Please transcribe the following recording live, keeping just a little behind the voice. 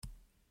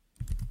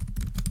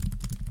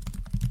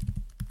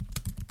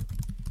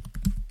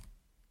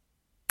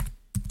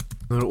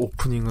오늘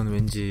오프닝은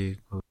왠지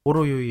그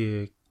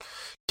호로유이의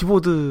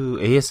키보드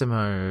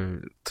ASMR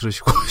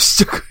들으시고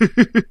시작을.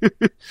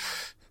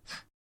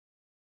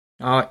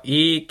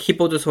 이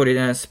키보드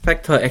소리는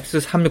스펙터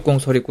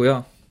X360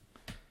 소리고요.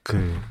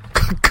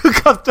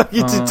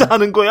 갑자기 진짜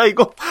하는 거야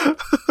이거?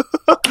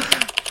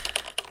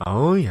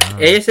 아우야.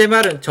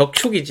 ASMR은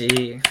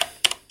적축이지.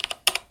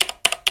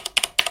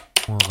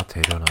 통화가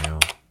되려나요?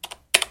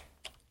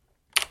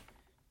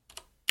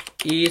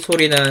 이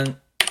소리는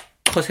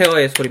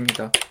허세어의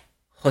소리입니다.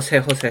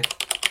 허세.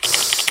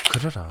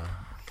 그래라.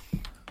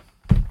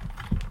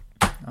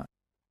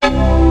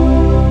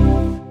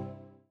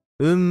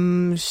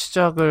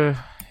 시작을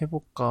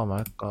해볼까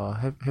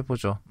말까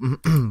해보죠.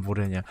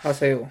 뭐래냐.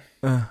 하세요.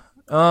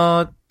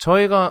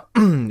 저희가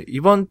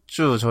이번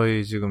주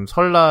저희 지금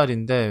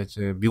설날인데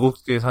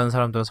미국에 사는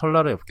사람들은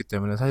설날이 없기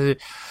때문에 사실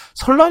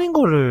설날인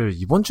거를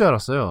이번 주에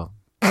알았어요.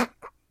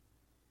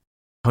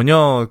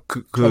 전혀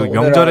그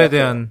명절에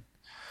대한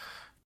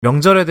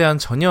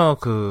전혀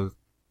그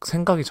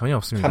생각이 전혀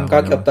없습니다.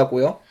 감각이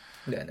없다고요?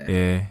 네네.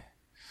 예.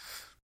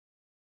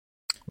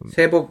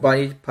 새해 복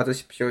많이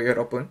받으십시오,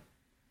 여러분.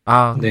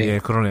 네. 예,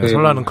 그러네요.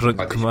 설날은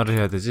그 말을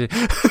해야 되지.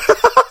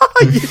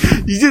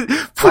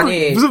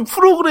 이제 무슨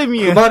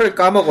프로그램이에요? 그 말을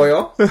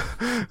까먹어요?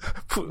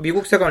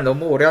 미국 생활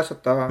너무 오래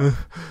하셨다.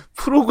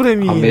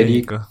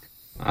 프로그램이니까.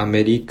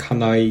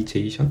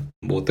 아메리카나이제이션?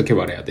 뭐 어떻게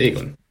말해야 돼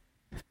이건?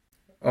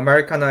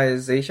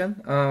 Americanization?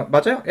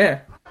 맞아요.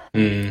 예.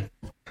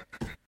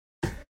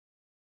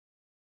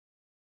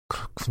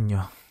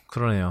 그렇군요.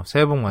 그러네요.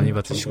 새해 복 많이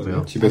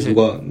받으시고요. 집에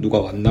누가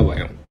왔나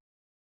봐요.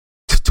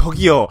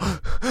 저기요.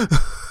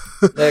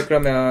 네,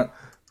 그러면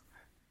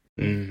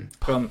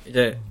그럼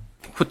이제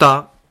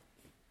후딱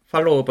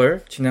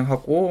팔로우업을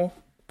진행하고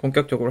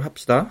본격적으로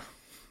합시다.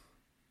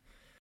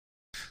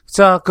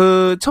 자,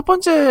 그 첫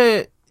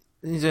번째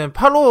이제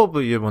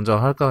팔로우업을 먼저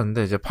할까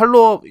하는데 이제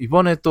팔로우업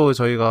이번에 또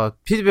저희가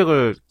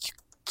피드백을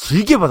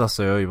길게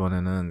받았어요.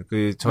 이번에는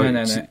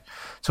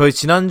저희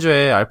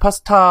지난주에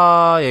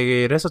알파스타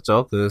얘기를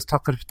했었죠. 그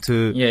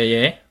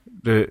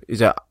스타크래프트를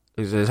이제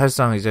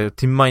사실상 이제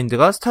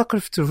딥마인드가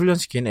스타크래프트를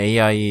훈련시킨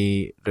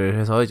AI를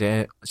해서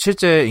이제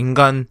실제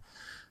인간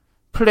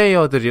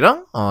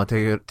플레이어들이랑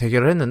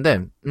대결을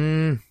했는데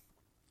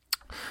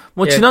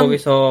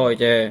거기서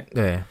이제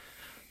네.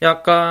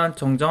 약간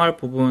정정할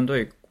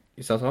부분도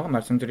있어서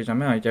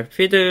말씀드리자면 이제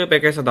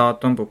피드백에서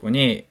나왔던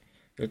부분이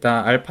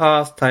일단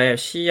알파스타의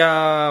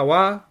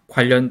시야와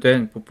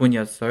관련된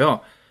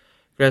부분이었어요.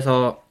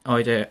 그래서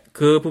이제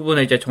그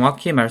부분을 이제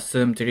정확히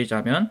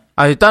말씀드리자면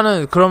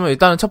일단은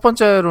첫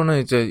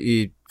번째로는 이제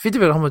이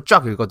피드백을 한번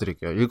쫙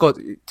읽어드릴게요.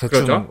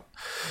 대충 그렇죠?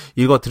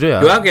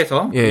 읽어드려야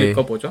요약해서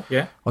읽어보죠.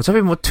 예.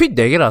 어차피 뭐 트윗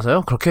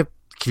 4개라서요. 그렇게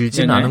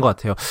길지는 않은 것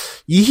같아요.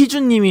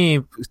 이희준님이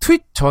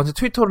저한테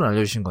트위터로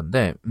알려주신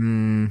건데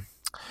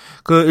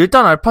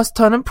일단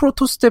알파스타는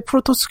프로토스 대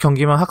프로토스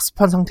경기만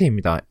학습한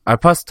상태입니다.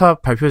 알파스타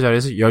발표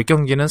자리에서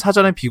 10경기는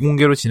사전에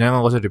비공개로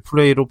진행한 것을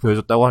리플레이로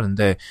보여줬다고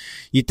하는데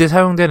이때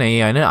사용된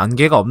AI는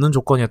안개가 없는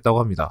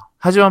조건이었다고 합니다.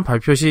 하지만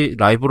발표 시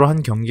라이브로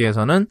한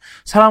경기에서는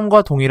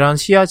사람과 동일한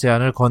시야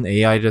제한을 건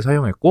AI를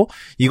사용했고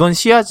이건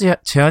시야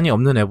제한이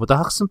없는 애보다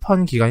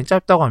학습한 기간이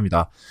짧다고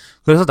합니다.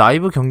 그래서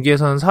라이브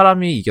경기에서는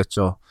사람이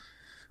이겼죠.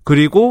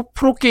 그리고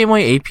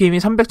프로게이머의 APM이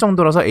 300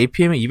 정도라서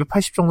APM을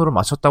 280 정도로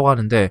맞췄다고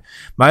하는데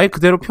말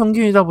그대로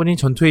평균이다 보니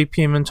전투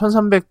APM은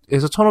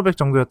 1300에서 1500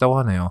 정도였다고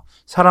하네요.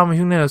 사람은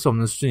흉내낼 수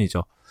없는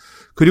수준이죠.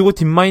 그리고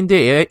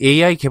딥마인드의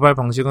AI 개발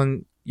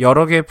방식은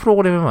여러 개의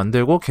프로그램을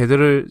만들고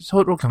걔들을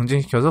서로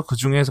경쟁시켜서 그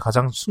중에서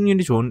가장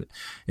승률이 좋은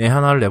애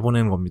하나를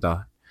내보내는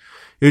겁니다.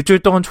 일주일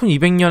동안 총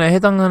 200년에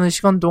해당하는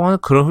시간 동안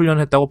그런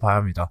훈련을 했다고 봐야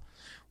합니다.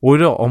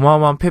 오히려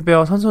어마어마한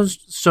패배와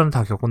선선수전을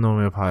다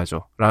겪어놓으며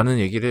봐야죠. 라는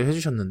얘기를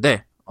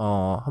해주셨는데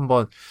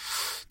한번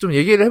좀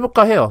얘기를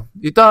해볼까 해요.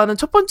 일단은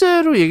첫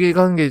번째로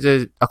얘기하는 게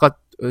이제 아까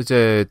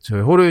이제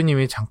저희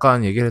호로유님이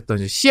잠깐 얘기를 했던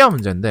이제 시야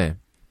문제인데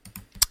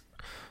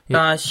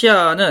일단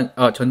시야는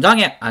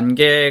전장의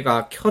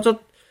안개가 켜져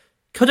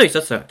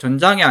있었어요.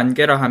 전장의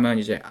안개라 하면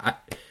이제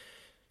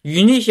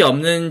유닛이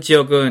없는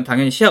지역은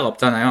당연히 시야가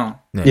없잖아요.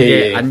 네.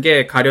 이게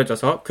안개에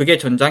가려져서 그게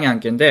전장의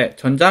안개인데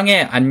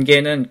전장의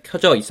안개는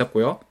켜져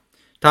있었고요.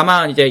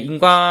 다만 이제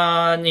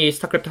인간이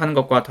스타크래프트 하는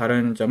것과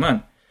다른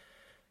점은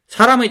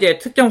사람은 이제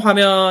특정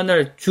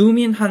화면을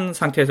줌인한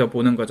상태에서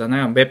보는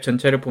거잖아요. 맵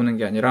전체를 보는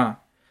게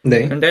아니라.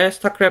 네. 근데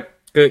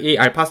이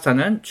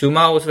알파스타는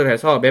줌아웃을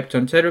해서 맵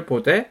전체를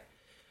보되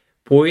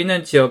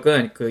보이는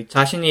지역은 그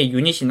자신의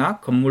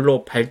유닛이나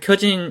건물로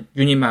밝혀진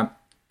유닛만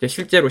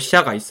실제로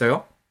시야가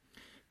있어요.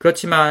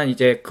 그렇지만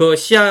이제 그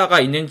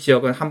시야가 있는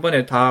지역은 한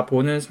번에 다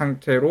보는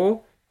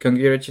상태로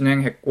경기를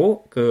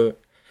진행했고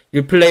그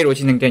리플레이로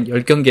진행된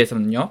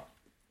 10경기에서는요.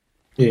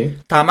 예.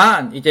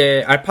 다만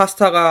이제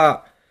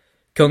알파스타가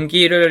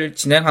경기를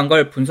진행한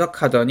걸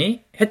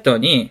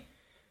했더니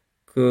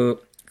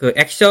그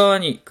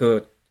액션이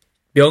그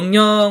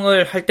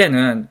명령을 할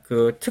때는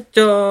그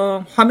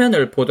특정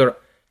화면에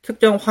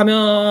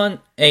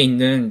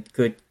있는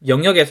그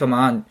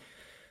영역에서만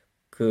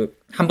그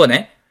한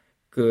번에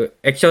그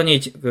액션이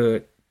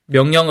그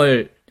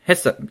명령을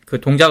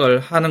그 동작을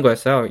하는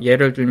거였어요.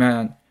 예를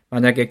들면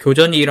만약에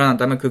교전이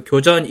일어난다면 그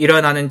교전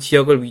일어나는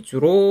지역을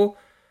위주로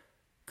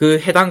그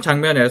해당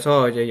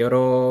장면에서 이제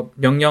여러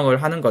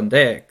명령을 하는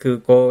건데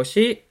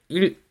그것이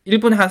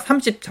 1분에 한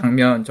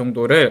 30장면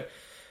정도를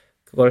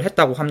그걸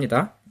했다고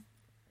합니다.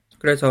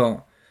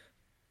 그래서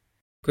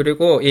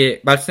그리고 이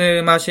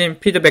말씀하신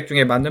피드백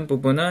중에 맞는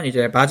부분은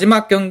이제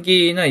마지막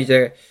경기는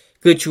이제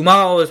그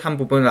줌아웃 한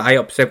부분을 아예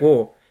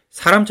없애고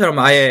사람처럼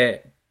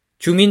아예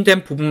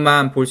줌인된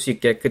부분만 볼 수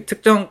있게 그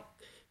특정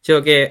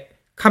지역에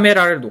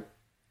카메라를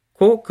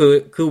놓고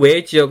그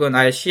외의 지역은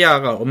아예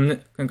시야가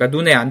없는, 그러니까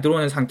눈에 안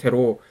들어오는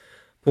상태로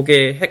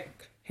보게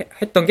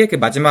했던 게 그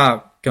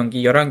마지막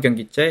경기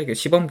 11경기째 그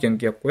시범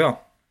경기였고요.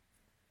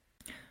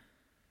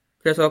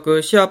 그래서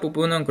그 시야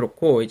부분은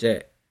그렇고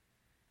이제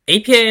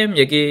APM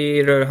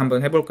얘기를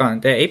한번 해볼까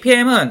하는데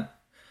APM은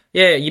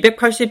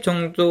 280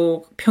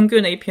 정도,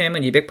 평균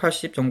APM은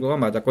 280 정도가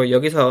맞았고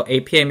여기서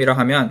APM이라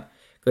하면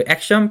그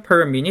action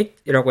per minute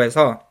이라고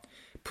해서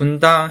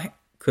분당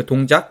그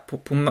동작,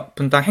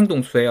 분당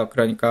행동수예요.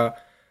 그러니까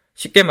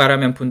쉽게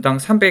말하면 분당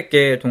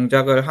 300개의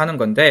동작을 하는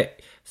건데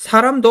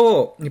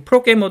사람도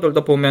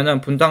프로게이머들도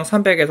보면은 분당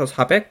 300에서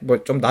 400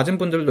 뭐 좀 낮은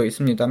분들도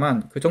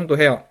있습니다만 그 정도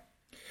해요.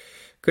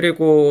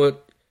 그리고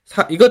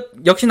이것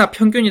역시나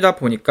평균이다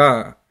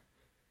보니까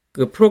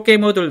그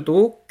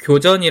프로게이머들도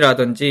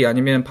교전이라든지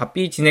아니면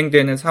바삐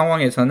진행되는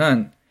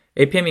상황에서는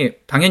APM이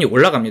당연히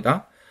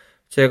올라갑니다.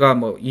 제가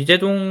뭐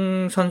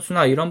이재동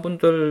선수나 이런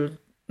분들도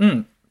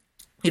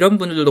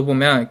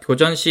보면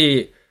교전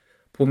시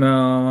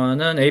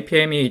보면은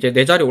APM이 이제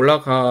 4자리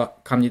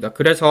올라갑니다.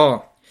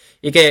 그래서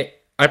이게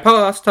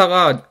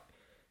알파스타가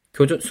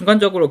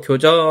순간적으로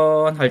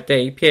교전할 때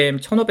APM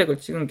 1500을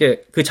찍은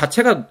게 그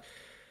자체가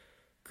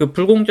그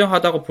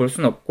불공정하다고 볼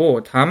수는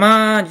없고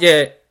다만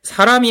이제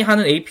사람이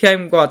하는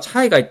APM과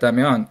차이가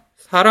있다면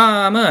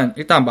사람은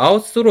일단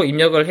마우스로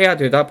입력을 해야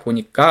되다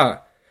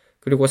보니까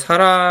그리고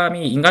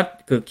사람이 인간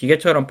그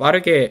기계처럼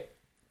빠르게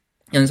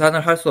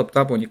연산을 할 수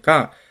없다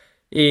보니까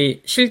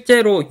이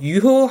실제로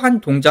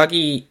유효한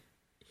동작이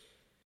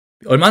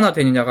얼마나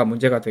되느냐가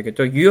문제가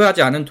되겠죠.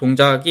 유효하지 않은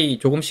동작이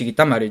조금씩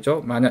있단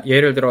말이죠.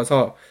 예를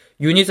들어서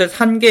유닛을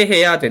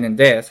산계해야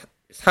되는데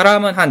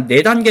사람은 한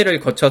 4단계를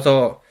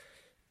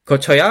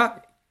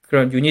거쳐야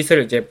그런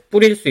유닛을 이제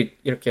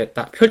이렇게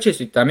딱 펼칠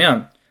수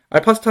있다면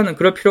알파스타는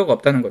그럴 필요가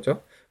없다는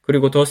거죠.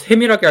 그리고 더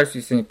세밀하게 할 수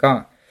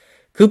있으니까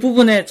그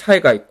부분에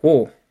차이가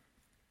있고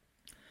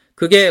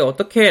그게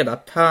어떻게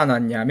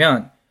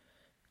나타났냐면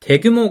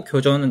대규모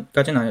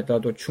교전까지는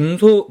아니더라도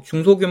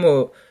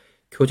중소규모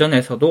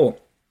교전에서도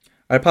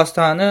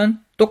알파스타는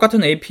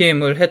똑같은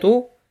APM을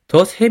해도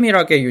더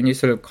세밀하게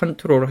유닛을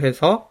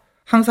컨트롤해서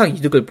항상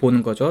이득을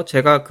보는 거죠.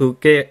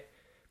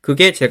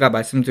 그게 제가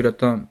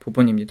말씀드렸던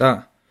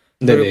부분입니다.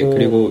 네네.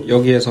 그리고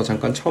여기에서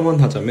잠깐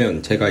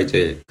첨언하자면 제가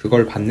이제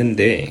그걸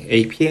봤는데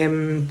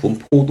APM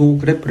분포도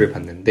그래프를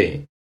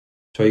봤는데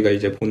저희가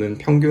이제 보는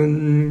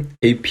평균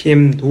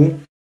APM도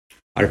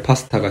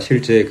알파스타가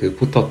실제 그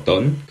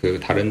붙었던 그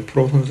다른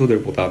프로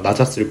선수들보다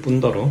낮았을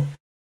뿐더러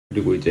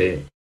그리고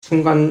이제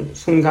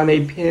순간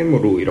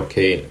APM으로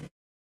이렇게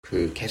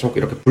그 계속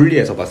이렇게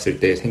분리해서 봤을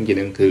때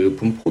생기는 그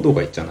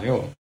분포도가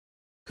있잖아요.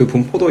 그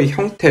분포도의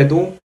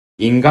형태도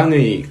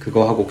인간의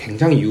그거하고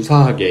굉장히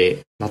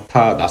유사하게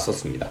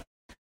나타났었습니다.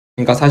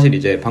 그러니까 사실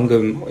이제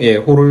방금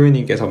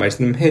호로요님께서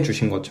말씀해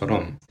주신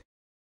것처럼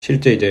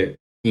실제 이제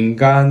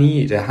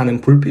인간이 이제 하는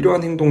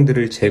불필요한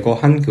행동들을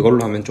제거한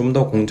그걸로 하면 좀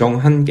더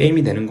공정한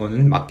게임이 되는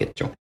거는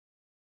맞겠죠.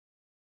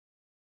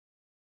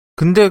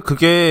 근데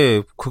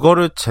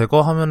그거를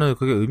제거하면은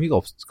그게 의미가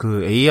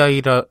그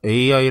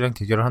AI랑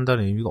대결을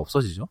한다는 의미가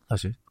없어지죠,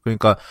 사실.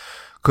 그러니까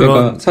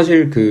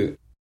사실 그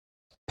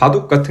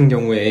바둑 같은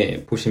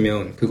경우에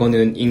보시면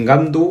그거는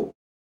인간도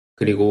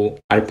그리고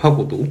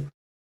알파고도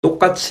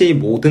똑같이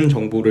모든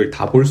정보를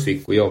다 볼 수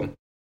있고요.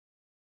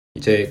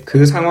 이제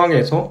그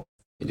상황에서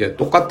이제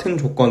똑같은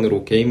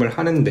조건으로 게임을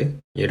하는데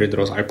예를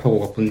들어서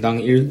알파고가 분당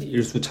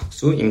 1수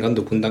착수,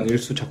 인간도 분당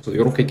 1수 착수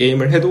이렇게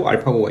게임을 해도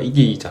알파고가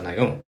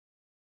이기잖아요.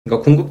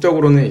 그러니까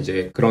궁극적으로는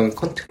이제 그런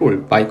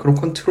마이크로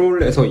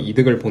컨트롤에서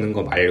이득을 보는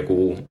거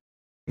말고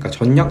그러니까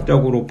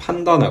전략적으로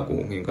판단하고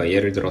그러니까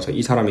예를 들어서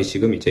이 사람이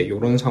지금 이제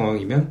이런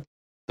상황이면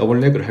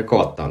더블렉을 할 것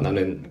같다.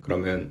 나는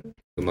그러면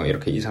막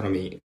이렇게 이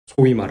사람이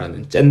소위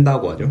말하는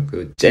쨘다고 하죠.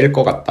 그 짤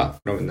것 같다.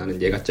 그러면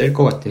나는 얘가 짤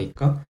것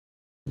같으니까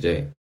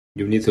이제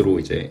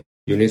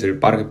유닛을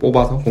빠르게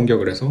뽑아서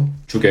공격을 해서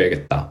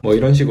죽여야겠다. 뭐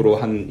이런 식으로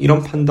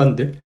이런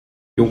판단들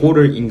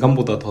요거를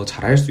인간보다 더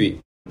잘할 수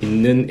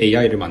있는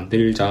AI를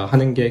만들자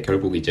하는 게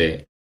결국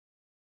이제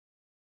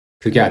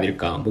그게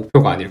아닐까,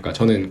 목표가 아닐까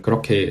저는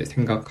그렇게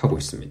생각하고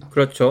있습니다.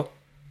 그렇죠.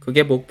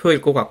 그게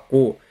목표일 것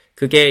같고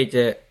그게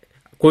이제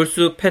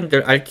골수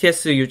팬들,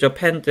 RTS 유저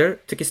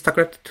팬들, 특히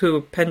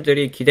스타크래프트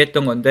팬들이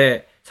기대했던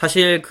건데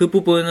사실 그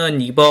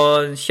부분은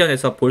이번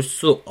시연에서 볼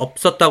수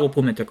없었다고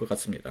보면 될 것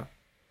같습니다.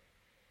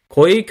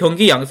 거의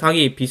경기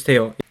양상이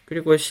비슷해요.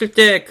 그리고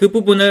실제 그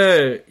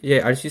부분을 이제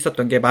알 수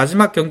있었던 게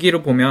마지막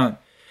경기를 보면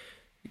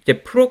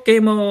이제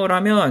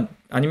프로게이머라면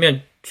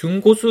아니면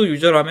중고수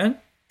유저라면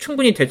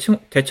충분히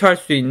대처할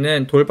수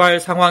있는 돌발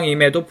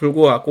상황임에도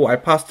불구하고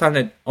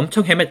알파스타는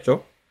엄청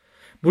헤맸죠.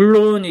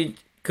 물론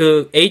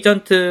그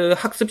에이전트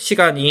학습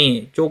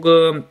시간이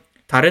조금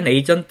다른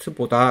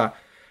에이전트보다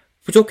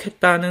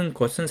부족했다는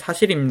것은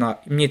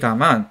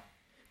사실입니다만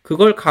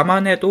그걸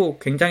감안해도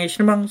굉장히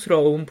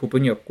실망스러운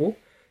부분이었고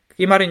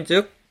이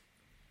말인즉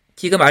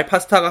지금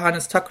알파스타가 하는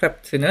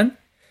스타크래프트는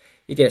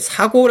이게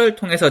사고를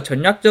통해서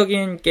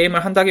전략적인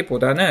게임을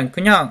한다기보다는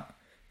그냥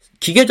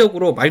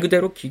기계적으로 말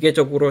그대로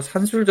기계적으로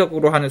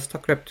산술적으로 하는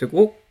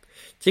스타크래프트고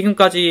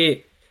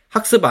지금까지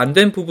학습 안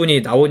된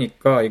부분이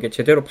나오니까 이게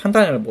제대로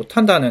판단을 못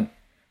한다는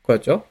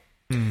거였죠.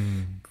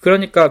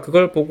 그러니까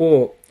그걸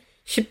보고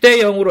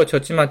 10대 0으로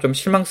졌지만 좀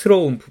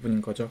실망스러운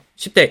부분인 거죠.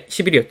 10대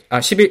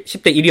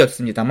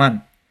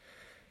 1이었습니다만.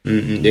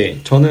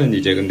 네. 저는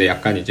이제 근데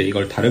약간 이제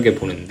이걸 다르게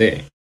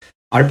보는데,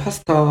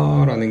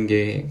 알파스타라는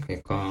게,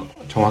 그러니까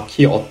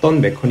정확히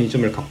어떤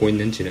메커니즘을 갖고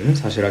있는지는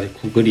사실 아직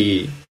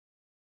구글이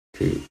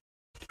그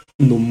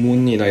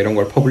논문이나 이런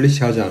걸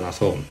퍼블리시 하지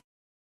않아서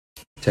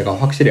제가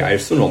확실히 알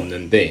수는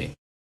없는데,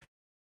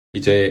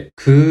 이제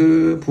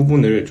그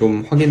부분을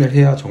좀 확인을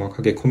해야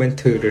정확하게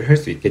코멘트를 할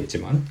수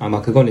있겠지만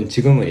아마 그거는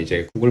지금은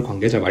이제 구글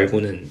관계자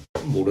말고는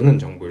모르는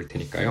정보일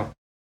테니까요.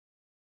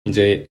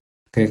 이제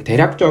그냥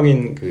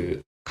대략적인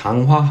그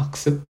강화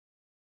학습이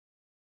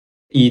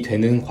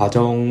되는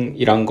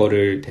과정이란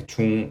거를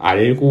대충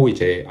알고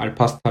이제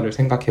알파스타를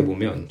생각해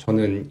보면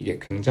저는 이게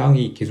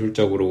굉장히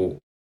기술적으로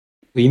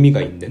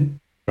의미가 있는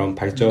그런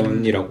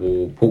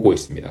발전이라고 보고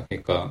있습니다.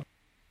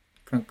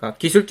 그러니까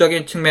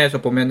기술적인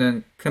측면에서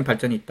보면은 큰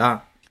발전이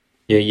있다.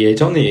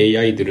 예전의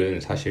AI들은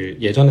사실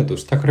예전에도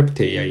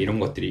스타크래프트 AI 이런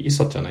것들이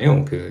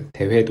있었잖아요. 그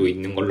대회도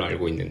있는 걸로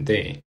알고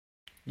있는데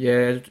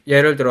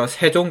예를 들어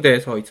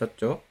세종대에서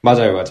있었죠.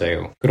 맞아요.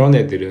 그런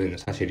애들은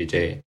사실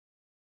이제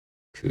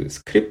그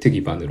스크립트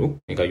기반으로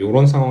그러니까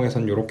요런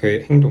상황에선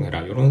요렇게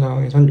행동해라. 요런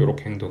상황에선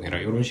요렇게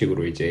행동해라. 요런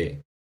식으로 이제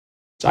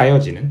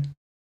짜여지는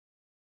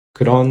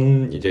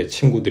그런 이제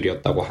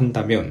친구들이었다고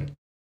한다면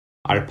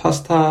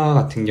알파스타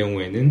같은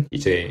경우에는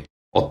이제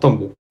어떤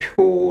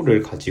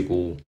목표를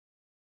가지고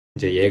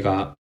이제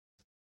얘가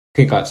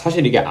그러니까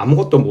사실 이게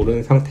아무것도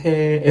모르는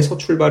상태에서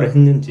출발을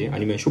했는지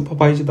아니면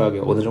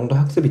슈퍼바이즈드하게 어느 정도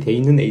학습이 돼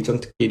있는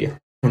에이전트끼리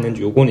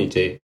했는지 요거는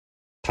이제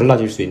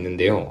달라질 수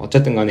있는데요.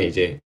 어쨌든 간에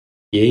이제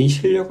얘의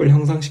실력을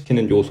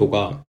향상시키는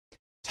요소가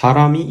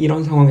사람이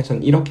이런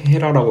상황에선 이렇게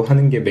해라라고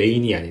하는 게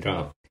메인이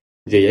아니라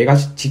이제 얘가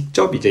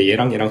직접 이제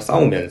얘랑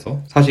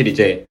싸우면서 사실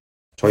이제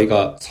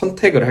저희가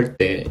선택을 할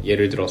때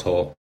예를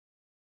들어서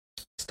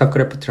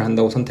스타크래프트를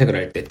한다고 선택을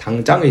할 때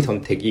당장의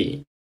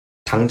선택이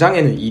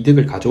당장에는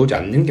이득을 가져오지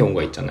않는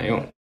경우가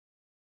있잖아요.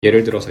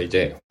 예를 들어서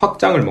이제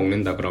확장을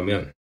먹는다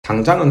그러면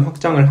당장은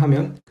확장을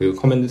하면 그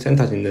커맨드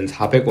센터 짓는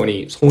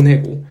 400원이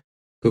손해고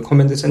그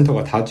커맨드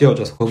센터가 다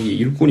지어져서 거기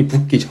일꾼이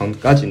붙기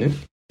전까지는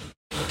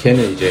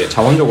걔는 이제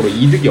자원적으로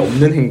이득이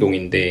없는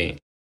행동인데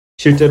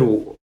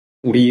실제로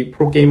우리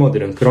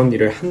프로게이머들은 그런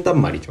일을 한단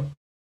말이죠.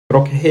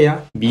 그렇게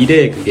해야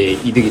미래에 그게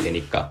이득이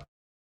되니까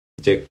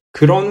이제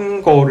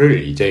그런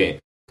거를 이제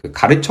그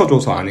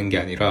가르쳐줘서 아는 게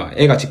아니라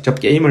애가 직접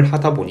게임을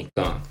하다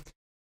보니까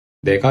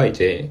내가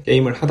이제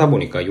게임을 하다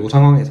보니까 이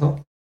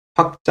상황에서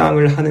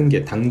확장을 하는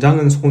게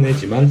당장은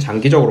손해지만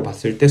장기적으로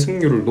봤을 때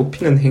승률을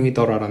높이는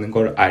행위더라라는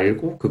걸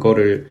알고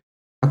그거를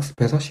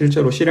학습해서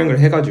실제로 실행을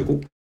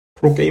해가지고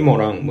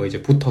프로게이머랑 뭐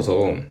이제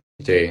붙어서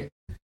이제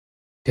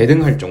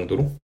대등할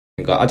정도로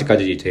그러니까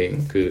아직까지 이제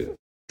그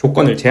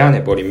조건을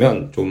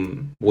제한해버리면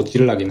좀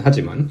모질라긴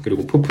하지만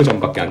그리고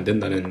푸프전밖에 안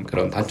된다는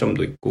그런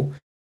단점도 있고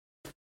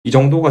이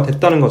정도가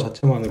됐다는 것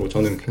자체만으로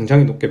저는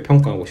굉장히 높게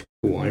평가하고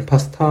싶고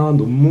알파스타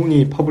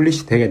논문이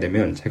퍼블리시 되게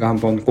되면 제가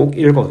한번 꼭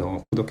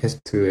읽어서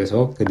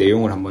푸드캐스트에서 그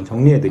내용을 한번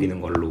정리해드리는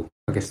걸로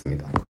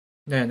하겠습니다.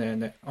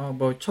 네네네.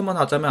 뭐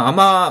첨언하자면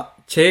아마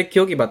제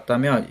기억이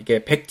맞다면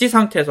이게 백지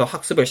상태에서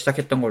학습을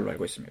시작했던 걸로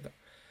알고 있습니다.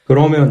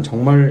 그러면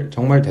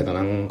정말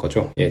대단한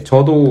거죠. 예,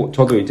 저도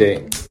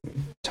이제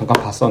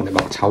잠깐 봤었는데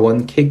막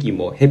자원 캐기,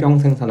 뭐 해병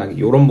생산하기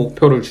이런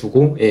목표를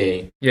주고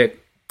예,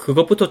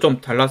 그것부터 좀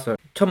달랐어요.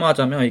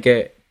 첨언하자면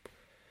이게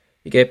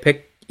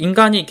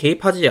인간이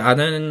개입하지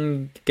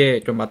않은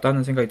게 좀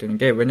맞다는 생각이 드는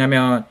게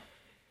왜냐면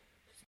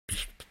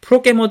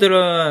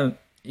프로게이머들은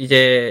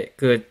이제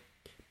그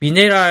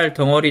미네랄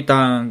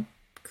덩어리당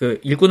그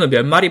일꾼을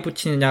몇 마리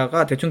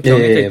붙이느냐가 대충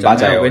정해져 있잖아요.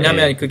 맞아요.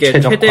 왜냐면 그게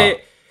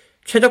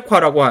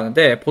최적화라고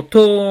하는데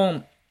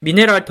보통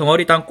미네랄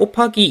덩어리당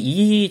곱하기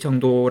 2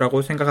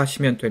 정도라고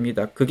생각하시면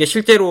됩니다. 그게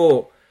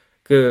실제로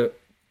그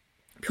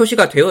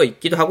표시가 되어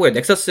있기도 하고요.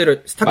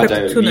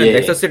 스타크래프트2는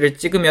넥서스를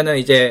찍으면은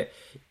이제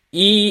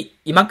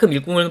이만큼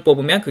일꾼을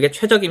뽑으면 그게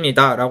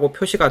최적입니다라고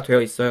표시가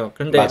되어 있어요.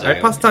 그런데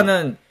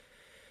알파스타는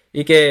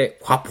이게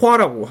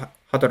과포화라고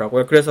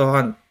하더라고요.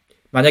 그래서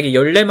만약에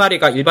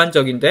 14마리가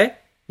일반적인데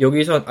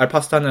여기서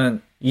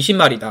알파스타는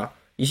 20마리다.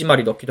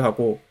 20마리 넣기도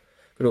하고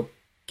그리고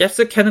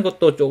가스 캐는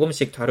것도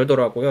조금씩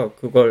다르더라고요.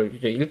 그걸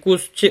이제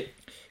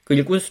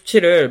일꾼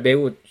수치를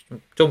매우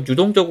좀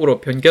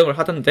유동적으로 변경을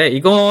하던데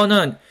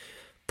이거는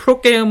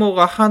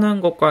프로게이머가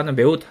하는 것과는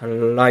매우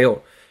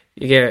달라요.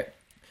 이게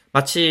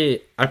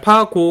마치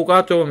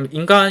알파고가 좀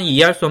인간이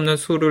이해할 수 없는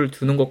수를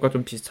두는 것과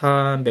좀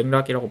비슷한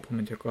맥락이라고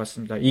보면 될 것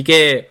같습니다.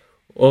 이게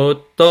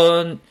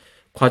어떤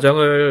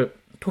과정을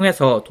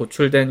통해서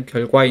도출된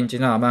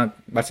결과인지는 아마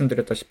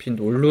말씀드렸다시피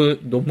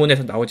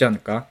논문에서 나오지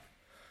않을까.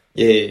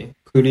 예.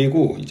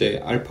 그리고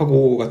이제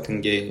알파고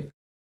같은 게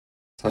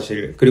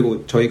사실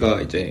그리고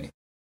저희가 이제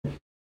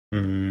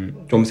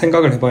좀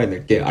생각을 해봐야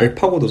될 게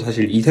알파고도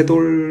사실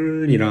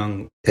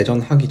이세돌이랑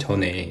대전하기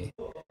전에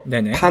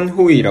네네.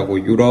 판후이라고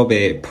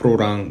유럽의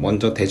프로랑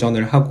먼저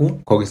대전을 하고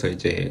거기서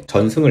이제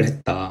전승을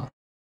했다.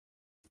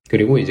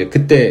 그리고 이제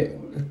그때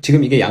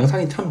지금 이게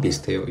양상이 참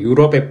비슷해요.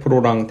 유럽의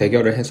프로랑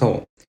대결을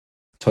해서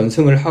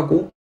전승을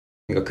하고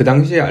그러니까 그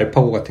당시에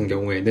알파고 같은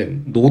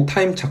경우에는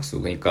노타임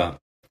착수 그러니까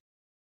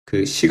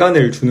그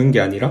시간을 주는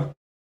게 아니라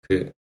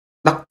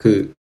딱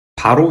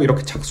바로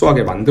이렇게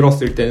착수하게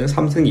만들었을 때는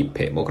 3승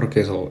 2패 뭐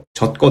그렇게 해서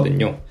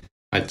졌거든요.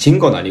 진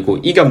건 아니고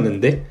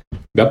이겼는데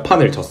몇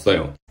판을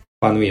졌어요.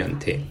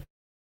 파누이한테.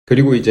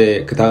 그리고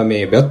이제 그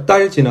다음에 몇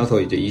달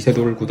지나서 이제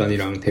이세돌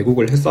구단이랑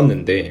대국을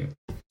했었는데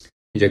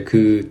이제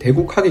그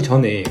대국하기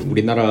전에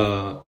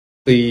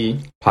우리나라의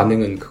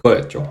반응은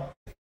그거였죠.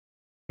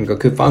 그러니까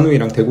그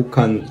파누이랑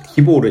대국한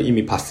기보를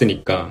이미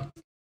봤으니까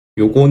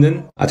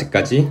요거는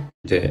아직까지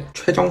이제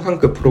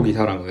최정상급 프로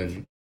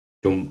기사랑은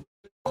좀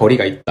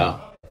거리가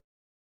있다.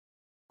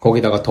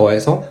 거기다가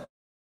더해서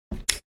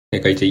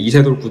그러니까 이제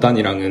이세돌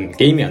구단이랑은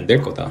게임이 안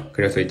될 거다.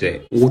 그래서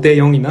이제 5대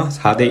 0이나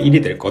 4대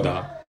 1이 될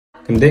거다.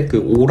 근데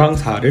그 5랑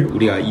 4를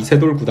우리가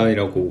이세돌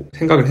구단이라고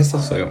생각을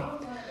했었어요.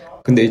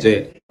 근데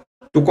이제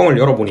뚜껑을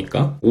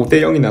열어보니까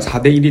 5대 0이나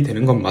 4대 1이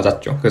되는 건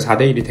맞았죠. 그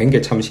 4대 1이 된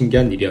게 참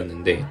신기한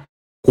일이었는데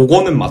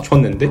그거는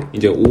맞췄는데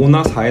이제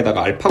 5나 4에다가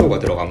알파고가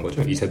들어간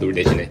거죠. 이세돌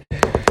대신에.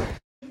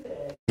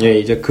 예,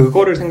 이제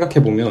그거를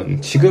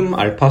생각해보면 지금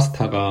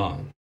알파스타가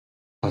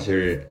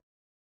사실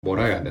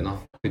뭐라 해야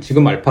되나.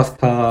 지금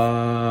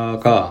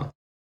알파스타가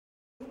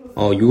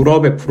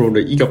유럽의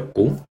프로를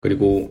이겼고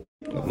그리고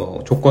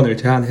뭐 조건을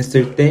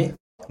제한했을 때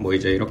뭐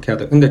이제 이렇게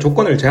하다. 근데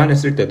조건을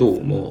제한했을 때도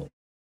뭐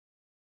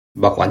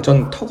막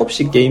완전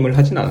턱없이 게임을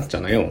하진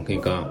않았잖아요.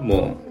 그러니까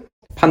뭐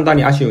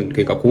판단이 아쉬운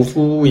그러니까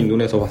고수인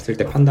눈에서 봤을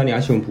때 판단이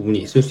아쉬운 부분이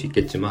있을 수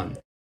있겠지만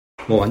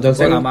뭐 완전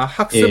아마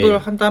학습을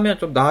한다면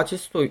좀 나아질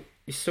수도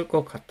있을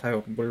것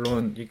같아요.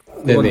 물론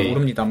그건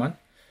모릅니다만.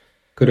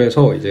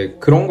 그래서 이제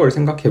그런 걸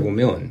생각해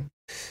보면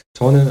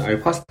저는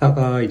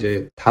알파스타가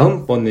이제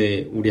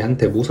다음번에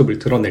우리한테 모습을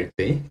드러낼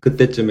때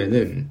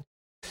그때쯤에는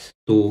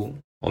또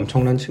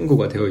엄청난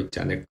친구가 되어 있지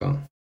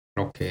않을까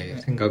그렇게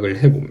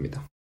생각을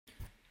해봅니다.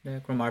 네,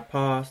 그럼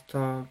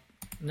알파스타는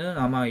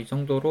아마 이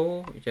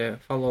정도로 이제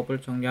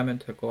팔로업을 정리하면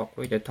될 것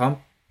같고 이제 다음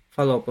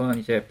팔로업은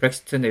이제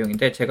브렉시트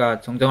내용인데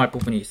제가 정정할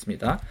부분이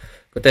있습니다.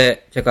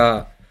 그때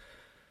제가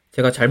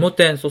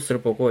잘못된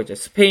소스를 보고 이제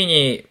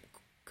스페인이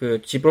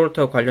그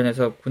지브롤터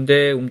관련해서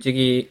군대로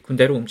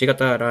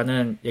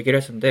움직였다라는 얘기를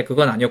했었는데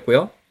그건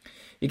아니었고요.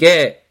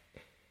 이게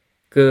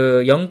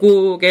그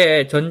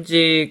영국의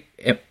전직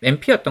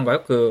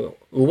MP였던가요? 그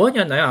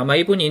의원이었나요? 아마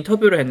이분이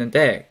인터뷰를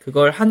했는데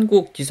그걸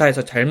한국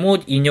기사에서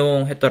잘못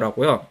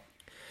인용했더라고요.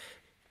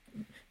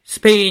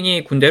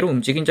 스페인이 군대로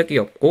움직인 적이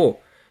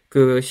없고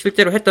그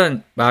실제로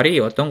했던 말이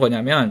어떤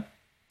거냐면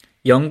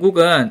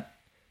영국은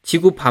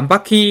지구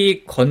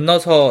반바퀴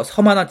건너서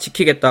섬 하나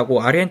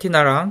지키겠다고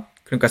아르헨티나랑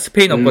그러니까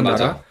스페인 없던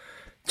나라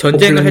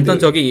전쟁을 했던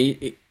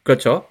적이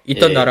그렇죠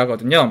있던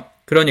나라거든요.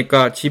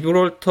 그러니까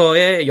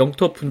지브롤터에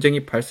영토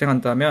분쟁이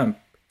발생한다면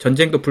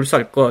전쟁도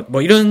불사할 것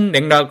뭐 이런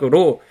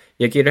맥락으로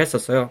얘기를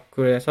했었어요.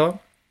 그래서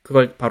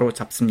그걸 바로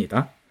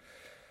잡습니다.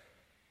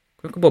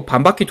 그러니까 뭐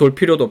반바퀴 돌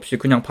필요도 없이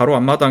그냥 바로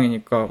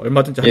앞마당이니까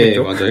얼마든지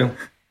하겠죠. 예, 맞아요.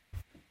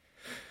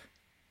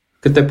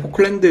 그때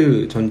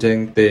포클랜드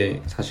전쟁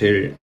때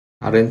사실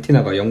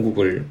아르헨티나가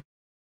영국을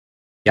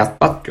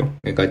얕봤죠.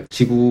 그러니까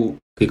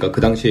그러니까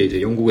그 당시에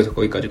이제 영국에서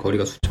거기까지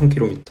거리가 수천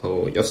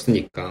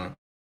킬로미터였으니까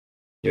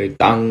여기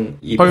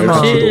이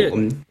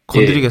별가치도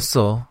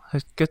건드리겠어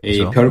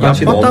했겠죠.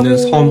 별가치도 없는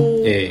섬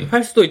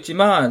할 수도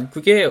있지만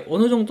그게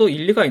어느 정도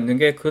일리가 있는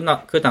게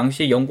그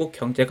당시 영국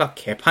경제가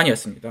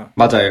개판이었습니다.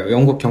 맞아요.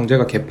 영국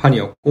경제가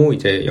개판이었고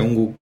이제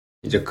영국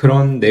이제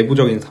그런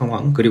내부적인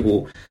상황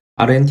그리고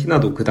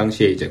아르헨티나도 그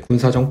당시에 이제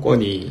군사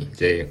정권이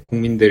이제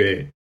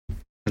국민들한테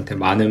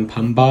많은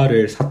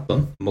반발을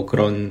샀던 뭐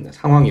그런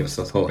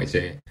상황이었어서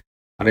이제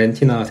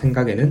아르헨티나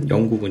생각에는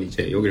영국은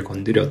이제 여길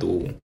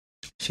건드려도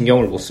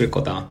신경을 못 쓸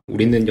거다.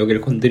 우리는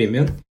여기를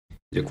건드리면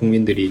이제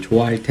국민들이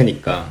좋아할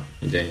테니까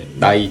이제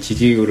나의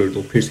지지율을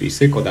높일 수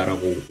있을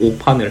거다라고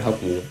오판을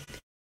하고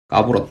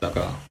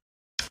까불었다가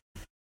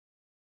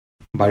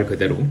말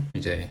그대로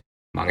이제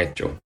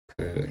망했죠.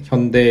 그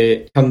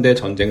현대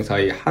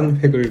전쟁사의 한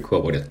획을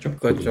그어버렸죠.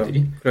 그렇죠.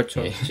 그분들이.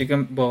 그렇죠.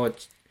 지금 뭐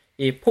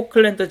이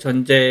포클랜드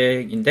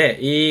전쟁인데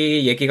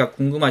이 얘기가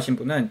궁금하신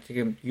분은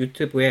지금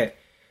유튜브에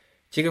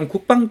지금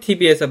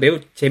국방TV에서 매우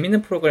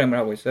재밌는 프로그램을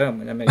하고 있어요.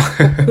 뭐냐면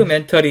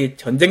포크멘터리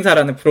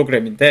전쟁사라는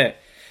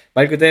프로그램인데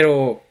말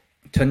그대로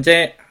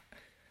전쟁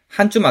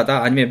한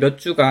주마다 아니면 몇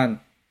주간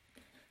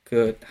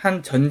그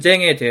한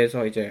전쟁에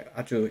대해서 이제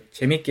아주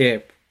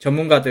재밌게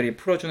전문가들이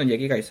풀어주는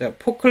얘기가 있어요.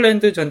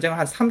 포클랜드 전쟁을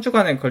한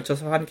 3주간에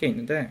걸쳐서 한 게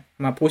있는데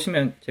아마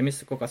보시면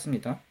재밌을 것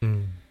같습니다.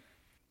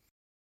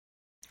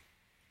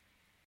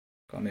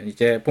 그러면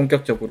이제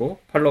본격적으로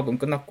팔로업은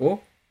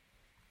끝났고.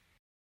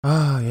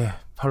 예.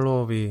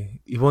 팔로업이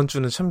이번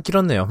주는 참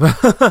길었네요.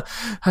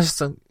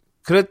 사실상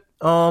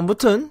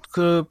무튼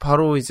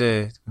바로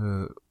이제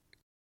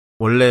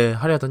원래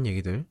하려던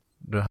얘기들을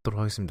하도록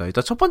하겠습니다.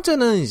 일단 첫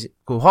번째는 이제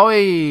그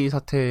화웨이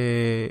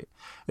사태에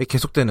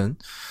계속되는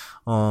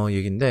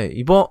얘기인데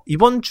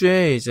이번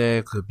주에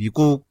이제 그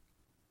미국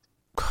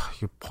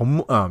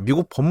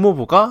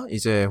법무부가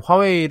이제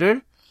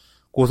화웨이를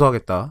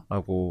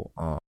고소하겠다라고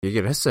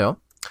얘기를 했어요.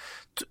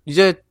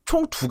 이제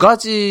총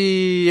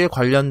 2가지에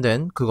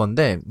관련된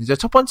그건데, 이제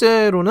첫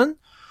번째로는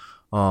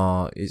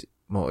이제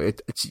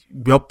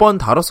몇 번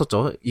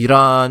다뤘었죠.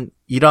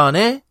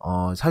 이란에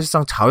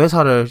사실상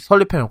자회사를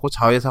설립해놓고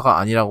자회사가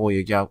아니라고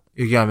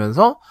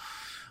얘기하면서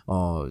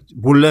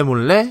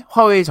몰래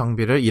화웨이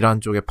장비를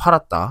이란 쪽에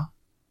팔았다.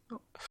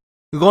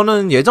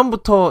 그거는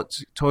예전부터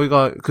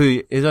저희가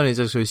예전에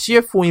이제 저희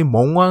CFO인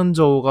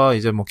멍완저우가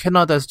이제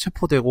캐나다에서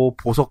체포되고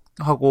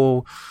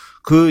보석하고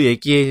그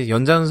얘기의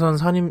연장선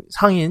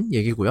상인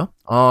얘기고요.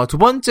 두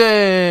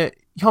번째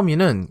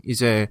혐의는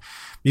이제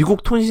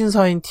미국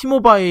통신사인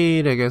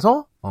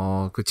티모바일에게서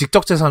그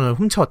직접 재산을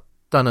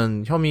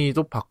훔쳤다는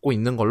혐의도 받고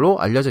있는 걸로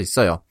알려져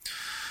있어요.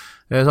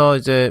 그래서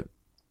이제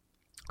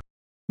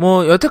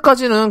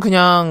여태까지는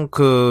그냥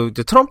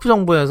이제 트럼프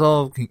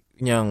정부에서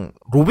그냥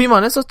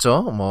로비만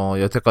했었죠.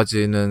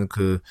 여태까지는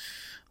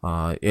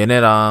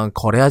얘네랑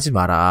거래하지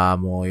마라,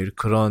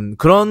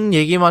 그런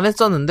얘기만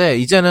했었는데,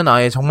 이제는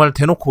아예 정말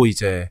대놓고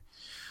이제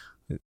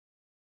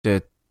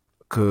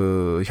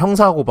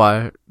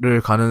형사고발을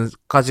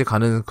까지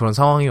가는 그런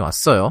상황이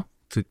왔어요.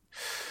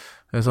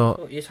 그래서.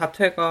 이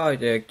사태가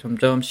이제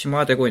점점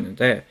심화되고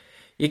있는데,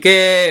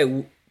 이게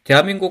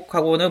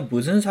대한민국하고는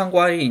무슨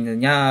상관이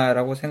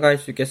있느냐라고 생각할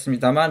수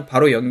있겠습니다만,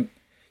 바로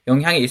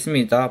영향이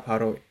있습니다.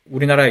 바로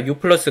우리나라의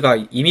U+가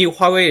이미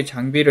화웨이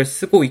장비를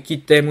쓰고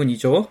있기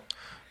때문이죠.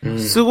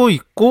 쓰고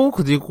있고,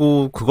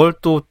 그리고 그걸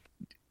또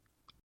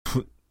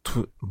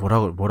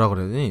뭐라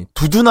그래야 되니?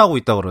 두둔하고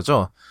있다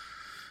그러죠.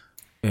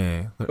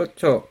 예.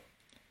 그렇죠.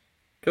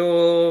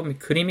 좀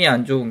그림이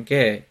안 좋은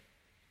게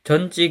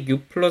전직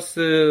U+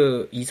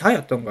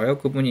 이사였던가요?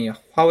 그분이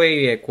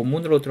화웨이에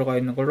고문으로 들어가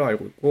있는 걸로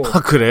알고 있고.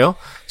 그래요?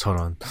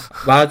 저런.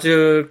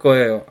 맞을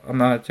거예요.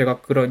 아마 제가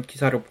그런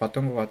기사를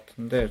봤던 것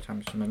같은데,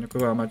 잠시만요.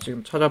 그거 아마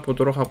지금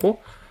찾아보도록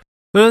하고.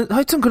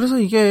 하여튼 그래서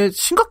이게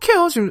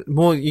심각해요. 지금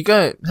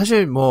이게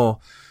사실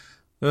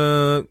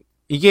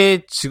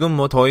이게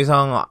지금 더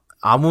이상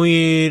아무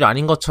일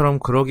아닌 것처럼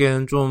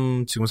그러기에는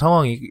좀 지금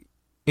상황이,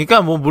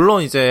 그러니까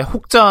물론 이제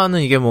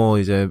혹자는 이게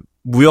이제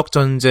무역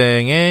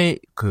전쟁의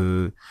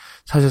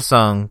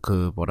사실상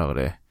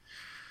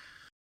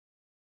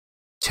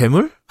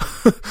재물?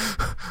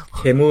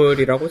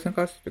 재물이라고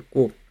생각할 수도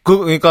있고.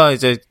 그러니까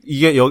이제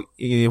이게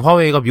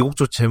화웨이가 미국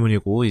쪽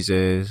재물이고,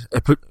 이제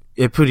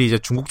애플이 이제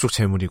중국 쪽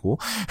재물이고,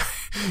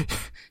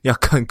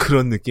 약간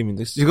그런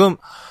느낌인데, 지금,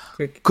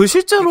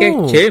 실제로. 이게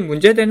제일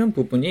문제되는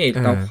부분이,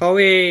 일단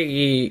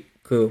화웨이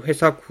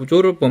회사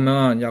구조를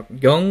보면,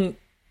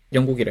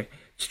 영국이래.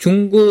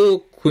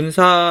 중국의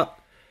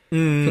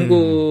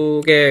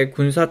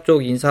군사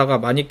쪽 인사가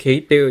많이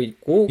개입되어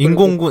있고,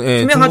 인공군,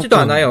 투명하지도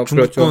않아요.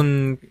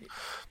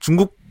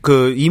 중국,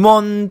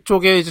 임원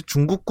쪽에 이제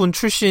중국군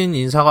출신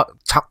인사가,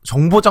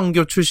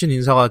 정보장교 출신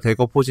인사가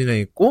대거 포진해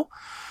있고,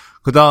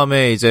 그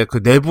다음에 이제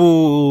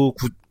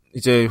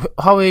이제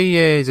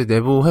화웨이의 이제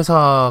내부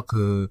회사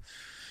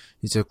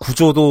이제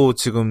구조도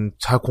지금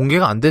잘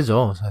공개가 안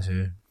되죠,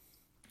 사실.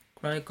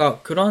 그러니까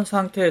그런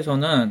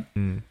상태에서는,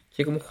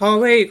 지금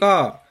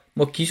화웨이가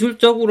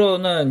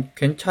기술적으로는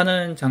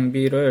괜찮은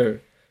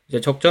장비를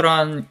이제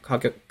적절한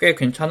가격, 꽤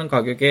괜찮은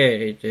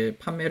가격에 이제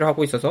판매를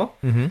하고 있어서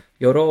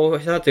여러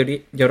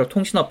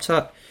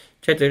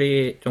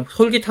통신업체들이 좀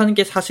솔깃하는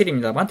게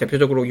사실입니다만,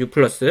 대표적으로 U+.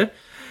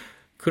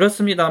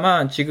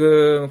 그렇습니다만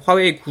지금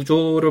화웨이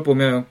구조를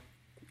보면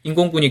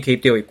인공군이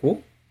개입되어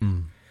있고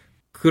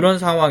그런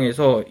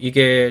상황에서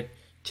이게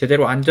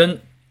제대로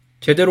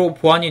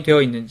보안이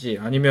되어 있는지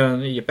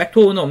아니면 이게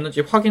백도어는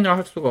없는지 확인을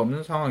할 수가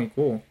없는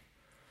상황이고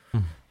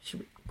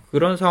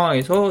그런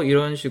상황에서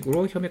이런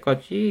식으로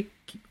혐의까지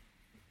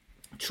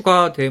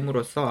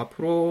추가됨으로써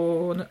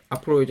앞으로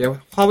이제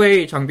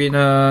화웨이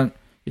장비는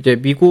이제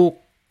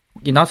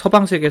미국이나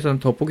서방 세계에서는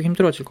더 보기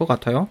힘들어질 것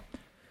같아요.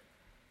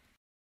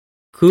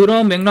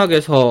 그런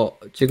맥락에서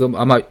지금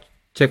아마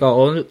제가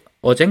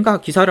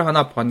어젠가 기사를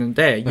하나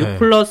봤는데 U+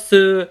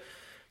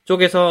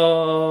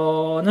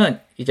 쪽에서는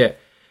이제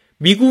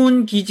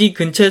미군 기지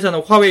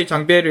근처에서는 화웨이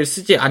장비를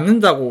쓰지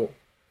않는다고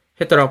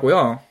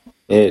했더라고요.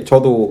 예,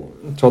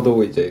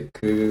 저도 이제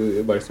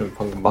그 말씀을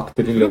방금 막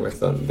드리려고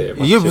했었는데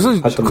이게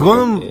무슨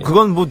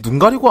그건 눈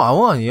가리고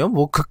아웅 아니에요?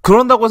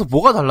 그런다고 해서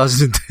뭐가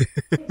달라지는데?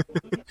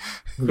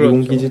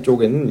 미군 기지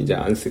쪽에는 이제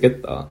안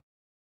쓰겠다.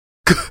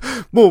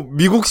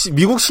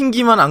 미국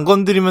신기만 안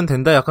건드리면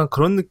된다, 약간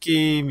그런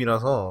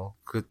느낌이라서,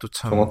 그게 또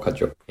참.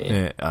 정확하죠.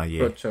 예. 예.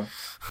 그렇죠.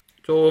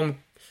 좀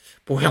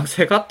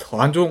모양새가 더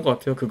안 좋은 것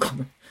같아요.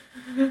 그거는.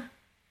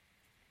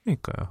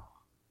 그러니까요.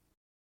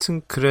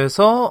 하여튼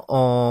그래서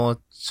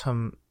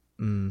참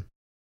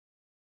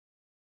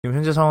지금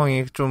현재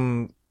상황이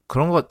좀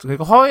그런 것 같아.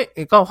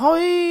 그러니까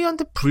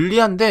화웨이한테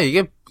불리한데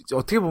이게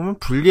어떻게 보면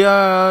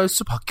불리할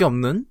수밖에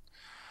없는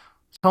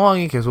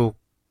상황이 계속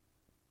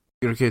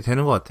이렇게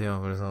되는 것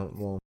같아요. 그래서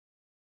뭐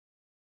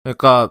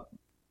그러니까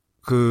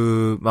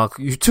그 막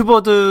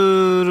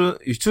유튜버들이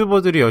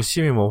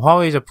열심히 뭐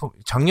화웨이 제품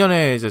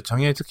작년에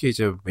특히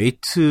이제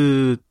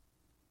메이트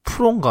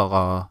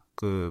프로인가가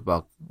그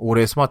막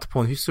올해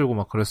스마트폰 휩쓸고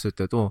막 그랬을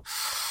때도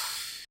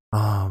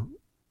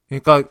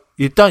그러니까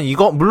일단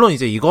물론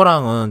이제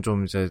이거랑은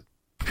좀 이제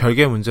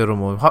별개 문제로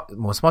뭐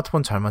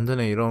스마트폰 잘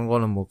만드네 이런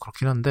거는 뭐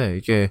그렇긴 한데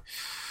이게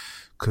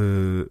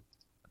그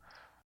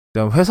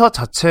회사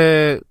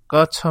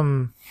자체가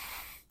참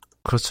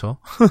그렇죠.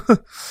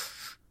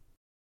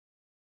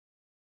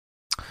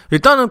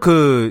 일단은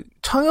그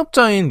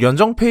창업자인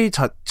련정페이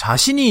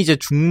자신이 이제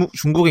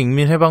중국의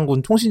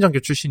인민해방군 통신장교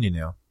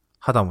출신이네요.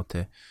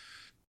 하다못해.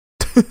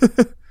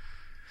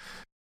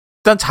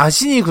 일단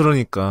자신이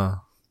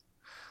그러니까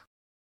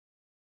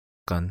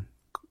약간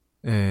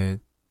예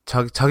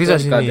자기 그러니까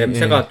자신이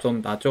냄새가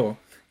좀 나죠.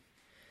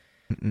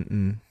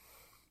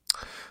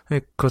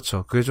 예,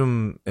 그렇죠. 그게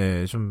좀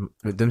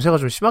냄새가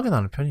좀 심하게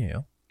나는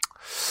편이에요.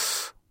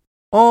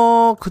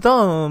 그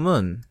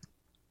다음은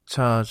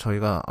자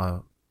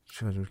저희가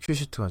제가 좀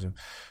큐시트가 좀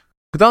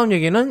그 다음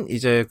얘기는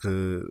이제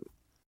그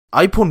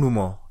아이폰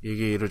루머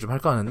얘기를 좀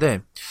할까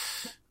하는데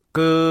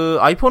그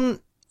아이폰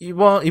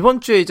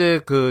이번 주에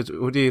이제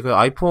우리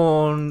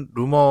아이폰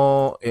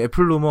루머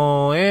애플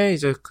루머의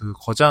이제 그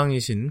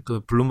거장이신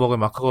그 블룸버그의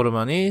마크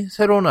거르만이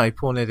새로운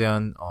아이폰에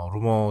대한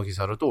루머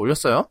기사를 또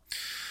올렸어요.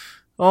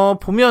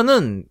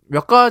 보면은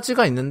몇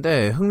가지가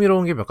있는데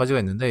흥미로운 게 몇 가지가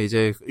있는데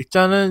이제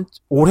일단은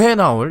올해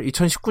나올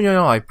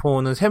 2019년형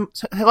아이폰은 세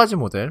가지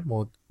모델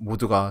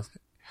모두가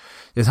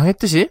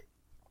예상했듯이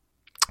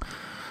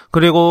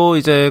그리고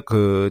이제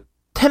그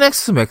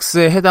 10X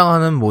Max에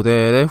해당하는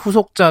모델의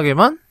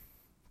후속작에만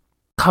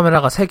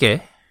카메라가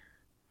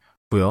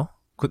 3개고요.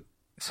 그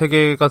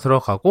 3개가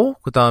들어가고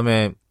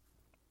그다음에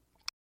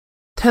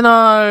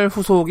 10R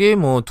후속이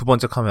뭐 두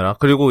번째 카메라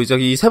그리고 이제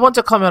이 세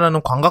번째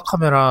카메라는 광각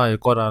카메라일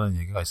거라는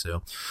얘기가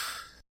있어요.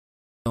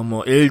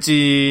 뭐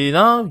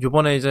LG나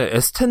요번에 이제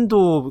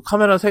S10도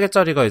카메라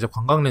 3개짜리가 이제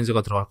광각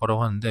렌즈가 들어갈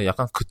거라고 하는데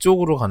약간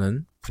그쪽으로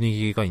가는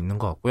분위기가 있는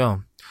것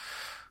같고요.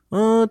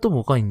 또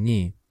뭐가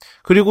있니?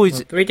 그리고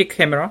이제 3D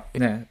카메라?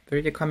 네,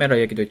 3D 카메라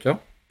얘기도 있죠.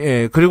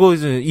 예, 그리고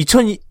이제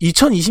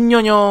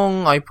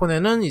 2020년형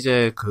아이폰에는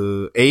이제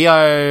그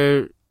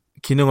AR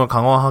기능을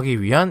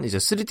강화하기 위한 이제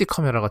 3D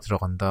카메라가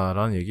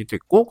들어간다라는 얘기도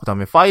있고, 그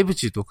다음에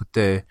 5G도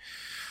그때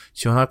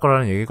지원할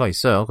거라는 얘기가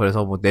있어요.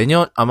 그래서 뭐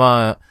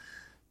아마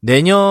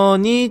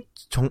내년이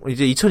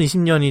이제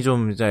 2020년이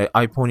좀 이제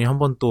아이폰이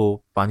한번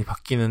또 많이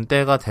바뀌는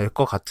때가 될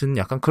것 같은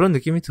약간 그런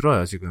느낌이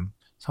들어요, 지금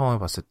상황을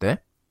봤을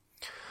때.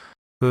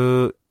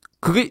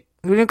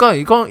 그러니까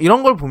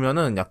이런 걸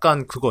보면은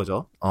약간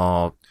그거죠.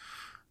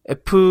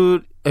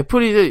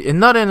 애플이 이제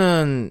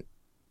옛날에는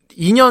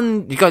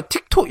 2년,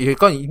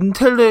 그러니까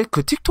인텔의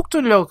그 틱톡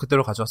전략을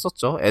그대로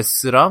가져왔었죠.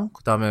 S랑,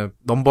 그 다음에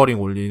넘버링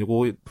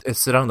올리고,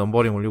 S랑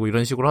넘버링 올리고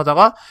이런 식으로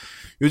하다가,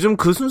 요즘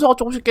그 순서가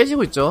조금씩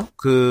깨지고 있죠.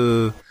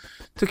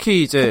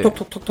 특히 이제.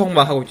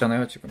 톡톡톡톡만 하고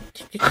있잖아요, 지금.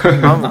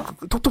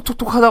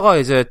 톡톡톡톡 하다가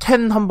이제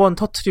 10 한번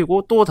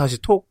터트리고, 또 다시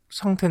톡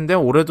상태인데,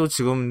 올해도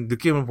지금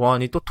느낌을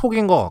보아하니 또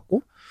톡인 것 같고,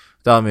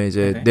 그 다음에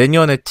이제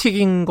내년에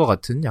틱인 것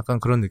같은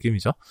약간 그런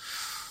느낌이죠.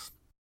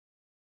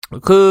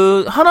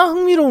 하나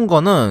흥미로운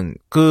거는,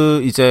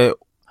 이제,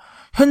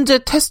 현재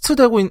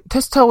테스트하고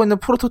있는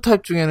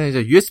프로토타입 중에는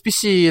이제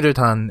USB-C를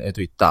단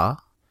애도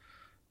있다.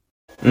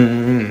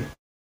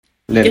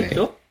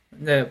 있겠죠?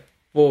 네,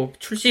 뭐,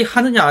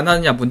 출시하느냐 안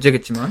하느냐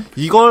문제겠지만.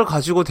 이걸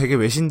가지고 되게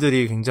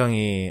외신들이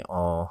굉장히,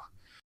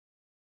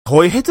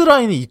 거의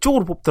헤드라인이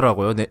이쪽으로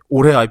뽑더라고요.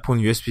 올해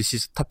아이폰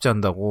USB-C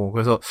탑재한다고.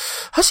 그래서,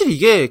 사실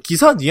이게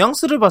기사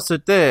뉘앙스를 봤을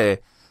때,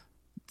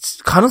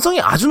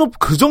 가능성이 아주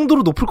그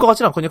정도로 높을 것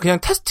같진 않거든요. 그냥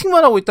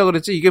테스팅만 하고 있다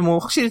그랬지 이게 뭐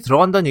확실히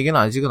들어간다는 얘기는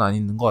아직은 안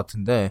있는 것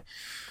같은데.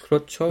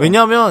 그렇죠.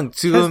 왜냐하면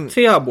지금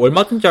테스트야 뭐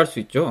얼마든지 할 수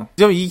있죠.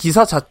 지금 이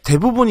기사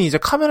대부분이 이제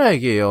카메라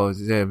얘기예요.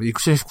 이제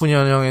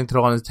 2019년형에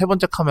들어가는 세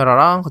번째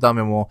카메라랑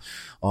그다음에 뭐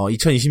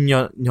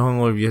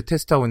 2020년형을 위해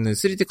테스트하고 있는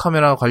 3D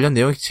카메라 관련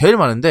내용이 제일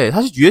많은데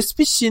사실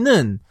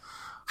USB-C는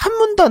한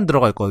문단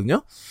들어가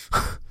있거든요.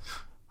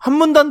 한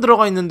문단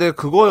들어가 있는데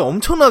그거에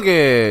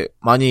엄청나게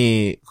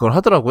많이 그걸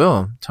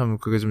하더라고요. 참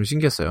그게 좀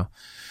신기했어요.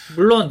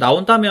 물론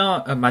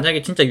나온다면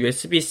만약에 진짜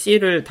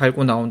USB-C를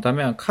달고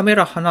나온다면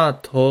카메라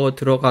하나 더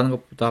들어가는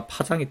것보다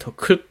파장이 더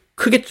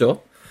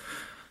크겠죠.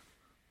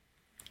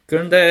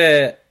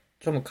 그런데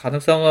좀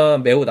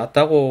가능성은 매우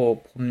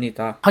낮다고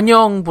봅니다.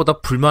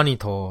 환영보다 불만이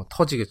더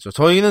터지겠죠.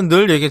 저희는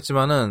늘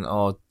얘기했지만은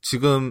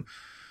지금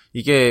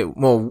이게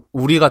뭐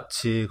우리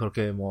같이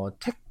그렇게 뭐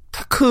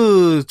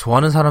테크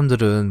좋아하는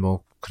사람들은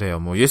뭐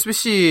그래요. 뭐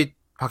USB-C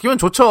바뀌면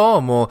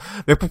좋죠. 뭐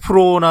맥북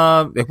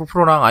프로랑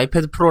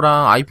아이패드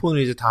프로랑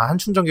아이폰을 이제 다 한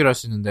충전기로 할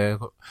수 있는데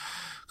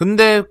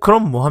근데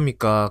그럼 뭐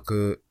합니까?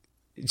 그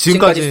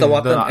지금까지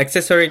써왔던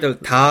액세서리들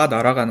다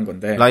날아가는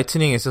건데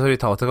라이트닝 액세서리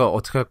다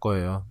어떻게 할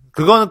거예요?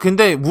 그거는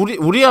근데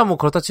우리야 뭐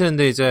그렇다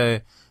치는데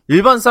이제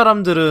일반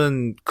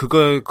사람들은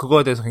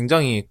그거에 대해서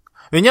굉장히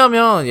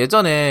왜냐하면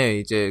예전에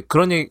이제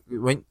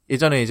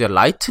예전에 이제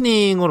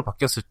라이트닝으로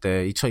바뀌었을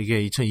때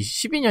이게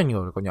 2012년인가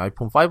그랬거든요.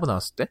 아이폰 5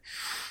 나왔을 때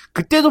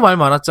그때도 말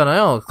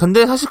많았잖아요.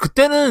 근데 사실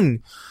그때는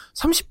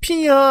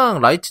 30핀이랑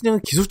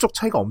라이트닝은 기술적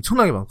차이가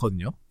엄청나게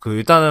많거든요.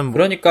 일단은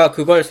그러니까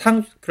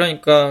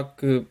그러니까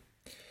그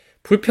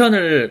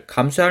불편을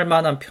감수할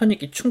만한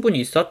편익이 충분히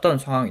있었던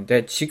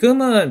상황인데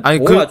지금은 아니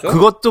뭐하죠?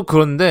 그것도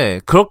그런데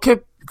그렇게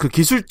그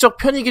기술적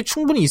편익이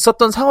충분히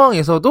있었던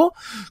상황에서도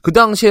그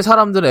당시에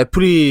사람들은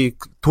애플이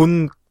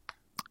돈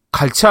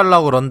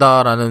갈취하려고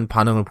그런다라는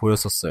반응을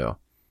보였었어요.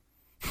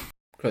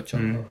 그렇죠.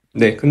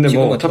 네, 근데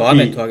지금은 뭐 어차피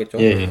더하면 더하겠죠.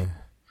 예.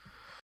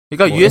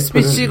 그러니까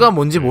USB-C가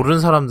뭔지 모르는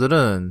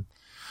사람들은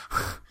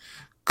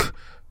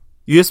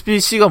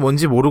USB-C가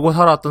뭔지 모르고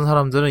살아왔던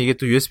사람들은 이게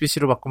또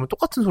USB-C로 바꾸면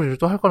똑같은 소리를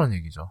또 할 거란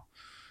얘기죠.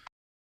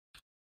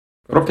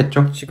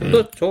 그렇겠죠.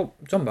 지금도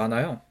좀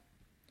많아요.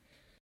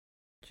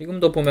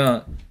 지금도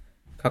보면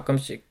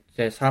가끔씩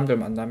이제 사람들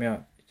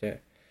만나면 이제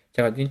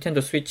제가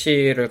닌텐도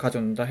스위치를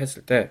가져온다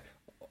했을 때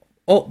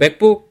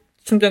맥북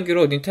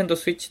충전기로 닌텐도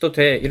스위치도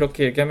돼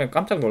이렇게 얘기하면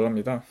깜짝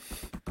놀랍니다.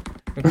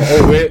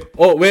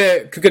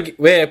 그러니까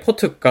왜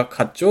포트가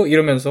같죠?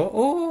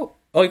 이러면서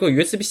이거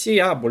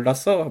USB-C야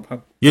몰랐어.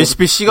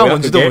 USB-C가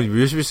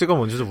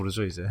뭔지도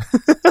모르죠 이제.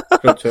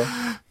 그렇죠.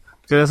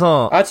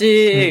 그래서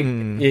아직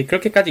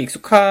그렇게까지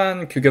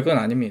익숙한 규격은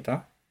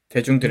아닙니다.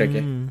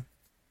 대중들에게.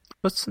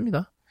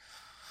 그렇습니다.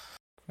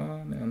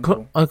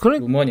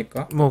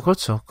 루머니까. 뭐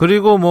그렇죠.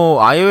 그리고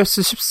뭐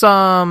iOS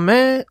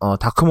 13에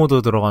다크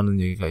모드 들어가는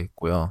얘기가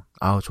있고요.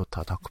 아우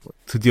좋다 다크 모드.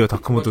 드디어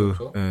다크 모드.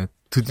 예,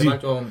 제발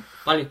좀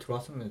빨리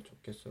들어왔으면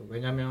좋겠어.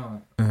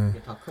 왜냐면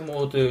다크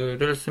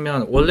모드를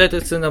쓰면 원래도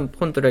쓰는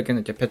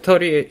폰들에게는 이제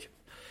배터리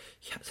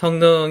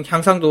성능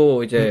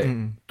향상도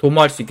이제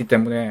도모할 수 있기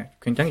때문에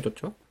굉장히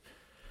좋죠.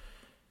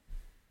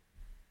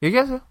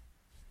 얘기하세요.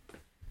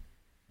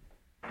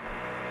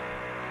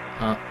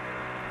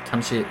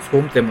 잠시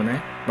소음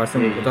때문에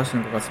말씀을 못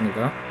하시는 것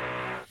같습니다.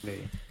 네.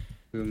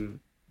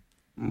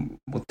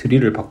 뭐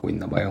드릴을 받고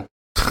있나 봐요.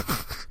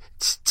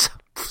 진짜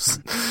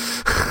무슨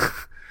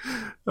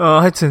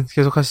하여튼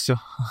계속 하시죠.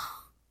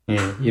 예,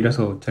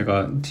 이래서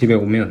제가 집에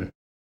오면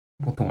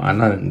보통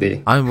안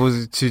하는데. 아니 뭐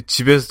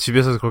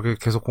집에서 그렇게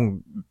계속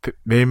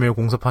매일매일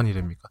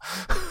공사판이랍니까?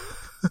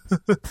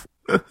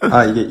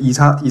 이게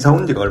이사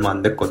온 지가 얼마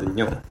안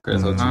됐거든요.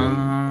 그래서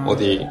지금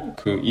어디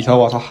이사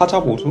와서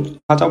하자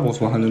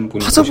보수 하는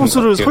분이 하자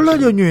보수를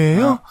설날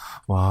연휴에요?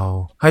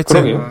 와우.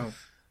 하여튼 그러게요.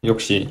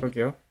 역시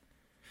그러게요.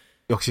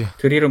 역시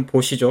드릴은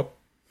보시죠.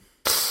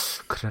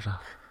 그래라.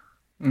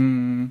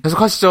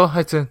 계속 하시죠.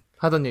 하여튼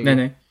하던 얘기.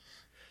 네네.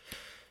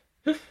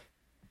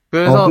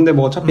 그래서 근데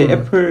뭐 어차피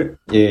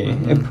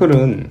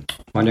애플은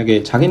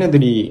만약에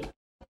자기네들이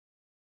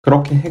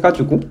그렇게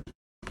해가지고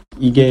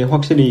이게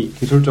확실히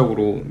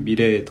기술적으로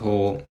미래에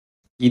더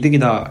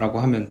이득이다라고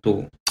하면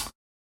또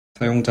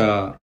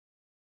사용자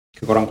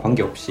그거랑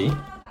관계없이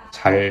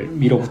잘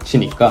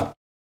밀어붙이니까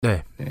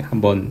네,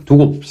 한번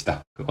두고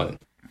봅시다. 그거는.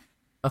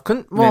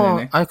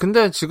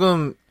 근데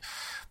지금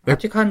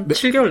아직 한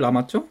 7개월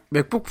남았죠?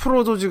 맥북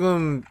프로도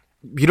지금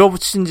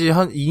밀어붙인 지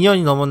한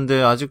 2년이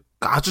넘었는데 아직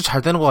아주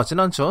잘 되는 것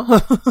같지는 않죠?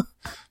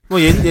 뭐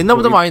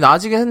옛날보다 많이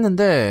나아지긴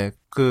했는데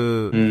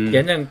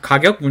얘는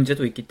가격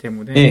문제도 있기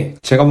때문에. 네,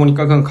 제가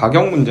보니까 그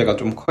가격 문제가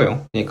좀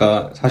커요.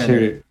 그러니까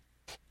사실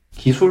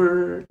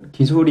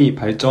기술이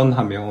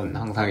발전하면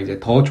항상 이제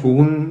더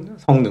좋은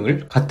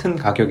성능을 같은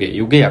가격에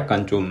이게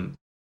약간 좀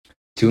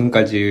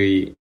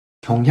지금까지의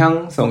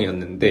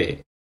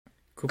경향성이었는데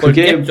그게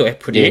깼죠,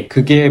 애플이.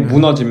 그게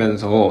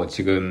무너지면서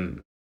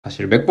지금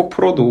사실 맥북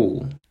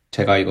프로도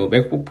제가 이거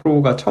맥북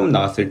프로가 처음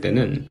나왔을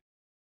때는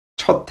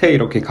첫 해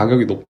이렇게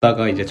가격이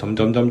높다가 이제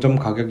점점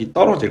가격이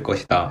떨어질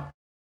것이다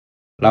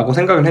라고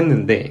생각을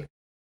했는데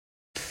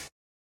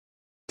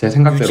제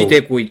생각대로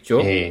유지되고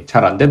있죠.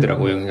 잘 안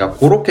되더라고요. 그러니까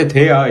그렇게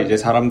돼야 이제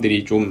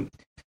사람들이 좀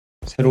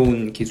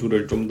새로운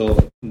기술을 좀 더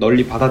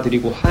널리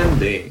받아들이고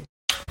하는데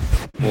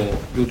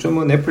뭐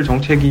요즘은 애플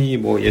정책이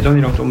뭐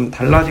예전이랑 좀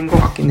달라진 것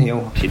같긴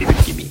해요. 확실히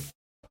느낌이.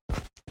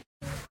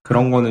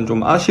 그런 거는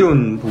좀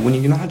아쉬운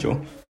부분이긴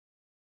하죠.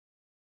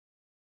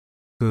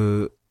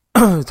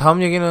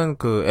 다음 얘기는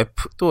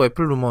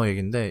애플 루머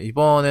얘기인데,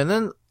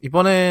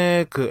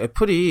 이번에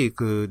애플이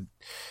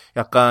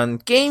약간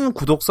게임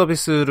구독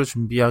서비스를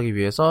준비하기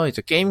위해서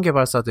이제 게임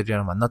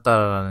개발사들이랑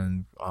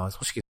만났다라는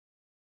소식이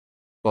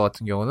것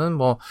같은 경우는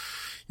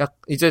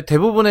이제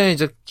대부분의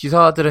이제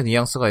기사들의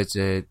뉘앙스가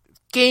이제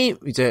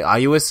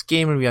iOS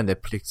게임을 위한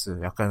넷플릭스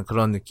약간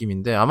그런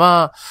느낌인데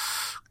아마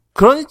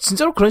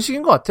진짜로 그런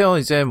식인 것 같아요.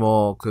 이제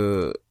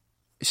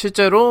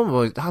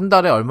실제로 한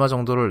달에 얼마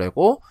정도를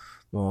내고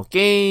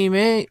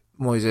게임에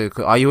이제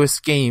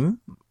iOS 게임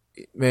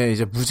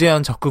이제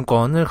무제한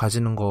접근권을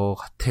가지는 것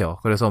같아요.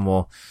 그래서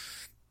뭐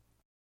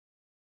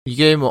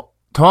이게 뭐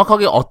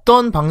정확하게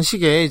어떤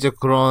방식의 이제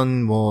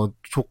그런 뭐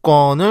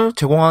조건을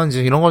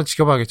제공하는지 이런 걸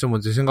지켜봐야겠죠. 뭐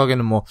제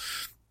생각에는 뭐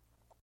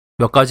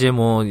몇 가지의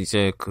뭐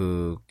이제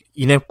그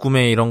인앱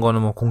구매 이런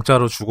거는 뭐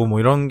공짜로 주고 뭐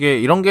이런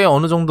게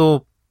어느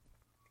정도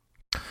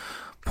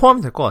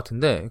포함이 될 것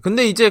같은데,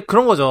 근데 이제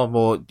그런 거죠.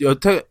 뭐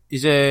여태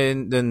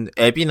이제는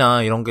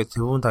앱이나 이런 게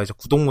대부분 다 이제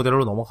구독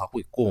모델로 넘어가고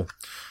있고,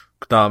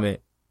 그 다음에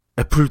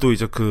애플도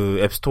이제 그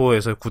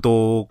앱스토어에서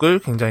구독을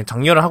굉장히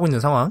장려를 하고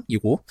있는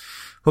상황이고,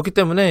 그렇기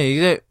때문에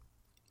이제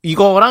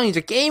이거랑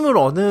이제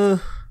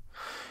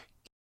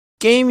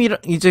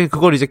이제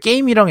그걸 이제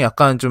게임이랑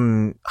약간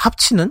좀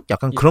합치는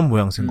약간 그런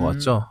모양새인 것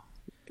같죠.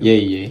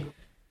 예.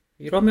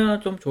 이러면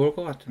좀 좋을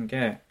것 같은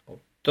게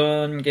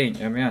어떤 게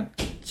있냐면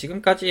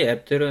지금까지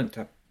앱들은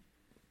다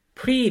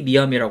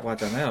프리미엄이라고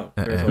하잖아요.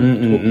 그래서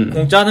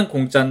공짜는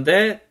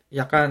공짜인데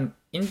약간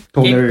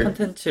인게임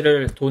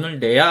컨텐츠를 돈을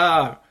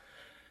내야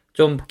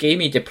좀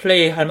게임이 이제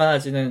플레이 할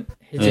만해지는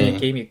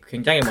게임이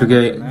굉장히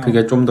많잖아요.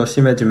 그게 좀 더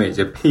심해지면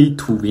이제 페이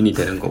투 윈이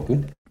되는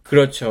거고.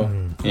 그렇죠.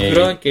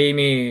 그런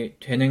게임이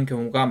되는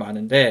경우가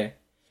많은데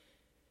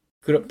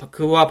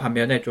그와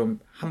반면에 좀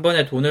한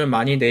번에 돈을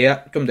많이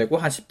좀 내고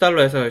한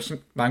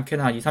 $10에서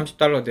많게는 한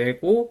 $20-30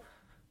 내고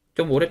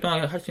좀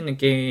오랫동안 할 수 있는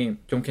게임,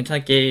 좀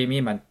괜찮은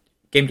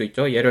게임도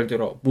있죠. 예를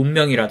들어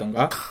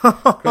문명이라던가.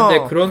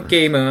 그런데 그런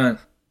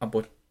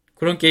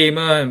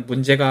게임은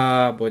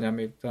문제가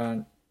뭐냐면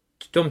일단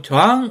좀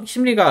저항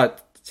심리가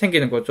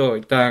생기는 거죠.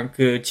 일단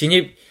그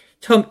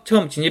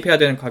처음 진입해야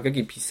되는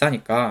가격이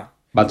비싸니까.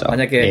 맞아.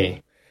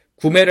 만약에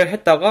구매를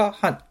했다가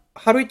한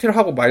하루 이틀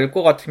하고 말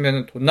것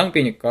같으면 돈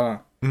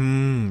낭비니까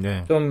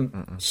네. 좀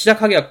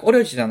시작하기가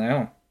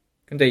꺼려지잖아요.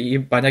 근데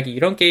만약에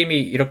이런 게임이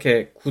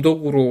이렇게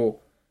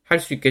구독으로 할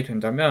수 있게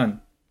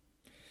된다면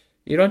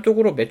이런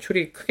쪽으로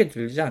매출이 크게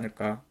늘지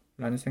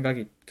않을까라는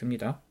생각이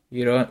듭니다.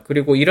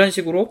 그리고 이런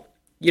식으로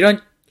이런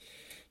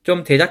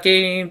좀 대작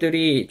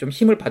게임들이 좀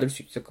힘을 받을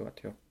수 있을 것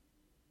같아요.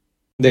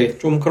 네,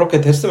 좀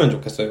그렇게 됐으면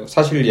좋겠어요.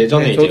 사실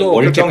예전에 이제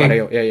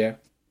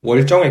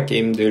월정액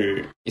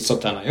게임들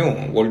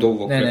있었잖아요. 월드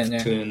오브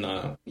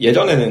워크래프트나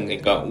예전에는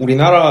그러니까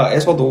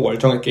우리나라에서도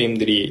월정액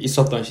게임들이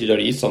있었던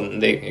시절이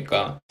있었는데,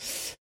 그러니까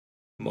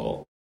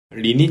뭐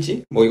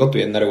리니지 뭐 이것도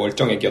옛날에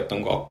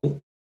월정액이었던 것 같고,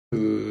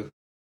 그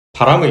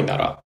바람의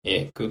나라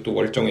그것도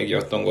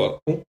월정액이었던 것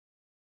같고,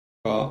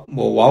 그러니까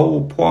뭐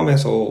와우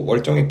포함해서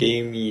월정액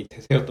게임이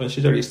대세였던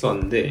시절이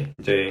있었는데,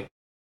 이제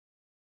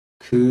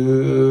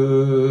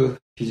그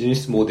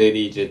비즈니스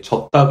모델이 이제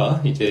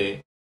졌다가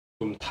이제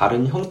좀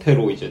다른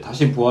형태로 이제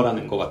다시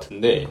부활하는 것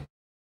같은데,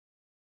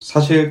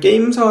 사실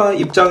게임사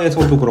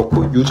입장에서도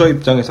그렇고 유저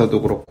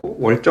입장에서도 그렇고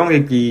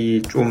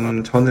월정액이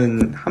좀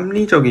저는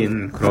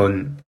합리적인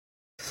그런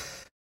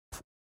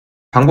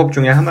방법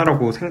중에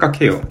하나라고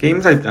생각해요.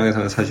 게임사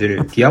입장에서는 사실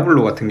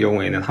디아블로 같은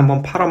경우에는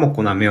한번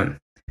팔아먹고 나면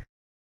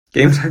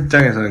게임사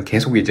입장에서는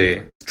계속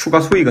이제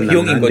추가 수익은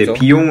나는데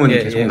비용은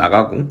계속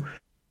나가고,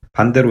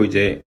 반대로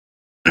이제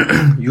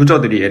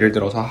유저들이 예를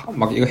들어서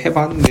막 이거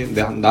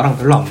해봤는데 나랑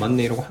별로 안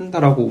맞네 이러고 한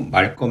달하고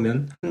말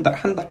거면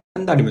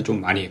한 달이면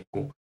좀 많이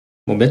했고,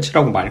 뭐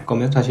며칠하고 말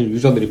거면 사실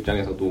유저들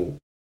입장에서도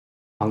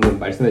방금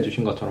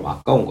말씀해주신 것처럼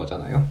아까운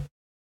거잖아요.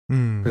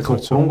 그래서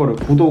그렇죠. 그런 거를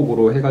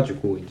구독으로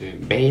해가지고 이제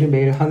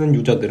매일매일 하는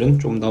유저들은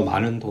좀 더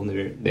많은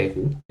돈을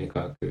내고,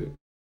 그러니까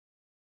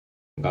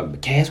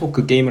계속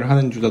그 게임을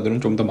하는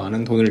유저들은 좀 더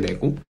많은 돈을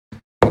내고,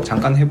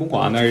 잠깐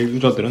해보고 안 할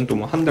유저들은 또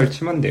뭐 한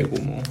달치만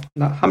내고, 뭐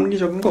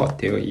합리적인 것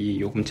같아요, 이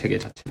요금 체계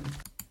자체는.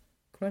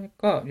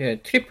 그러니까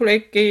트리플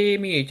A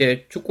게임이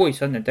이제 죽고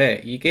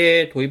있었는데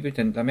이게 도입이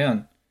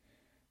된다면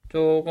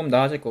조금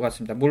나아질 것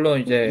같습니다.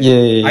 물론 이제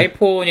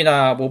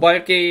아이폰이나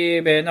모바일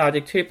게임에는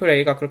아직 트리플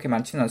A가 그렇게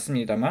많지는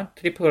않습니다만,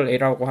 트리플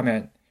A라고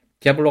하면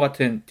디아블로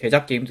같은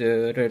대작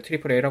게임들을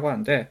트리플 A라고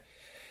하는데,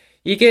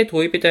 이게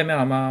도입이 되면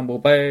아마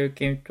모바일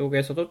게임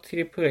쪽에서도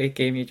트리플 A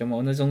게임이 좀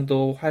어느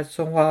정도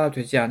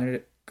활성화되지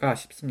않을까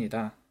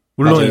싶습니다.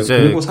 물론 맞아요. 이제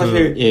그리고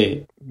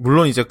사실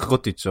물론 이제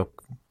그것도 있죠.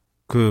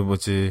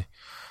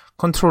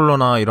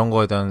 컨트롤러나 이런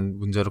거에 대한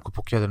문제를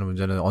극복해야 되는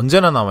문제는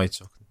언제나 남아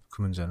있죠.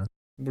 그 문제는.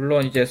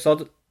 물론 이제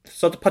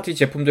서드 파티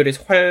제품들이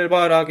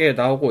활발하게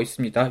나오고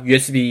있습니다.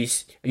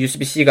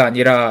 USB-C가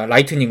아니라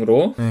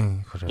라이트닝으로.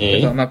 그래요.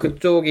 그래서 아마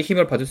그쪽이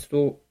힘을 받을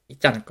수도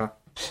있지 않을까.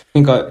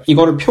 그러니까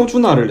이거를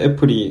표준화를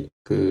애플이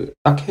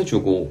딱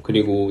해주고,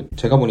 그리고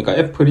제가 보니까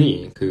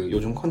애플이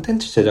요즘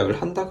컨텐츠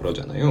제작을 한다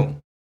그러잖아요.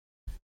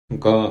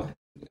 그러니까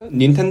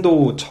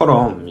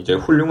닌텐도처럼 이제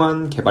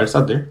훌륭한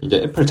개발사들, 이제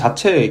애플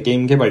자체의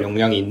게임 개발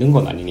역량이 있는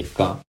건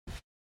아니니까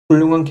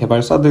훌륭한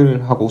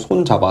개발사들하고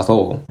손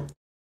잡아서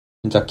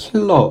진짜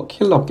킬러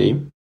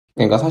게임?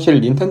 그러니까 사실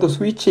닌텐도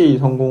스위치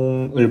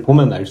성공을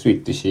보면 알 수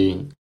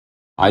있듯이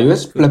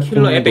iOS 플랫폼도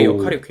킬러 앱의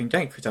역할이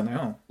굉장히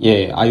크잖아요.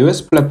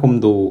 iOS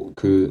플랫폼도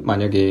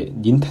만약에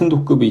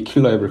닌텐도급의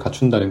킬러 앱을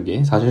갖춘다는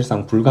게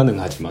사실상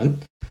불가능하지만,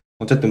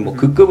 어쨌든 뭐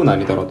그 급은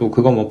아니더라도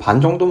그거 뭐 반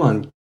정도?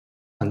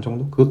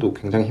 그것도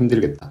굉장히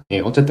힘들겠다.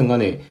 어쨌든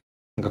간에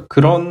그러니까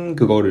그런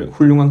그거를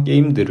훌륭한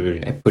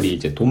게임들을 애플이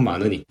이제 돈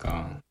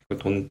많으니까 그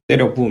돈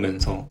때려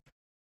부으면서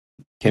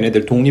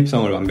걔네들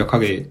독립성을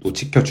완벽하게 또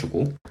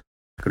지켜주고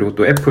그리고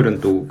또 애플은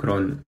또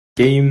그런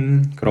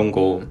게임 그런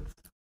거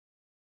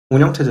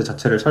운영체제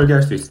자체를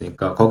설계할 수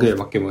있으니까 거기에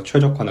맞게 뭐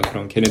최적화나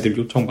그런 걔네들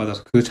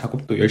요청받아서 그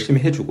작업도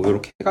열심히 해주고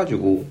이렇게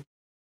해가지고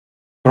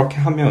그렇게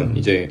하면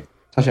이제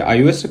사실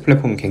iOS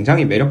플랫폼은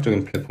굉장히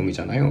매력적인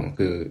플랫폼이잖아요.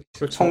 그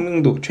그렇죠.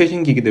 성능도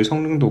최신 기기들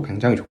성능도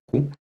굉장히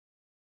좋고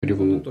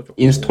그리고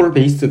인스톨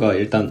베이스가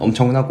일단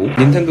엄청나고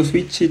닌텐도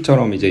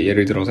스위치처럼 이제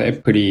예를 들어서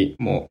애플이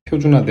뭐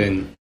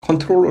표준화된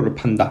컨트롤러를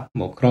판다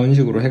뭐 그런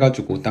식으로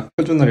해가지고 딱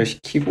표준화를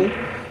시키고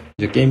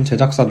이제 게임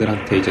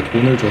제작사들한테 이제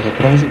돈을 줘서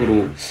그런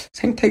식으로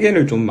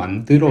생태계를 좀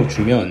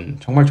만들어주면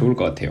정말 좋을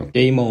것 같아요.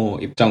 게이머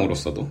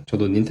입장으로서도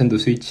저도 닌텐도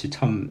스위치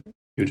참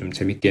요즘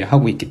재밌게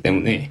하고 있기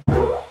때문에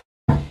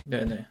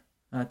네네.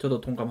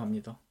 저도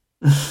동감합니다.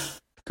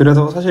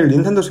 그래서 사실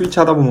닌텐도 스위치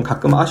하다 보면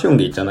가끔 아쉬운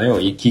게 있잖아요.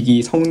 이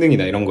기기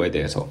성능이나 이런 거에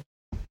대해서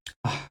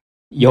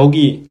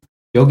여기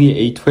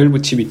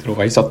A12 칩이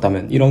들어가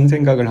있었다면 이런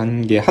생각을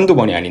한 게 한두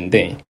번이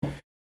아닌데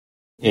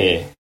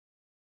예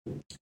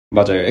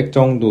맞아요.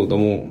 액정도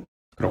너무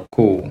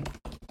그렇고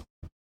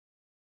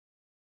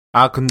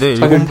근데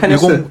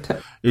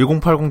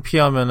 1080p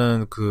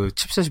하면은 그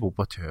칩셋이 못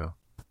버텨요.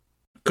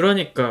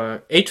 그러니까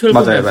A12면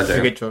맞아요.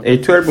 되겠죠.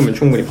 A12면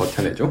충분히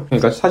버텨내죠.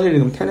 그러니까 사실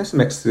지금 10S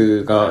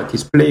Max가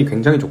디스플레이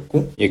굉장히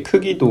좋고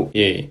크기도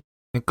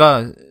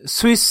그러니까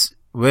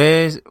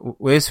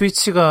왜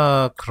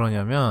스위치가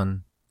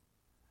그러냐면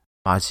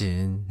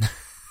마진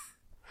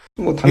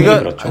뭐 당연히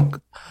그렇죠.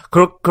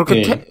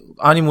 그렇게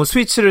아니 뭐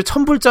스위치를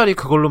 1000불짜리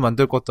그걸로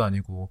만들 것도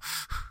아니고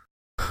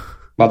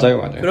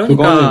맞아요. 그러니까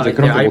그거는 이제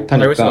그렇게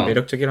못하니까 iOS가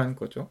매력적이라는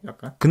거죠,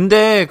 약간.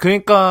 근데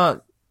그러니까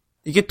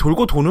이게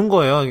돌고 도는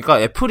거예요.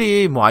 그러니까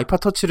애플이 뭐 아이팟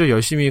터치를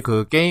열심히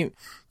그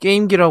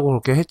게임기라고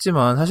그렇게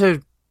했지만 사실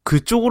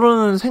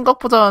그쪽으로는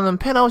생각보다는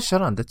팬아웃이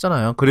잘 안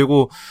됐잖아요.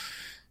 그리고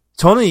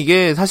저는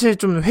이게 사실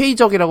좀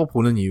회의적이라고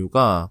보는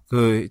이유가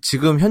그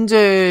지금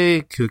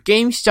현재 그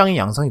게임 시장의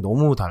양상이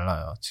너무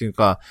달라요.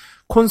 그러니까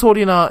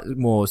콘솔이나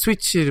뭐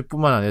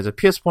스위치뿐만 아니라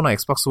PS4나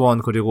엑스박스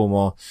원 그리고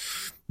뭐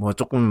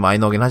조금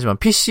마이너긴 하지만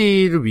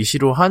PC를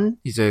위시로 한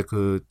이제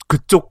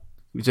그쪽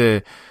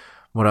이제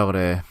뭐라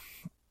그래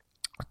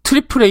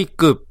트리플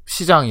A급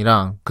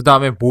시장이랑 그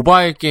다음에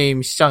모바일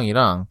게임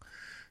시장이랑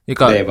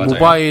그러니까 네,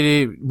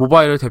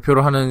 모바일을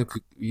대표로 하는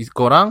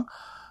이거랑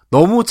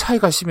너무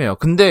차이가 심해요.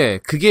 근데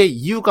그게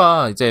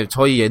이유가 이제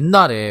저희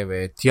옛날에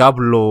왜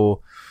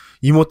디아블로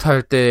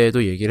이모탈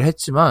때도 얘기를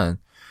했지만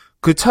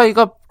그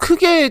차이가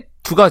크게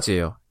두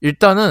가지예요.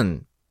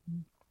 일단은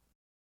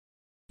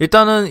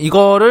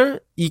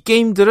이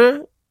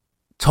게임들을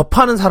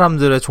접하는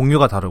사람들의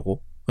종류가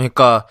다르고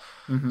그러니까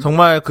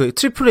정말 그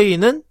트리플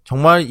A는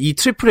정말 이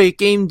트리플 A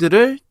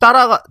게임들을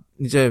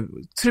이제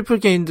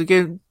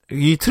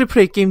이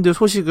트리플 A 게임들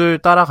소식을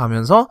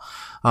따라가면서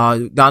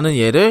나는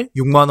얘를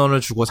 6만 원을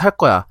주고 살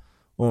거야.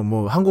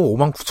 뭐 한국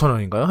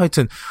 59,000원인가요?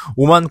 하여튼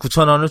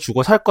 59,000원을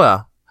주고 살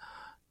거야.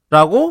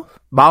 라고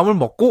마음을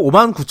먹고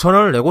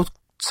 59,000원을 내고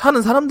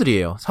사는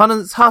사람들이에요.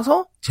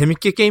 사서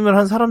재밌게 게임을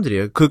하는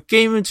사람들이에요. 그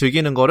게임을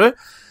즐기는 거를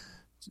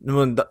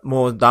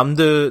뭐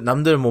남들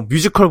뭐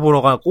뮤지컬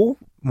보러 가고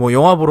뭐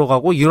영화 보러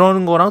가고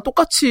이러는 거랑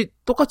똑같이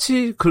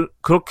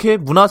그렇게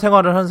문화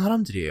생활을 하는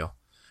사람들이에요.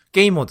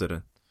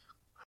 게이머들은.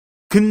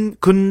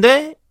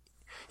 근데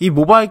이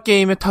모바일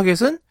게임의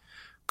타겟은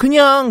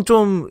그냥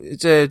좀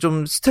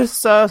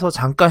스트레스 쌓여서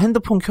잠깐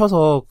핸드폰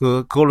켜서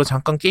그걸로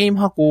잠깐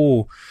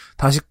게임하고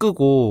다시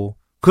끄고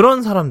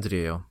그런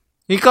사람들이에요.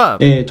 그러니까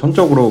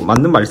전적으로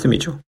맞는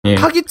말씀이죠.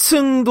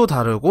 타깃층도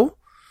다르고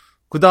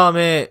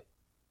그다음에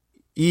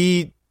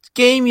이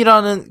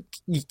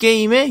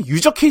게임의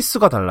유저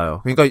케이스가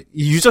달라요. 그러니까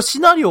이 유저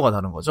시나리오가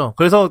다른 거죠.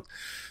 그래서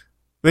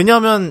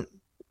왜냐하면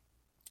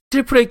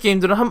트리플 A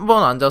게임들은 한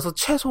번 앉아서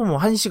최소 뭐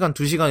 1시간,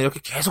 2시간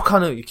이렇게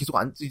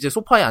이제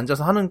소파에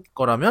앉아서 하는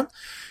거라면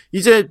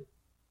이제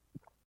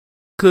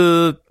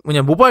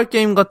모바일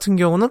게임 같은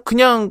경우는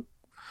그냥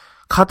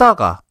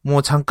가다가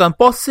뭐 잠깐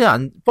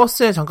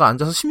버스에 잠깐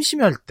앉아서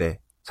심심할 때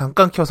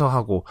잠깐 켜서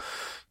하고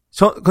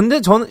근데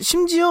저는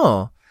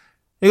심지어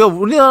그러니까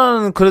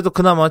우리나라는 그래도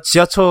그나마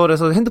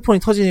지하철에서 핸드폰이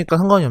터지니까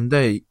상관이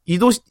없는데 이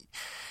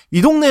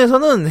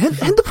동네에서는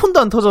핸드폰도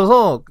안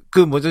터져서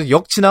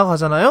역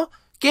지나가잖아요.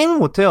 게임을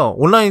못 해요.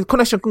 온라인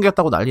커넥션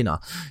끊겼다고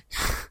난리나.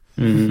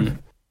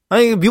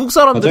 아니 미국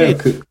사람들이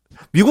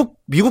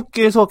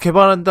미국에서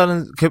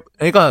개발한다는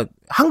그러니까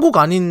한국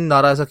아닌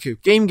나라에서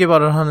게임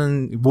개발을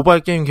하는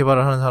모바일 게임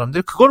개발을 하는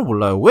사람들 그걸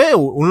몰라요. 왜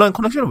온라인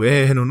커넥션을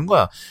왜 해놓는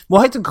거야? 뭐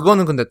하여튼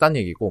그거는 근데 딴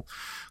얘기고.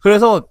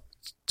 그래서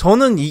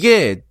저는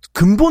이게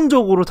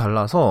근본적으로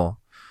달라서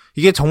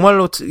이게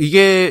정말로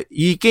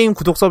이 게임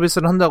구독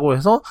서비스를 한다고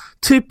해서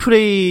트리플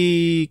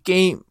A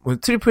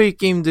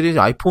게임들이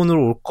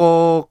아이폰으로 올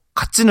것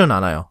같지는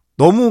않아요.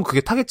 너무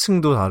그게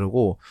타겟층도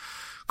다르고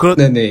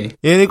네네.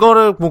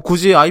 이거를 뭐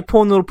굳이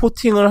아이폰으로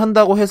포팅을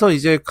한다고 해서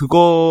이제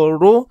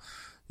그거로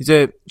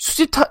이제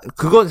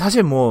그거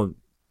사실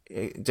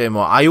이제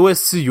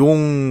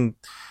iOS용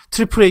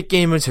트리플 A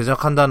게임을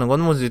제작한다는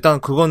건 뭐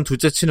일단 그건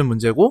둘째 치는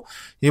문제고,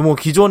 이 뭐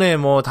기존에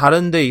뭐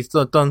다른 데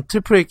있었던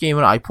트리플 A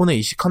게임을 아이폰에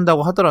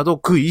이식한다고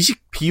하더라도 그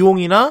이식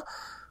비용이나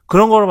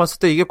그런 거를 봤을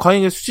때 이게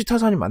과연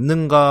수지타산이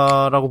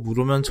맞는가라고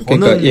물으면 저는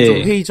그러니까, 예, 좀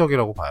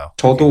회의적이라고 봐요.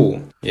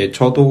 저도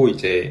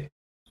이제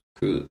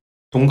그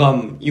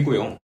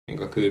동감이고요.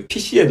 그러니까 그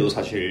PC에도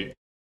사실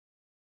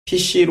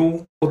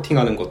PC로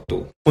포팅하는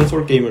것도,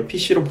 콘솔 게임을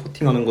PC로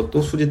포팅하는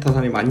것도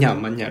수지타산이 맞냐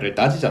안 맞냐를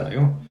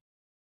따지잖아요.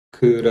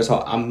 그래서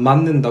안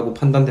맞는다고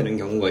판단되는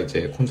경우가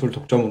이제 콘솔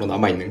독점으로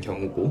남아있는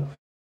경우고,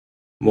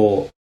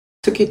 뭐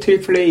특히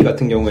트리플 A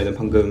같은 경우에는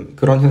방금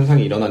그런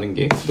현상이 일어나는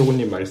게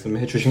후도구님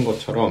말씀해 주신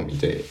것처럼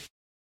이제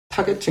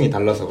타겟층이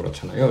달라서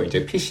그렇잖아요.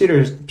 이제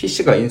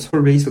PC가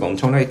인스톨 베이스가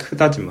엄청나게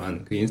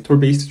크다지만 그 인스톨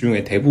베이스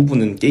중에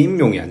대부분은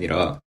게임용이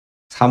아니라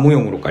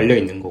사무용으로 깔려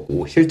있는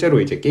거고,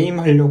 실제로 이제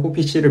게임하려고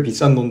PC를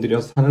비싼 돈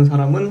들여서 사는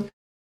사람은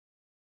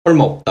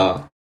얼마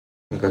없다.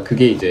 그러니까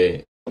그게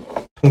이제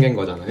통계인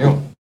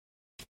거잖아요.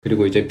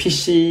 그리고 이제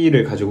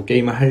PC를 가지고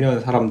게임을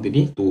하려는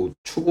사람들이 또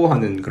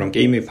추구하는 그런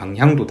게임의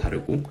방향도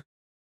다르고,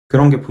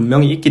 그런 게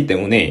분명히 있기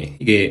때문에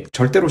이게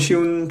절대로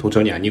쉬운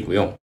도전이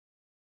아니고요.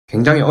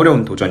 굉장히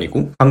어려운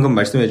도전이고, 방금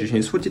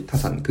말씀해주신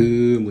수지타산, 그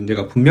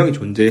문제가 분명히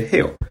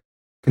존재해요.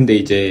 근데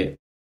이제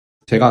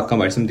제가 아까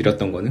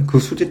말씀드렸던 거는 그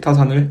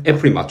수지타산을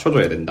애플이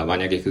맞춰줘야 된다.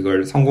 만약에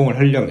그걸 성공을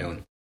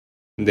하려면.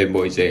 근데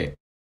뭐 이제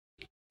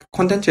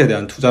콘텐츠에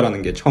대한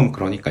투자라는 게 처음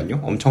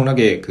그러니까요.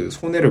 엄청나게 그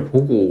손해를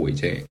보고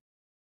이제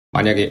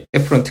만약에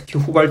애플은 특히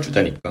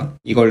후발주자니까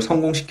이걸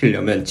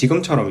성공시키려면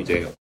지금처럼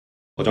이제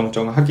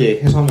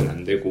어정쩡하게 해서는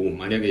안 되고,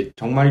 만약에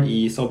정말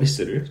이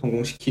서비스를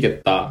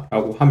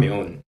성공시키겠다라고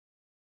하면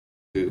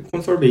그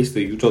콘솔 베이스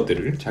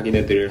유저들을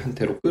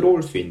자기네들한테로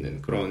끌어올 수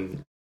있는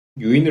그런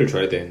유인을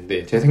줘야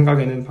되는데, 제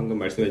생각에는 방금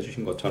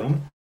말씀해주신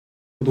것처럼,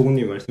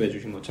 도구님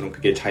말씀해주신 것처럼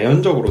그게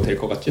자연적으로 될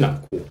것 같진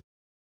않고,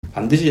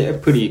 반드시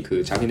애플이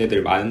그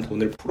자기네들 많은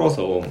돈을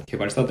풀어서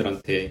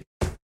개발사들한테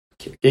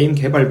게임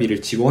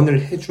개발비를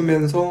지원을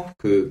해주면서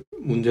그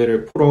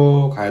문제를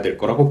풀어가야 될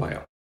거라고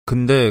봐요.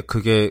 근데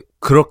그게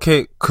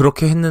그렇게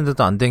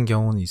했는데도 안 된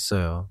경우는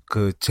있어요.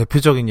 그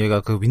대표적인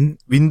예가 그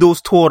윈도우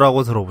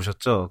스토어라고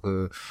들어보셨죠?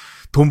 그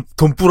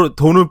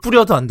돈을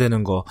뿌려도 안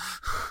되는 거.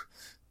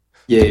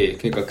 예,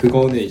 그러니까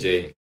그거는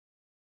이제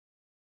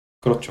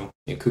그렇죠.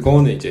 예,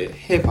 그거는 이제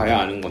해봐야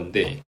아는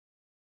건데,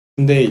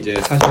 근데 이제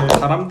사실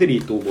사람들이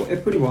또 뭐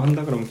애플이 뭐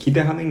한다 그러면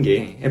기대하는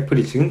게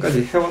애플이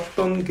지금까지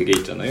해왔던 그게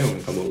있잖아요.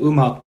 그러니까 뭐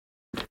음악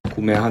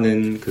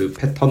구매하는 그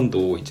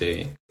패턴도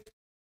이제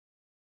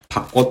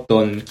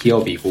바꿨던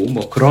기업이고,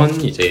 뭐 그런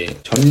이제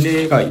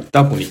전례가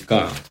있다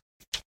보니까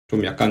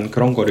좀 약간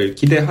그런 거를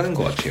기대하는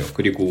것 같아요.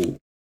 그리고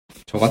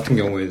저 같은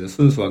경우에는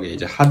순수하게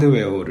이제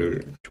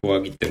하드웨어를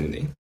좋아하기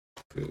때문에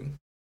그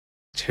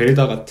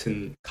젤다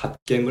같은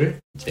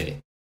갓겜을 이제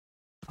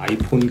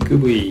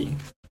아이폰급의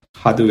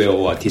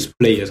하드웨어와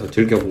디스플레이에서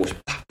즐겨보고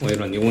싶다. 뭐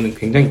이런, 이거는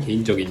굉장히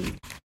개인적인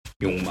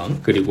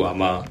욕망. 그리고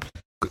아마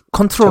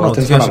컨트롤은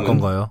어떻게 하실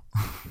건가요?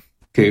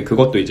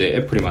 그것도 이제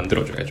애플이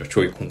만들어줘야죠.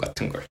 조이콘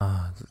같은 걸.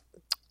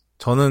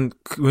 저는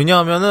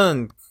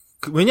왜냐하면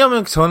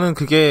저는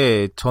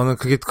그게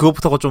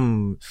그것부터가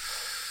좀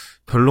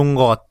별론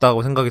것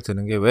같다고 생각이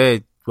드는 게,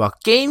 왜 막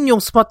게임용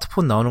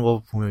스마트폰 나오는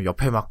거 보면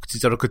옆에 막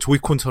진짜로 그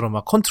조이콘처럼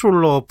막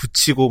컨트롤러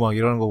붙이고 막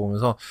이러는 거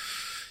보면서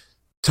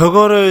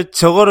저거를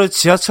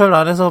지하철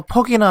안에서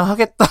퍽이나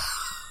하겠다.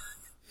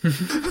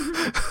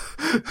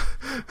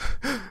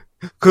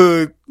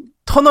 그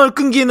터널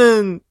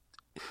끊기는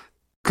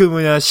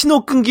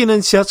신호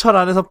끊기는 지하철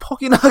안에서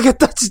퍽이나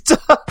하겠다 진짜.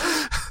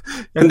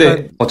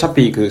 근데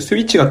어차피 그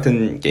스위치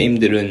같은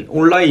게임들은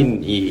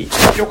온라인이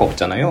필요가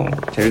없잖아요.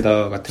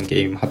 젤다 같은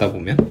게임 하다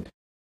보면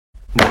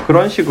뭐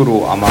그런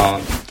식으로 아마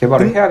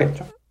개발을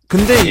해야겠죠.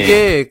 근데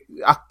이게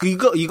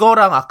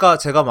이거랑 아까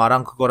제가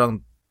말한 그거랑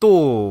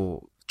또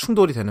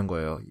충돌이 되는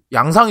거예요.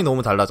 양상이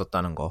너무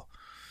달라졌다는 거.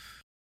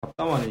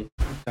 잡담하는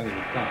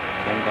입장이니까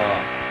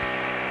뭔가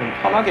좀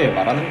편하게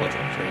말하는 거죠,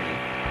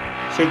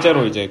 저희는.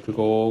 실제로 이제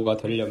그거가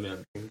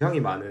되려면 굉장히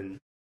많은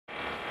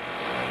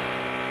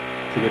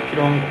그게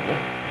필요한 거고.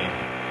 예.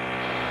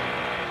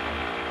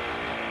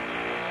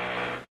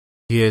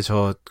 뒤에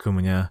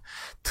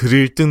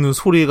드릴 뜯는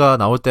소리가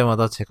나올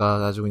때마다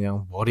제가 아주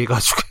그냥 머리가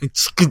아주 그냥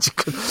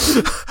지끈지끈.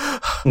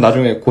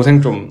 나중에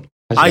고생 좀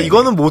하시겠네요.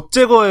 이거는 못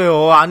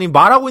제거해요. 아니,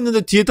 말하고 있는데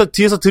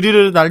뒤에서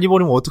드릴을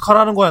날려버리면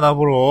어떡하라는 거야,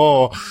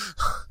 나보러.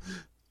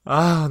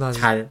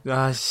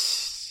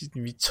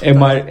 미쳤다.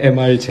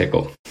 MR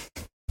제거.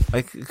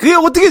 아니, 그게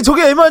어떻게,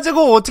 저게 MR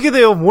제거 어떻게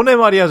돼요? 뭔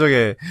MR이야,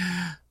 저게.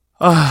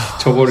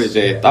 저거를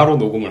이제 따로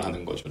녹음을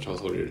하는 거죠, 저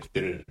소리를.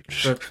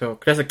 그렇죠.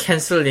 그래서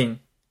캔슬링.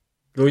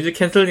 노이즈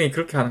캔슬링이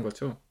그렇게 하는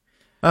거죠.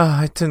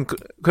 하여튼,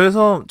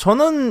 그래서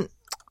저는,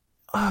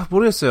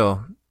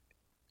 모르겠어요.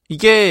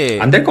 이게.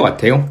 안 될 것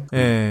같아요.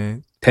 예.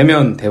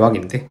 되면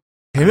대박인데.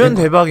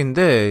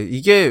 대박인데,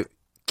 이게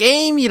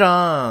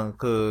게임이랑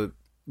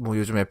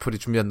요즘 애플이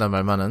준비한다는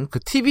말만은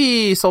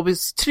TV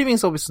서비스, 스트리밍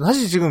서비스는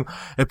사실 지금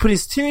애플이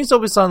스트리밍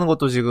서비스 하는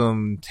것도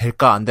지금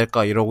될까 안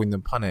될까 이러고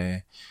있는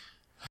판에.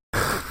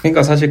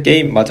 그러니까 사실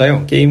게임,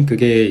 맞아요. 게임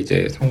그게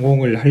이제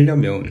성공을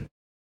하려면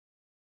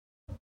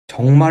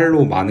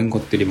정말로 많은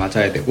것들이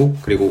맞아야 되고,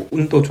 그리고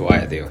운도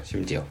좋아야 돼요,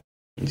 심지어.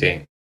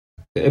 이제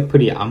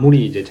애플이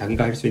아무리 이제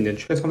자기가 할 수 있는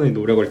최선의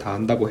노력을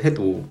다한다고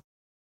해도,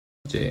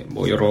 이제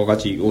뭐 여러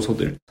가지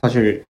요소들,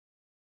 사실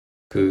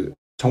그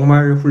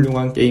정말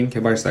훌륭한 게임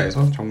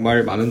개발사에서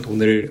정말 많은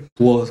돈을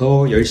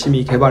부어서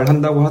열심히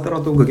개발한다고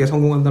하더라도 그게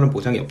성공한다는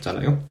보장이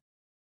없잖아요.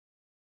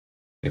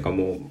 그러니까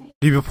뭐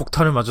리뷰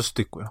폭탄을 맞을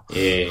수도 있고요.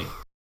 예.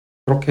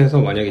 그렇게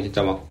해서 만약에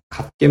진짜 막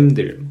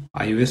갓겜들,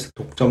 iOS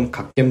독점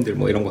갓겜들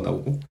뭐 이런 거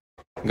나오고.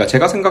 그러니까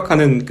제가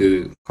생각하는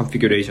그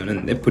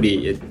컨피규레이션은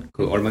애플이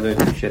그 얼마 전에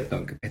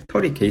출시했던 그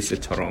배터리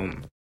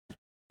케이스처럼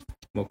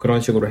뭐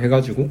그런 식으로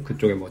해가지고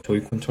그쪽에 뭐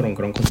조이콘처럼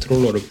그런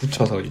컨트롤러를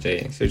붙여서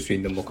이제 쓸 수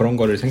있는 뭐 그런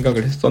거를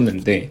생각을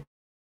했었는데,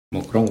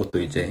 뭐 그런 것도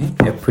이제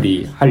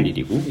애플이 할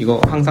일이고, 이거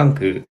항상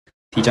그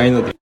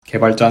디자이너들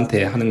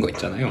개발자한테 하는 거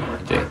있잖아요.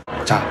 이제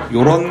자,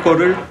 요런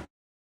거를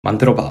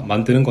만들어봐.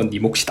 만드는 건 네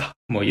몫이다.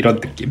 뭐 이런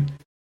느낌.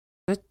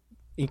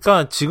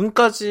 그러니까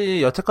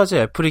지금까지 여태까지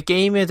애플이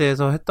게임에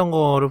대해서 했던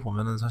거를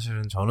보면은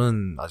사실은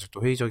저는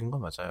아직도 회의적인 건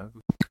맞아요.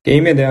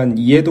 게임에 대한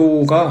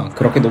이해도가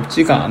그렇게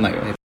높지가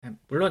않아요.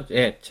 물론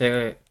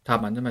제가 다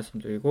맞는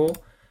말씀드리고,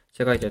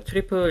 제가 이제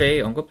트리플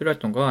A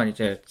언급드렸던 건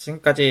이제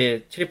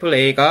지금까지 트리플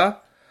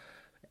A가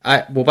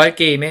모바일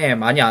게임에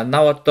많이 안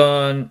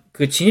나왔던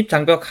그 진입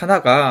장벽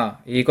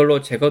하나가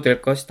이걸로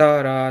제거될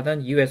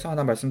것이다라는 이유에서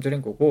하나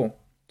말씀드린 거고,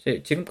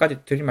 지금까지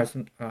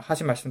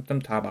하신 말씀들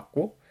다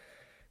맞고,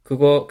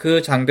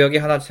 그 장벽이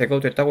하나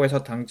제거됐다고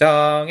해서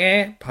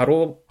당장에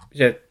바로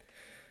이제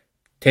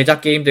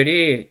대작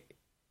게임들이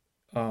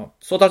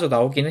쏟아져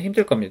나오기는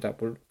힘들 겁니다.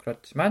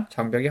 그렇지만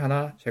장벽이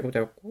하나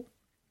제거되었고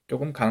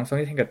조금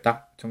가능성이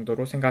생겼다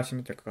정도로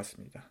생각하시면 될 것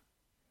같습니다.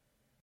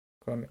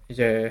 그럼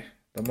이제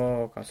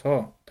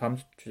넘어가서 다음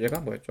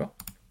주제가 뭐였죠?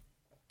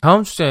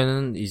 다음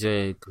주제는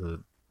이제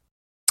그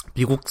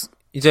미국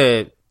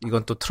이제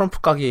이건 또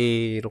트럼프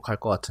까기로 갈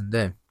것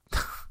같은데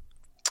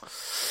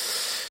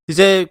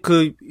이제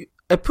그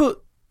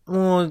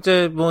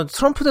이제 뭐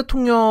트럼프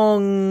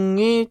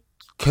대통령이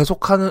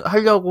계속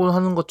하려고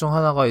하는 것 중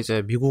하나가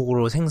이제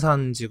미국으로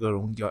생산직을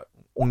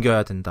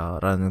옮겨야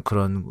된다라는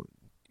그런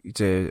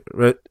이제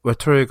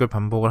레토릭을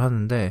반복을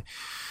하는데,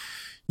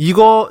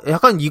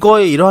 약간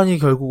이거의 일환이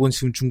결국은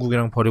지금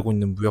중국이랑 벌이고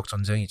있는 무역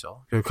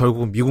전쟁이죠.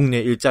 결국은 미국 내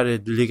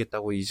일자리를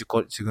늘리겠다고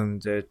지금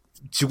이제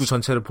지구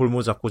전체를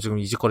볼모 잡고 지금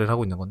이짓거리를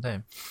하고 있는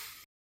건데,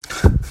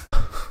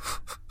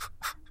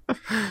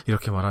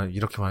 이렇게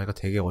말하니까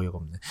되게 어이가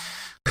없네.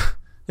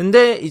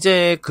 근데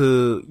이제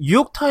그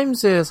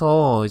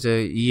뉴욕타임스에서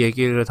이제 이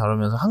얘기를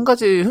다루면서 한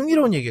가지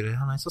흥미로운 얘기를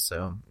하나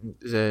했었어요.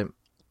 이제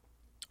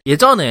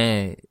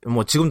예전에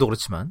뭐 지금도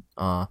그렇지만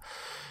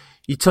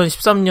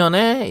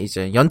 2013년에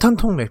이제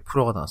연탄통 맥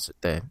프로가 나왔을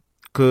때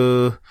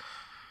그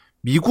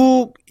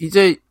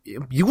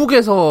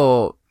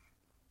미국에서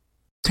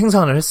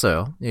생산을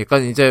했어요.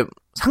 약간 이제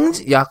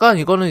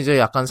이거는 이제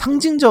약간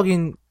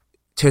상징적인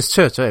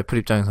제스처였죠, 애플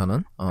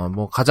입장에서는.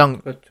 뭐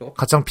그렇죠.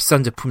 가장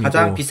비싼 제품이고.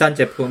 가장 비싼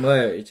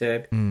제품을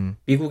이제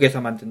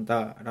미국에서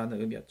만든다라는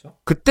의미였죠.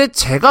 그때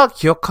제가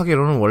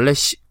기억하기로는 원래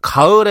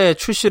가을에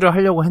출시를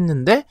하려고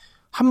했는데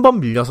한 번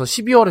밀려서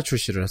 12월에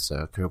출시를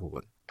했어요,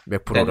 결국은.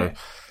 맥프로를. 네네.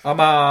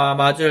 아마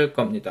맞을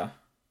겁니다.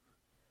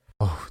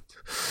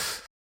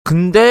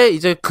 근데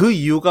이제 그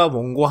이유가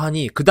뭔고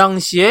하니 그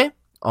당시에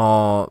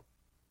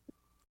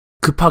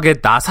급하게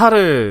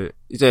나사를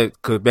이제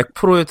그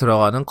맥프로에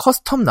들어가는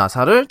커스텀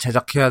나사를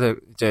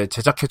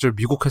제작해줄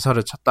미국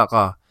회사를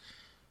찾다가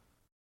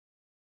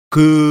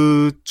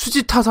그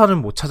추지 타산을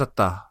못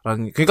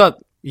찾았다라는. 그러니까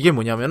이게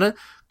뭐냐면은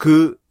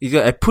이게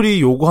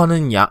애플이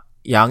요구하는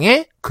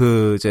양의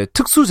그 이제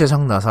특수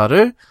제작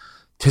나사를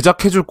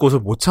제작해줄 곳을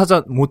못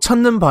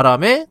찾는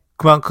바람에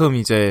그만큼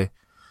이제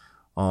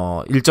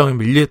일정이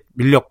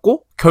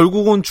밀렸고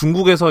결국은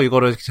중국에서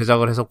이거를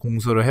제작을 해서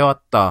공수를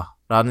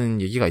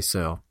해왔다라는 얘기가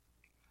있어요.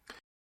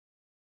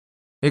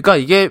 그러니까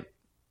이게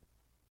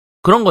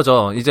그런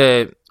거죠.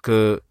 이제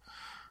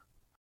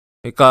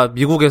그러니까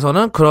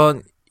미국에서는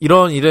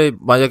이런 일에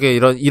만약에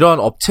이런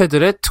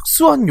업체들의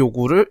특수한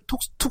요구를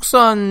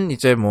특수한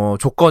이제 뭐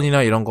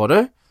조건이나 이런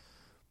거를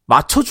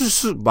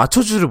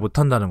맞춰주지를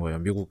못한다는 거예요.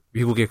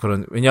 미국의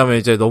그런. 왜냐하면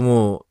이제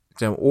너무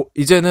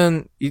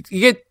이제는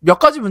이게 몇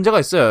가지 문제가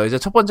있어요. 이제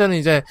첫 번째는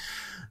이제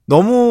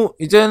너무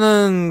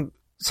이제는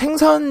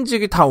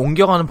생산직이 다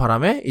옮겨가는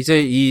바람에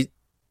이제 이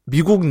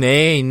미국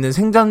내에 있는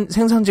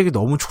생산직이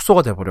너무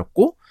축소가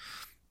돼버렸고,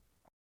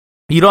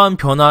 이러한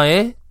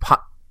변화에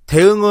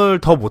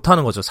대응을 더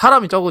못하는 거죠.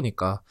 사람이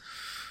적으니까.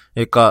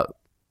 그러니까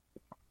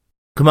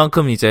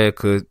그만큼 이제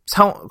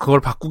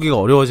그걸 바꾸기가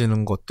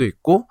어려워지는 것도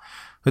있고,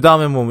 그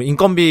다음에 뭐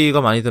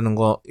인건비가 많이 드는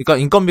거, 그러니까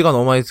인건비가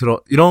너무 많이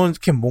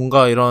이렇게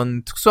뭔가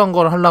이런 특수한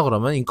걸 하려고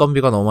그러면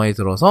인건비가 너무 많이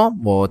들어서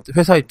뭐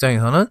회사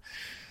입장에서는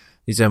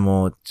이제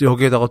뭐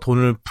여기에다가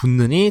돈을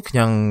붓느니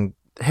그냥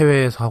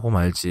해외에서 하고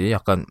말지.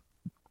 약간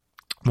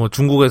뭐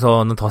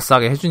중국에서는 더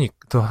싸게 할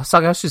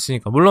수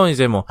있으니까. 물론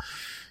이제 뭐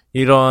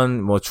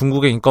이런 뭐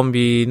중국의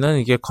인건비는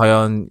이게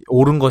과연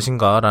옳은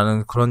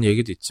것인가라는 그런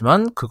얘기도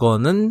있지만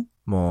그거는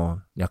뭐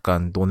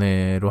약간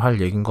논외로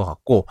할 얘기인 것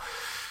같고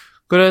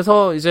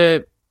그래서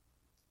이제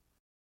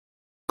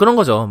그런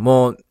거죠.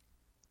 뭐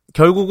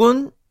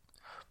결국은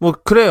뭐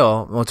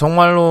그래요. 뭐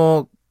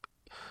정말로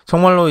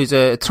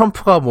이제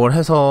트럼프가 뭘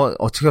해서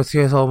어떻게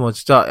해서 뭐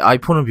진짜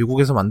아이폰을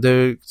미국에서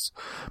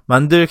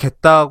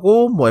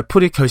만들겠다고 뭐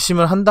애플이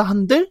결심을 한다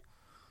한들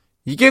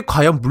이게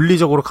과연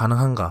물리적으로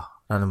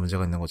가능한가라는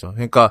문제가 있는 거죠.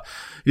 그러니까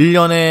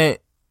 1년에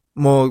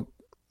뭐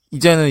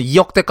이제는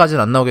 2억대까지는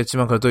안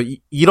나오겠지만 그래도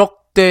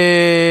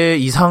 1억대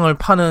이상을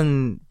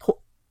파는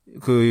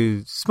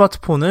그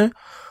스마트폰을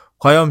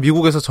과연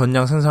미국에서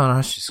전량 생산을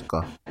할 수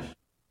있을까?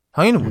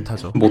 당연히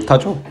못하죠.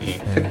 못하죠.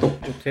 택도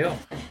못해요.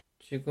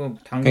 지금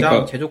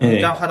당장 제조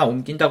공장 하나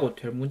옮긴다고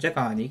될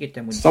문제가 아니기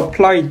때문에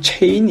서플라이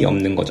체인이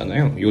없는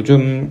거잖아요.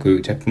 요즘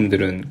그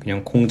제품들은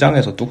그냥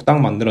공장에서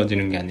뚝딱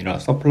만들어지는 게 아니라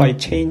서플라이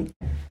체인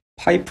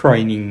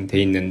파이프라이닝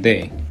돼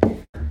있는데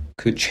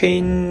그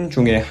체인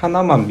중에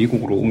하나만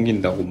미국으로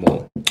옮긴다고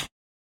뭐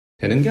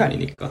되는 게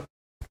아니니까.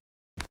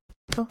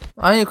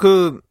 아니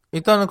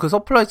일단은 그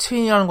서플라이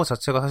체인이라는 것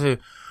자체가 사실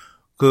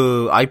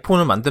그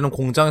아이폰을 만드는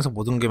공장에서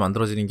모든 게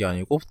만들어지는 게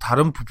아니고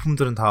다른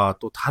부품들은 다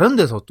또 다른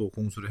데서 또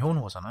공수를 해오는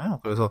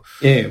거잖아요. 그래서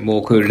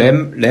뭐 그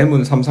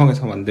램은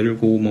삼성에서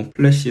만들고 뭐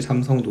플래시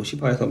삼성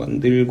도시바에서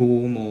만들고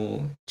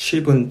뭐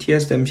칩은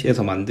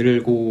TSMC에서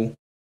만들고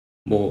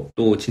뭐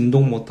또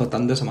진동 모터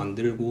딴 데서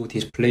만들고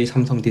디스플레이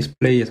삼성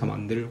디스플레이에서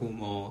만들고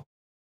뭐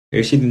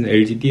LCD는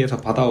LGD에서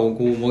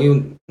받아오고 뭐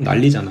이건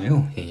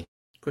난리잖아요.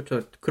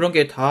 그렇죠. 그런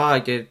게 다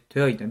이게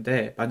되어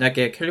있는데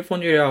만약에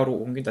캘리포니아로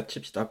옮긴다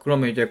칩시다.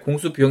 그러면 이제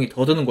공수 비용이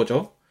더 드는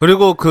거죠.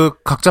 그리고 그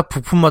각자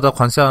부품마다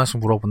관세 하나씩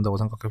물어본다고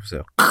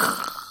생각해보세요.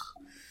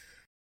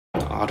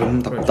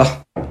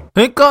 아름답다.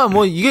 그러니까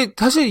뭐 이게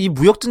사실 이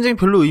무역 전쟁이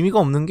별로 의미가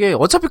없는 게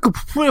어차피 그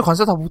부품에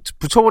관세 다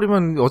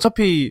붙여버리면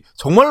어차피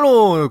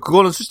정말로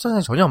그거는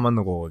수치상에 전혀 안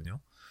맞는 거거든요.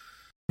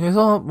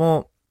 그래서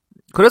뭐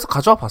그래서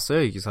가져와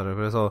봤어요 이 기사를.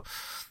 그래서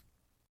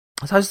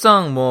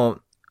사실상 뭐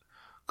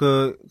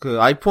그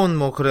아이폰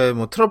뭐 그래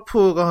뭐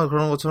트럼프가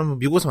그런 것처럼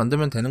미국에서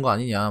만들면 되는 거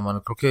아니냐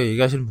막 그렇게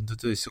얘기하시는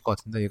분들도 있을 것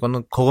같은데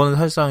그거는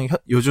사실상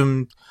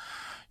요즘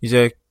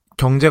이제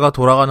경제가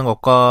돌아가는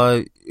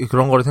것과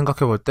그런 거를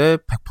생각해 볼 때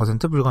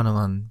 100%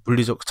 불가능한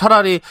물리적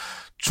차라리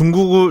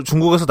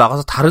중국에서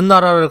나가서 다른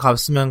나라를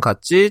갔으면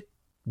갔지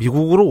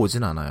미국으로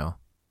오진 않아요.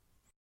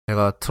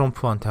 제가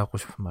트럼프한테 하고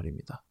싶은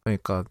말입니다.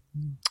 그러니까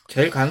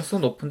제일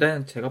가능성 높은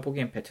데는 제가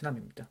보기엔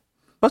베트남입니다.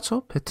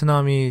 그렇죠.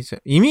 베트남이 이제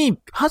이미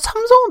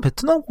삼성은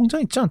베트남 공장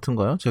있지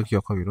않던가요? 제가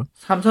기억하기로.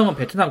 삼성은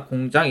베트남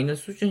공장 있는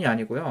수준이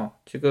아니고요.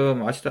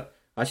 지금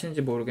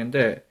아시는지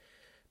모르겠는데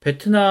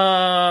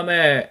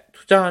베트남에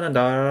투자하는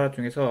나라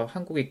중에서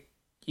한국이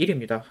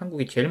 1위입니다.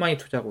 한국이 제일 많이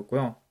투자하고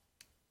있고요.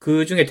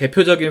 그 중에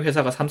대표적인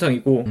회사가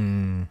삼성이고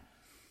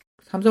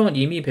삼성은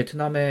이미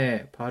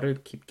베트남에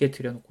발을 깊게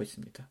들여놓고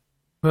있습니다.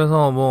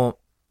 그래서 뭐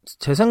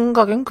제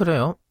생각엔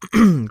그래요.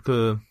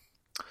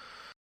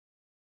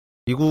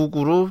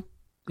 미국으로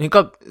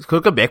그러니까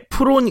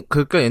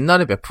그러니까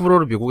옛날에 맥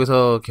프로를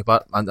미국에서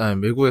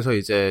미국에서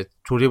이제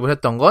조립을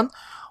했던 건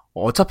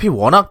어차피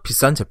워낙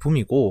비싼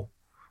제품이고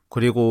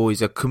그리고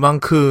이제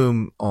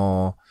그만큼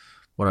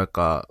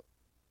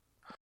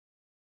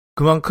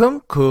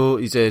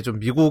이제 좀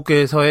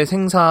미국에서의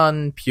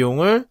생산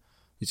비용을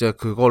이제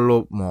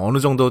그걸로 뭐 어느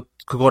정도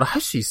그걸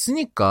할 수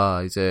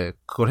있으니까 이제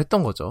그걸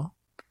했던 거죠.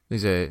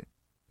 이제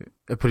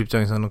애플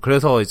입장에서는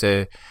그래서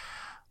이제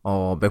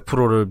맥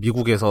프로를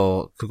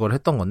미국에서 그걸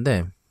했던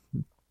건데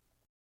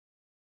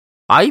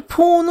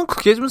아이폰은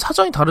그게 좀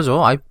사정이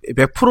다르죠.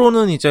 맥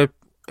프로는 이제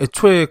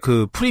애초에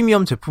그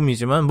프리미엄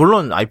제품이지만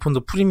물론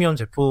아이폰도 프리미엄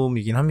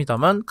제품이긴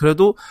합니다만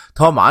그래도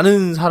더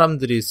많은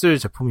사람들이 쓸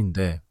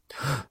제품인데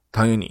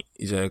당연히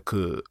이제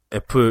그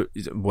애플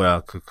이제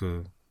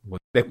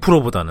맥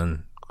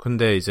프로보다는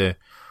근데 이제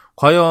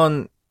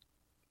과연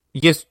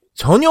이게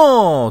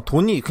전혀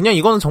돈이 그냥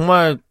이거는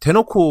정말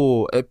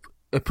대놓고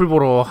애플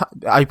보러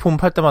아이폰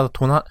팔 때마다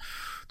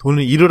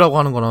돈을 잃으라고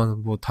하는 거나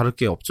뭐 다를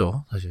게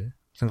없죠. 사실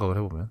생각을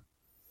해보면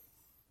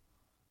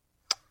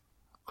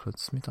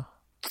그렇습니다.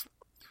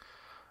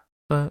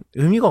 그러니까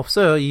의미가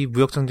없어요. 이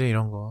무역전쟁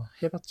이런 거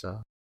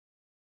해봤자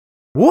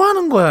뭐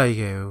하는 거야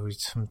이게.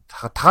 참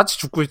다 같이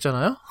죽고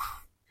있잖아요.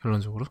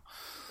 결론적으로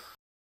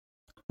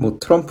뭐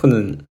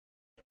트럼프는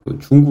그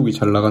중국이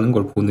잘 나가는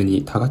걸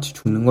보느니 다 같이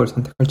죽는 걸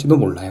선택할지도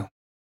몰라요.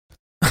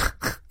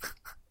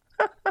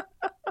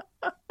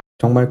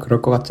 정말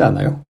그럴 것 같지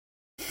않아요?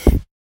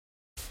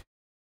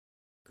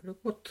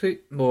 그리고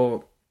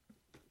뭐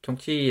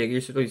정치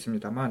얘기일 수도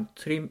있습니다만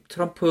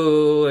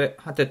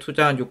트럼프한테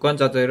투자한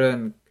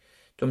유권자들은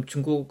좀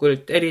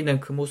중국을 때리는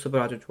그 모습을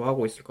아주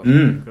좋아하고 있을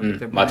겁니다. 그렇기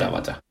때문에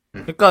맞아.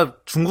 그러니까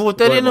중국을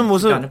때리는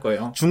모습, 않을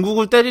거예요.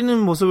 중국을 때리는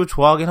모습을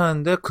좋아하긴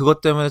하는데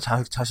그것 때문에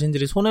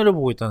자신들이 손해를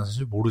보고 있다는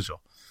사실 모르죠.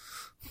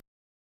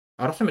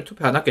 알았으면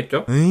투표 안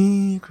했겠죠?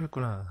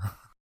 그랬구나.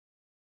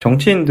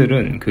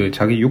 정치인들은 그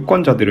자기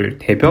유권자들을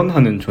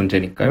대변하는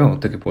존재니까요.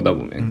 어떻게 보다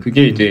보면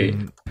그게 이제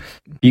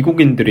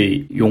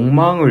미국인들의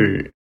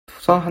욕망을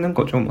투사하는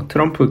거죠. 뭐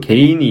트럼프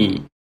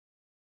개인이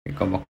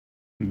그러니까 막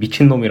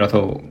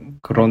미친놈이라서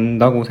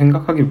그런다고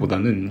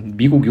생각하기보다는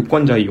미국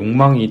유권자의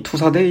욕망이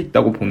투사되어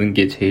있다고 보는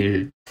게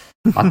제일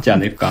맞지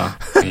않을까.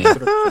 네.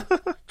 그렇죠.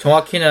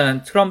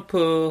 정확히는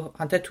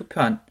트럼프한테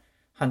투표한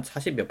한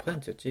 40 몇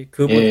 %였지.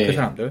 그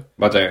사람들.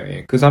 맞아요.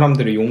 예. 그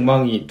사람들의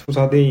욕망이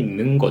투사되어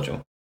있는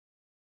거죠.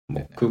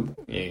 뭐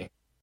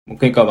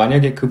그러니까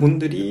만약에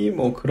그분들이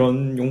뭐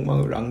그런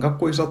욕망을 안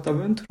갖고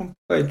있었다면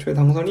트럼프가 애초에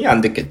당선이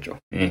안 됐겠죠.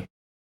 예.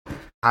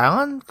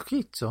 다양한 그게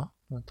있죠.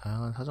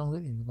 다양한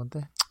사정들이 있는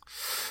건데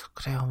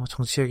그래요. 뭐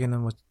정치 얘기는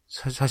뭐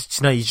사실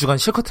지난 2주간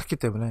실컷 했기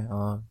때문에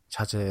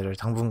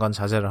당분간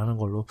자제를 하는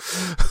걸로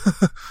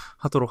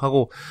하도록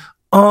하고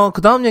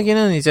그 다음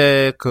얘기는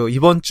이제 그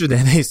이번 주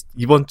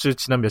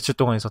지난 며칠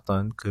동안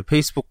있었던 그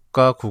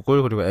페이스북과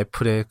구글 그리고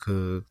애플의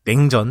그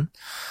냉전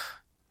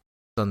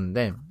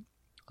있었는데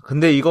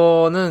근데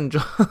이거는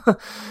좀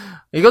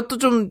이것도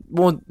좀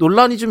뭐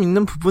논란이 좀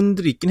있는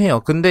부분들이 있긴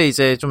해요. 근데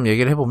이제 좀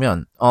얘기를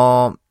해보면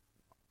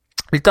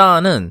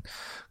일단은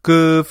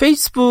그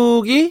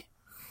페이스북이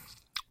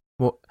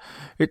뭐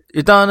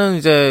일단은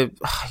이제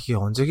이게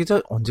언제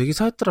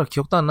기사였더라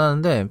기억도 안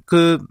나는데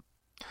그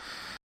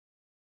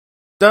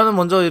일단은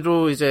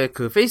먼저로 이제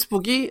그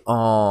페이스북이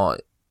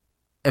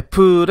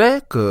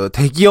애플의 그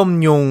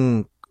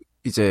대기업용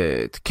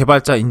이제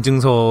개발자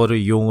인증서를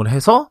이용을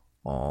해서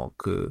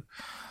그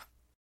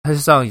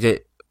사실상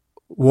이제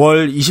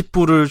월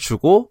 20불을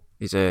주고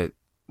이제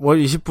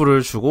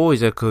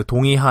그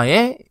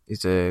동의하에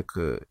이제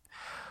그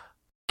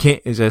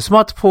이제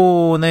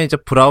스마트폰에 이제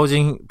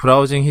브라우징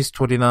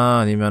히스토리나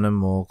아니면은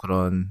뭐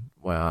그런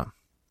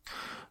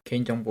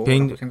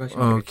개인정보라고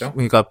생각하시면 되겠죠.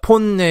 그러니까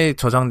폰에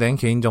저장된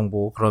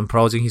개인정보 그런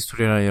브라우징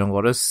히스토리나 이런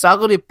거를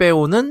싸그리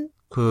빼오는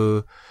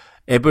그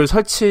앱을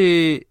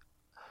설치하는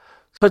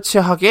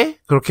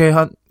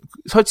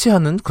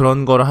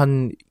그런 거를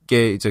한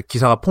게 이제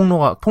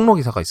폭로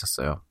기사가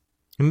있었어요.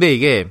 근데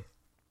이게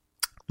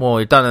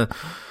뭐 일단은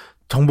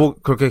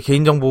그렇게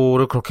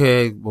개인정보를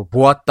그렇게 뭐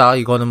모았다,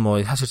 이거는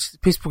뭐 사실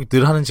페이스북이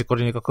늘 하는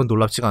짓거리니까 그건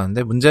놀랍지가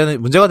않은데,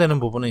 문제가 되는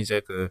부분은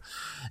이제 그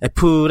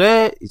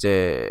애플의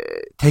이제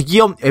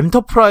대기업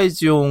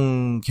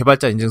엔터프라이즈용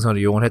개발자 인증서를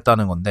이용을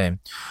했다는 건데,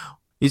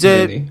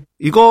 이제 네네.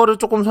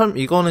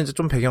 이거는 이제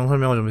좀 배경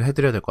설명을 좀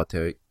해드려야 될 것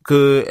같아요.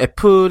 그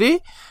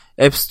애플이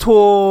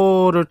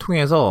앱스토어를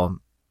통해서,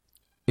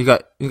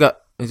 그러니까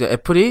이제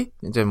애플이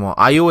이제 뭐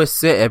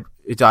iOS의 앱,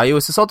 이제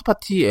iOS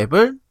서드파티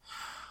앱을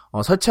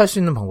설치할 수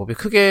있는 방법이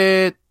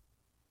크게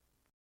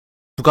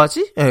두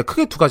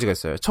가지가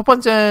있어요. 첫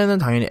번째는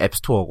당연히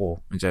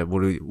앱스토어고, 이제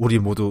우리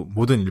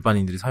모든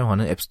일반인들이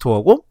사용하는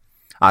앱스토어고,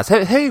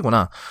 세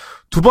개구나.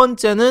 두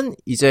번째는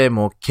이제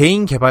뭐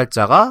개인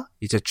개발자가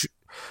이제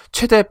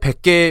최대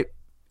 100개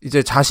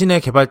이제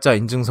자신의 개발자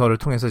인증서를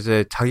통해서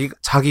이제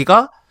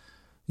자기가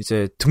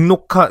이제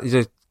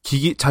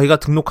자기가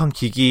등록한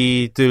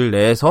기기들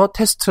내에서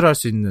테스트를 할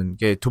수 있는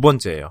게 두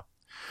번째예요.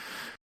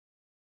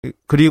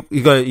 그리고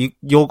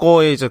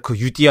요거에 이제 그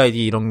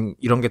UDID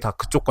이런 게 다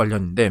그쪽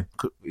관련인데,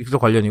 그쪽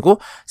관련이고,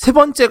 세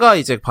번째가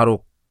이제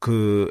바로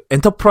그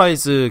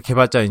엔터프라이즈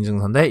개발자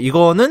인증서인데,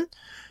 이거는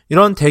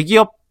이런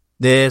대기업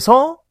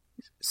내에서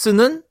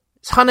쓰는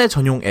사내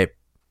전용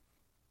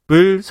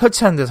앱을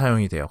설치하는 데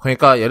사용이 돼요.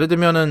 그러니까 예를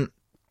들면은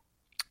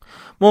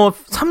뭐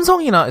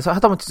삼성이나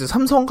하다못해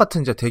삼성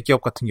같은 이제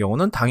대기업 같은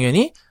경우는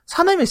당연히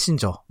사내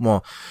메신저,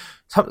 뭐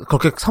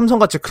그렇게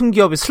삼성같이 큰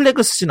기업이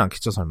슬랙을 쓰진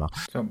않겠죠, 설마.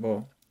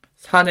 뭐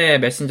사내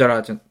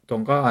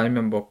메신저라던가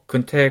아니면 뭐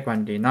근태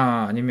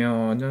관리나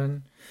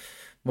아니면은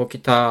뭐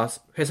기타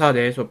회사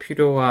내에서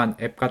필요한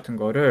앱 같은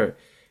거를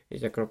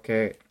이제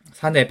그렇게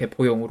사내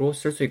배포용으로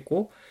쓸 수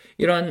있고,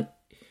 이런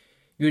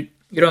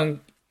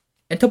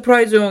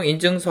엔터프라이즈용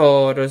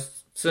인증서를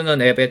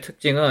쓰는 앱의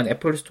특징은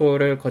앱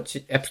스토어를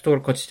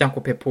거치지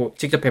않고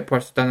직접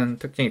배포할 수 있다는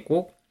특징이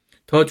있고,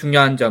 더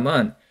중요한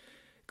점은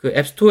그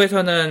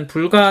앱스토어에서는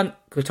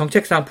그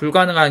정책상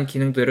불가능한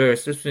기능들을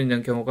쓸 수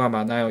있는 경우가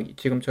많아요.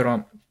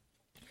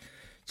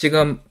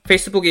 지금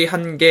페이스북이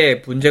한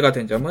게 문제가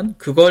된 점은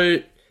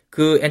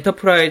그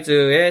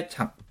엔터프라이즈에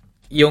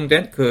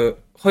이용된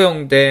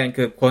허용된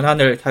그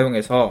권한을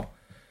사용해서,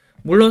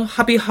 물론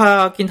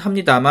합의하긴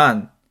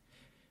합니다만,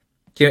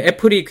 지금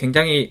애플이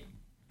굉장히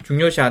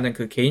중요시하는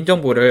그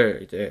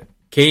개인정보를 이제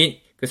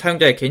그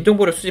사용자의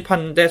개인정보를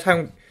수집하는데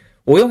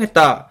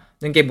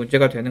오용했다는 게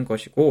문제가 되는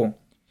것이고,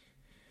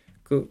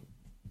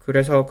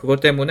 그래서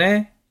그것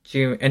때문에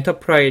지금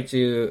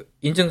엔터프라이즈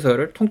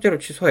인증서를 통째로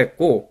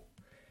취소했고,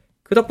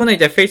 그 덕분에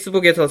이제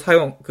페이스북에서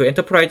그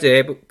엔터프라이즈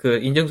앱 그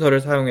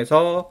인증서를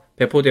사용해서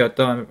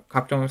배포되었던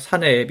각종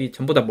사내 앱이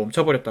전부 다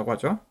멈춰버렸다고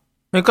하죠.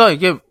 그러니까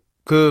이게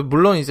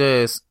물론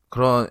이제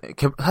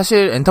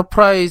사실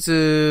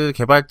엔터프라이즈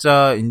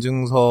개발자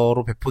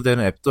인증서로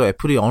배포되는 앱도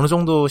애플이 어느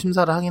정도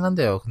심사를 하긴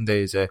한데요.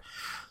 근데 이제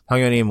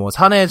당연히 뭐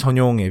사내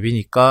전용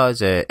앱이니까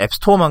이제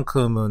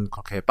앱스토어만큼은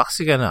그렇게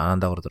빡시게는 안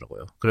한다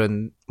그러더라고요.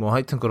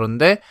 하여튼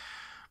그런데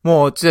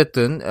뭐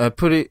어찌됐든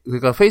애플이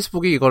그러니까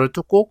페이스북이 이거를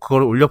뚫고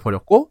그거를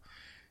올려버렸고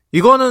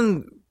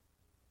이거는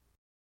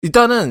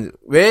일단은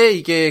왜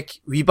이게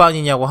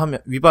위반이라고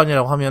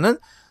하면은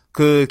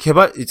그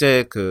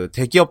이제 그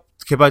대기업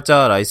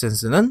개발자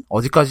라이센스는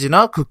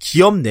어디까지나 그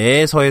기업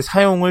내에서의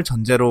사용을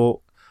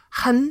전제로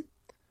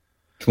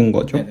준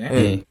거죠.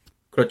 네.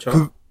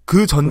 그렇죠.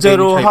 그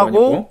전제로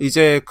하고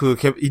이제 그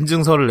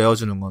인증서를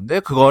내어주는 건데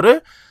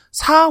그거를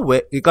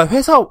그러니까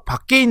회사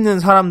밖에 있는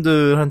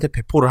사람들한테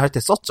배포를 할 때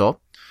썼죠.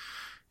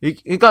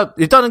 그러니까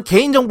일단은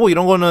개인정보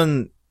이런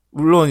거는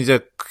물론 이제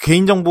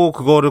개인정보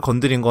그거를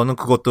건드린 거는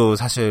그것도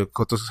사실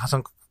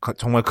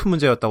정말 큰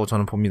문제였다고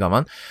저는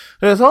봅니다만.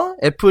 그래서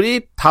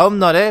애플이 다음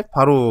날에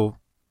바로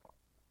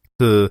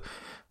그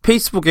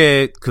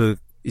페이스북에 그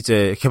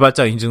이제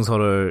개발자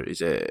인증서를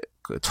이제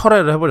그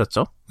철회를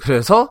해버렸죠.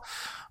 그래서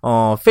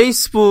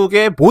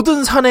페이스북의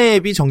모든 사내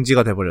앱이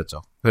정지가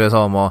돼버렸죠.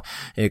 그래서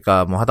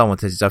그러니까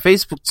하다못해 진짜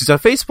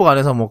페이스북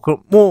안에서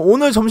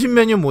오늘 점심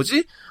메뉴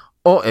뭐지?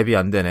 앱이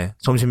안 되네.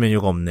 점심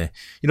메뉴가 없네.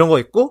 이런 거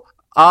있고,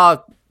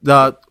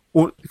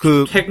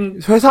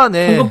 회사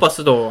내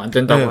통근버스도 안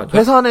된다고 하죠.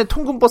 회사 내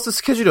통근버스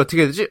스케줄이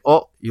어떻게 되지?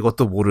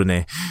 이것도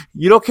모르네.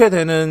 이렇게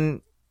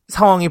되는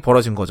상황이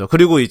벌어진 거죠.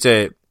 그리고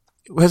이제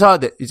회사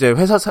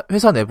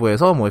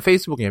내부에서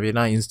페이스북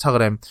앱이나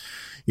인스타그램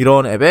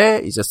이런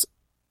앱에 이제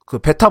그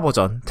베타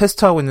버전,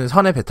 테스트하고 있는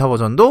사내 베타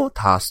버전도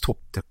다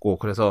스톱됐고,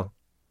 그래서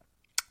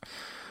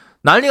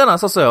난리가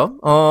났었어요.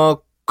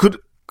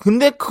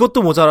 근데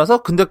그것도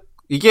모자라서,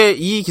 이게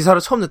이 기사를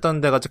처음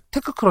냈다는 데가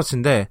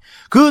테크크런치인데,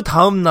 그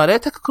다음 날에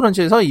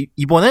테크크런치에서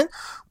이번엔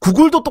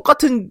구글도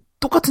똑같은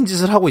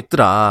짓을 하고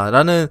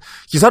있더라라는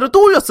기사를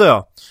또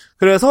올렸어요.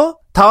 그래서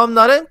다음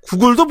날엔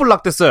구글도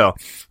블락됐어요.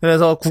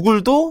 그래서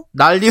구글도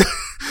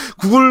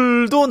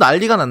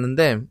난리가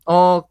났는데,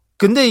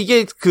 근데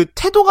이게 그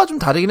태도가 좀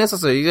다르긴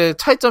했었어요. 이게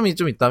차이점이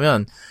좀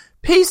있다면,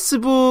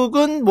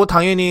 페이스북은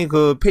당연히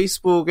그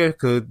페이스북의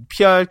그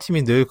PR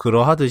팀이 늘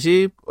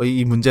그러하듯이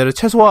이 문제를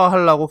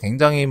최소화하려고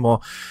굉장히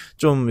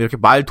좀 이렇게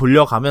말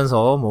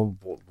돌려가면서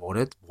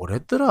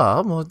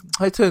뭐랬더라.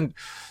 하여튼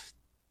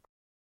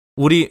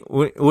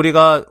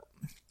우리가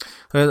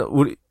그래서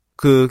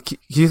그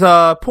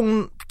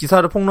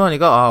기사를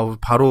폭로하니까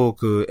바로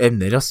그 앱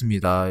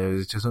내렸습니다.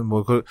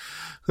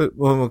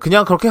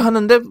 그냥 그렇게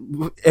하는데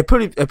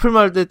애플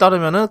말에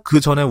따르면은 그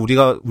전에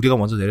우리가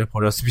먼저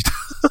내려버렸습니다.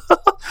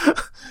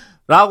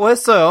 라고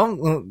했어요.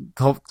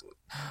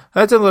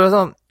 하여튼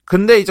그래서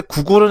근데 이제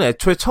구글은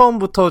애초에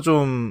처음부터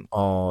좀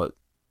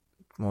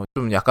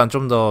약간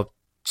좀 더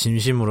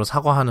진심으로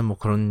사과하는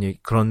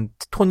그런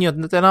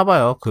톤이었나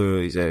봐요.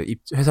 그 이제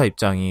회사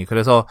입장이.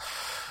 그래서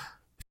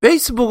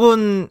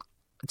페이스북은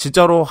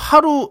진짜로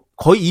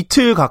거의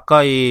이틀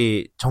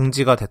가까이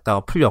정지가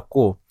됐다가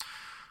풀렸고,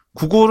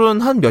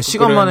 구글은 한 몇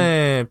시간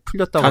만에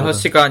풀렸다고.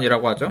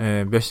 5시간이라고 하죠?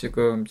 네,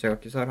 지금 제가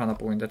기사를 하나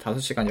보고 있는데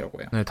 5시간이라고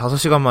해요. 네,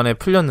 5시간 만에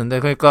풀렸는데,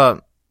 그러니까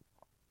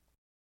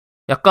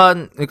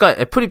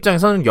애플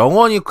입장에서는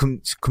영원히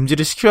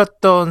금지를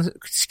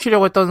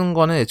시키려고 했던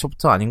거는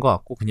애초부터 아닌 것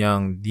같고,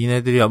 그냥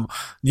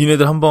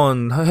니네들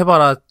한번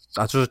해봐라.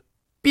 아주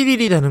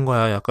삐리리 되는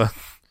거야, 약간.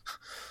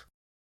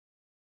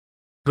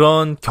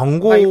 그런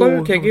경고.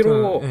 이걸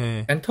계기로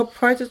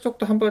엔터프라이즈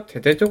쪽도 한번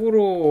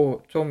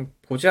대대적으로 좀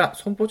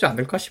손보지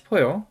않을까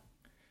싶어요.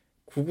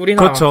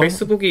 구글이나 그렇죠.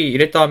 페이스북이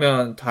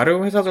이랬다면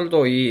다른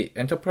회사들도 이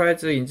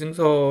엔터프라이즈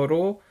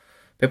인증서로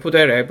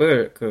배포될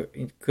앱을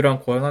그런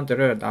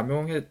권한들을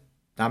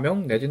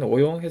남용 내지는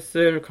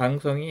오용했을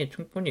가능성이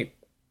충분히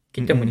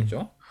있기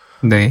때문이죠.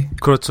 네.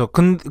 그렇죠.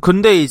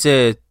 근데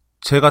이제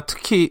제가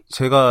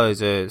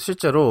이제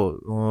실제로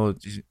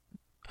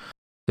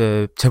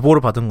이제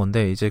제보를 받은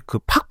건데, 이제 그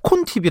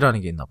팝콘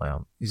TV라는 게 있나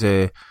봐요.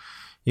 이제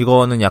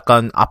이거는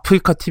약간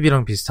아프리카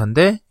TV랑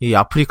비슷한데, 이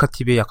아프리카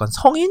TV의 약간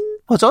성인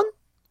버전?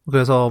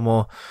 그래서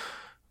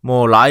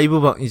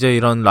이제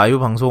이런 라이브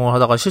방송을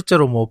하다가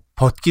실제로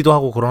벗기도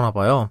하고 그러나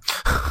봐요.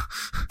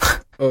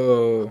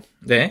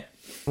 네.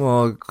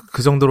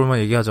 그 정도로만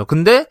얘기하죠.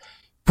 근데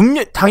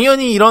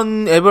당연히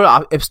이런 앱을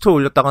앱스토어에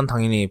올렸다간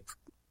당연히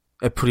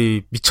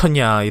애플이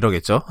미쳤냐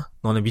이러겠죠.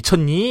 너네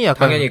미쳤니?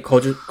 약간 당연히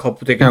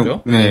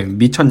거부되겠죠. 네,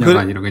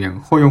 미쳤냐가 아니라 그냥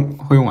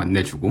허용 안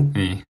내주고.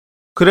 네.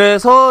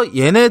 그래서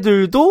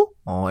얘네들도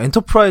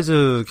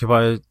엔터프라이즈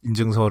개발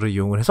인증서를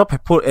이용을 해서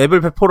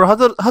앱을 배포를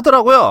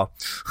하더라고요.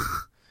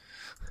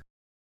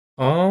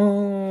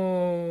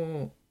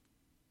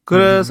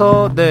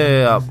 그래서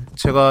네,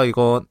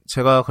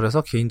 제가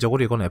그래서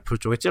개인적으로 이건 애플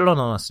쪽에 찔러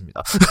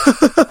넣어놨습니다.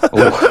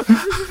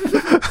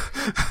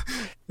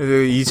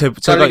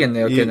 제가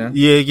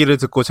이 얘기를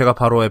듣고 제가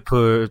바로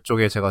애플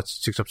쪽에 제가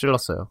직접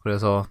찔렀어요.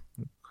 그래서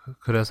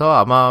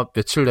아마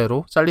며칠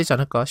내로 잘리지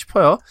않을까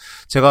싶어요.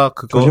 제가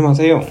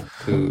조심하세요.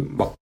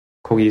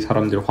 거기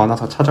사람들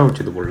화나서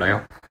찾아올지도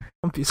몰라요.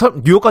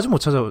 뉴욕까지 못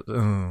찾아.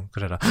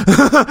 그래라.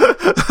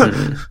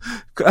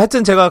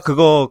 하여튼 제가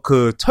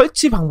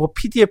설치 방법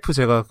PDF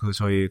제가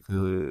저희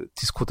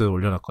디스코드에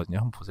올려놨거든요.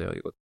 한번 보세요.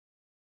 이거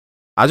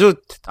아주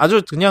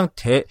그냥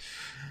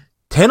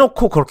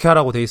대놓고 그렇게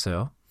하라고 돼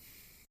있어요.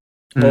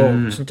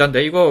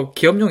 진짠데? 이거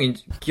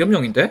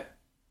기업용인데?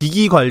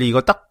 기기 관리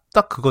이거 딱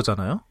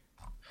그거잖아요.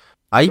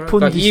 아이폰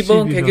그러니까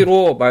이번 디스트리뷰션.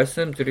 계기로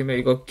말씀드리면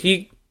이거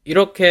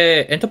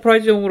이렇게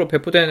엔터프라이즈용으로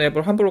배포된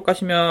앱을 함부로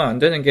까시면 안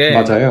되는 게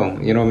맞아요.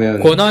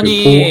 이러면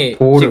권한이 그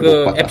보호를 못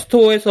지금 받아.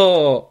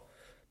 앱스토어에서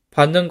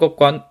받는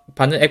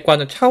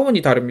앱과는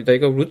차원이 다릅니다.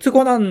 이거 루트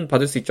권한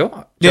받을 수 있죠?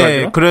 제가 네,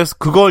 알기로? 그래서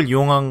그걸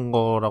이용한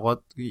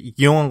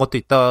것도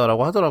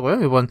있다라고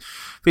하더라고요. 이번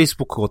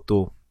페이스북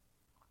그것도.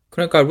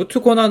 그러니까 루트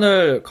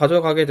권한을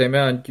가져가게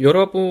되면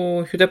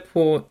여러분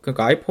휴대폰,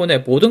 그러니까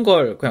아이폰의 모든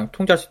걸 그냥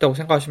통제할 수 있다고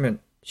생각하시면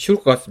쉬울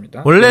것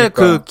같습니다. 원래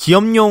그러니까,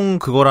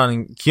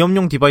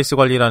 기업용 디바이스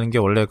관리라는 게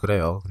원래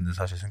그래요. 근데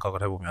사실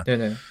생각을 해보면.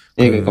 네네.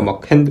 예, 그러니까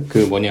막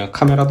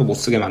카메라도 못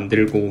쓰게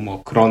만들고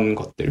뭐 그런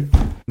것들.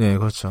 네,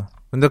 그렇죠.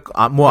 근데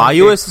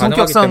iOS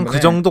가능하기 성격상 때문에. 그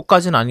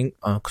정도까지는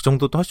그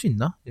정도도 할 수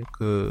있나?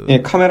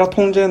 예, 카메라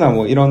통제나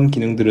뭐 이런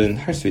기능들은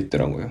할 수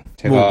있더라고요.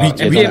 제가 뭐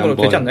NVMe로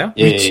되지 않나요?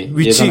 예, 위치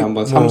예전에 한번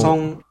뭐-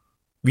 삼성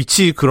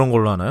위치 그런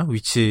걸로 하나요?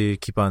 위치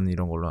기반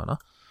이런 걸로 하나?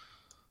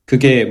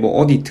 그게 뭐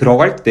어디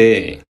들어갈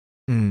때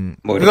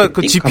뭐 이렇게 그러니까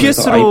그 띡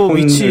하면서 GPS로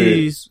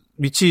아이폰을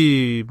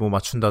위치 뭐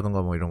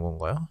맞춘다든가 뭐 이런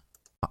건가요?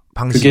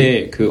 방식.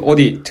 그게 그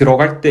어디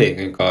들어갈 때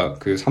그러니까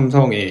그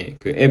삼성의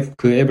그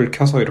앱을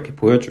켜서 이렇게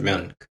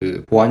보여주면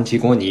그 보안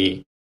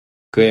직원이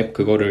그 앱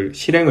그거를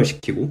실행을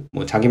시키고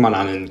뭐 자기만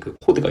아는 그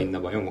코드가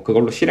있나 봐요. 뭐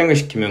그걸로 실행을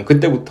시키면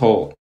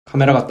그때부터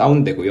카메라가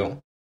다운되고요.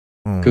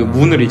 그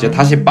문을 이제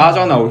다시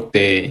빠져나올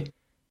때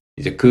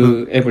이제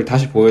그 앱을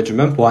다시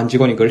보여주면 보안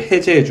직원이 그걸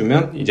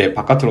해제해주면 이제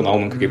바깥으로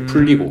나오면 그게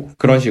풀리고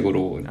그런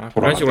식으로 그런 식으로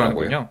돌아가더라고요.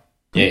 하는군요.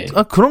 예.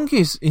 그런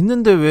게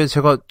있는데 왜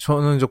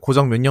저는 이제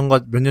고작 몇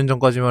년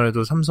전까지만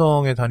해도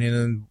삼성에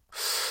다니는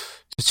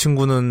제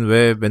친구는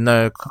왜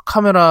맨날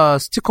카메라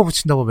스티커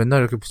붙인다고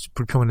맨날 이렇게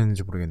불평을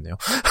했는지 모르겠네요.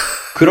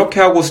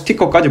 그렇게 하고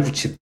스티커까지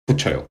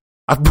붙여요.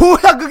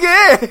 뭐야 그게!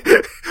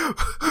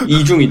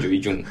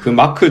 이중. 그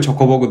마크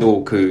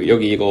저커버그도 그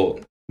여기 이거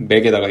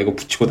맥에다가 이거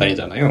붙이고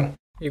다니잖아요.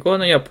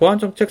 이거는 야 보안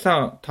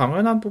정책상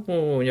당연한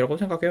부분이라고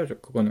생각해요.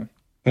 그거는.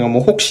 그러니까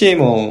뭐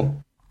혹시나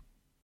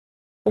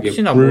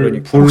불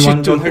모르니까.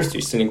 완전할 수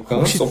있으니까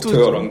혹시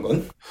소프트웨어란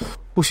건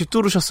혹시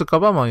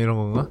뚫으셨을까봐 막 이런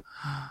건가?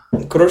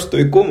 그럴 수도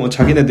있고 뭐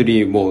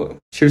자기네들이 뭐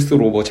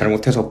실수로 뭐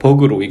잘못해서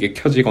버그로 이게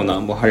켜지거나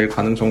뭐 할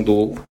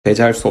가능성도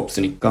배제할 수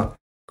없으니까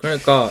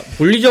그러니까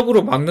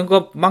물리적으로 막는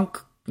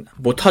것만큼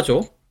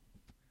못하죠.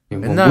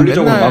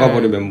 물리적으로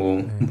막아버리면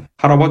뭐 네.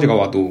 할아버지가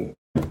와도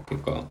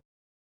그러니까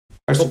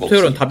할 수가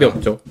소프트웨어는 없으니까. 답이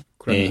없죠.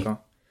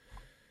 그러니까.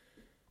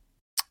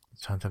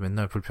 저한테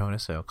맨날 불평을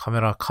했어요.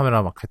 카메라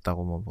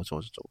막혔다고 뭐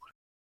저쩌고.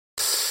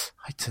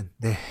 하여튼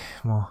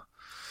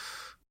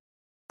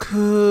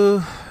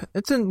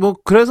하여튼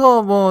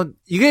그래서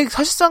이게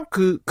사실상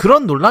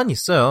그런 논란이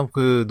있어요.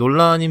 그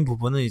논란인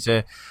부분은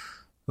이제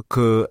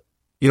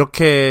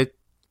이렇게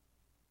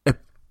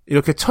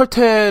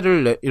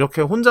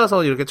이렇게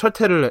혼자서 이렇게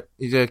철퇴를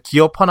이제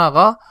기업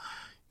하나가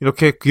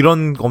이렇게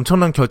이런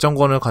엄청난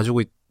결정권을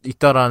가지고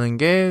있다라는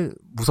게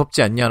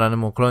무섭지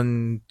않냐라는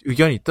그런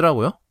의견이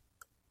있더라고요.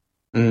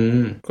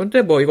 근데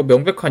이거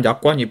명백한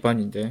약관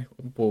위반인데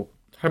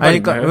할 말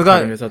있나요? 그러니까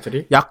다른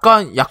회사들이?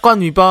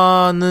 약관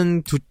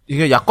위반은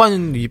이게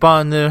약관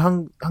위반을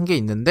한 게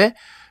있는데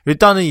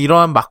일단은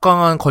이러한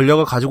막강한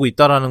권력을 가지고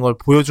있다라는 걸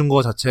보여준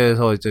거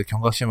자체에서 이제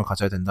경각심을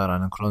가져야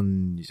된다라는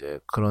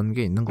그런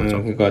게 있는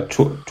거죠. 그러니까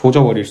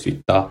조져버릴 수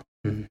있다.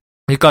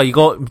 그러니까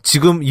이거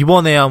지금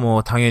이번에야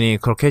당연히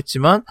그렇게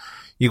했지만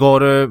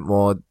이거를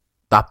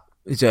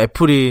이제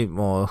애플이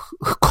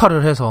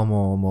흑화를 해서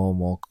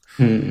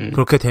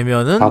그렇게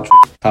되면은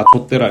다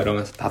좆대라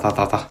이러면서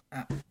다다다다.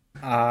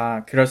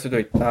 그럴 수도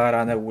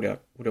있다라는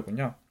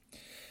우려군요.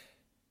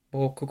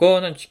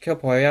 그거는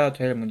지켜봐야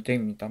될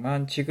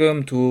문제입니다만,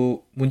 지금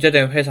두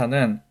문제된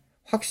회사는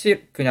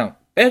확실히 그냥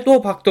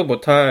빼도 박도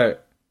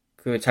못할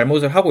그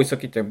잘못을 하고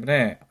있었기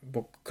때문에,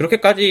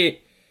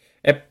 그렇게까지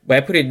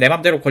애플이 내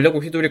맘대로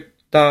권력을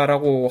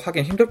휘두르다라고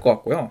하긴 힘들 것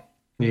같고요.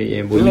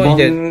 예, 물론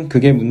이번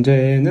그게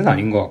문제는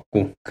아닌 것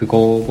같고,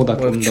 그거보다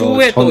좀 더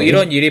추후에 또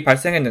이런 일이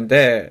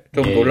발생했는데,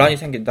 좀 예. 논란이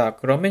생긴다.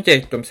 그러면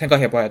이제 좀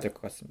생각해봐야 될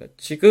것 같습니다.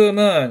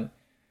 지금은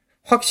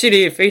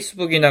확실히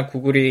페이스북이나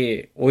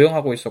구글이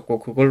오용하고 있었고,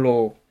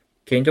 그걸로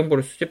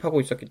개인정보를 수집하고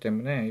있었기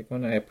때문에,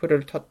 이거는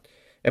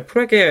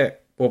애플에게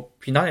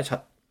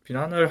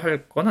비난을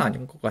할 건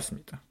아닌 것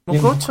같습니다.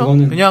 그렇죠.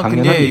 그거는 그냥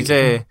당연한 그게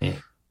이제 얘기죠. 예.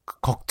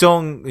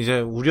 걱정, 이제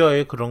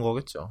우려의 그런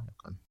거겠죠.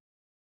 약간.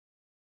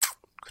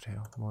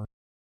 그래요.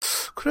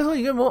 그래서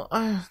이게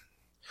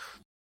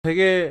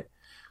되게,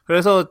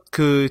 그래서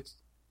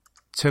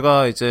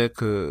제가 이제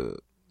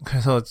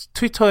그래서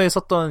트위터에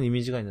썼던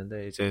이미지가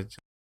있는데, 이제,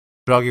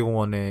 주라기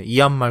공원에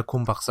이안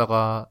말콤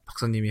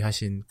박사님이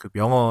하신 그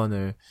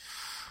명언을.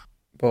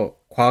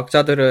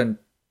 과학자들은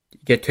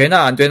이게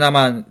되나 안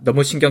되나만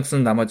너무 신경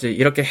쓰는 나머지,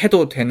 이렇게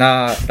해도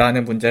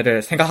되나라는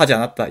문제를 생각하지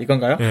않았다.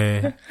 이건가요?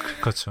 네,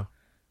 그렇죠.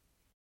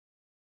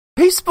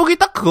 페이스북이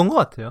딱 그건 것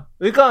같아요.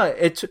 그러니까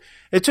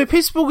애초에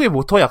페이스북의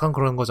모토가 약간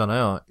그런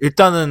거잖아요.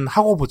 일단은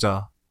하고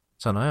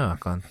보자잖아요.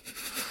 약간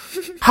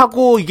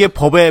하고 이게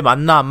법에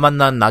맞나 안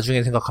맞나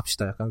나중에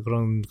생각합시다. 약간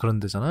그런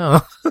데잖아요.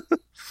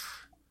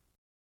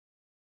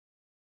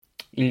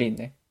 일리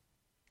있네.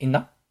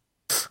 있나?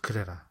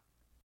 그래라.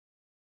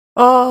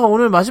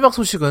 오늘 마지막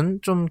소식은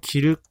좀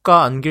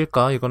길까 안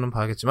길까 이거는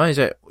봐야겠지만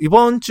이제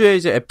이번 주에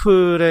이제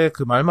애플의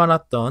그 말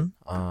많았던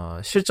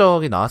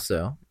실적이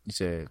나왔어요.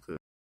 이제 그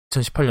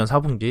 2018년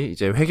 4분기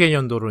이제 회계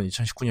연도로는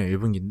 2019년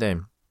 1분기인데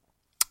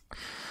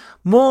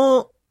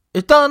뭐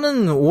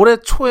일단은 올해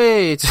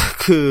초에 이제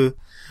그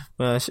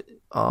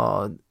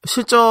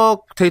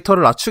실적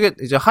데이터를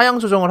이제 하향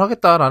조정을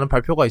하겠다라는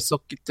발표가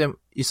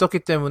있었기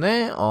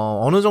때문에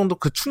어느 정도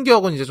그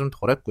충격은 이제 좀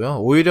덜했고요.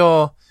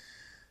 오히려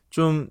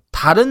좀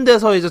다른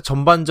데서 이제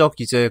전반적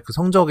이제 그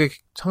성적이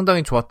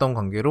상당히 좋았던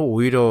관계로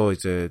오히려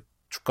이제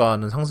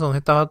주가는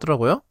상승했다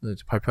하더라고요.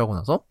 이제 발표하고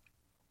나서.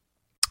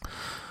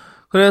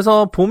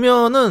 그래서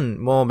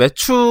보면은 뭐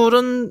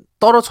매출은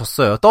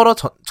떨어졌어요.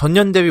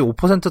 전년 대비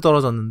 5%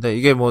 떨어졌는데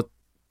이게 뭐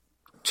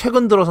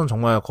최근 들어선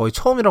정말 거의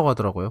처음이라고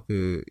하더라고요.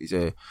 그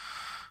이제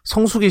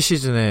성수기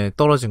시즌에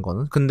떨어진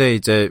거는. 근데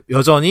이제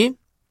여전히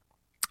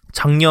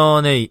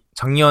작년에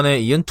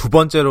이은 두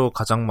번째로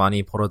가장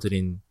많이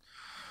벌어들인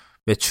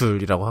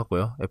매출이라고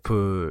하고요.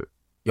 애플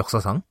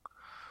역사상.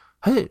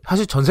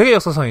 사실 전 세계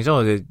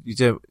역사상이죠.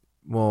 이제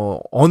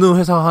뭐 어느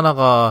회사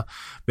하나가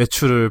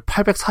매출을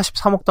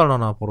 843억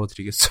달러나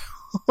벌어들이겠어요.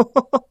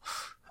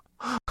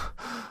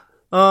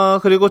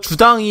 그리고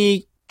주당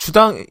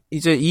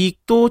이제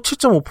이익도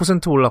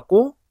 7.5%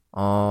 올랐고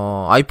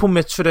아이폰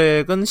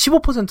매출액은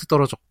 15%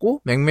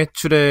 떨어졌고 맥의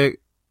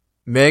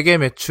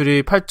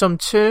매출이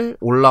 8.7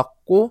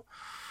 올랐고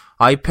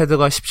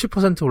아이패드가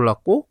 17%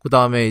 올랐고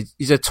그다음에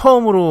이제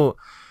처음으로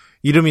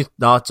이름이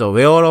나왔죠.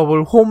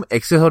 웨어러블 홈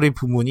액세서리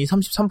부문이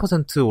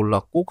 33%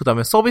 올랐고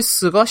그다음에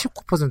서비스가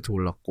 19%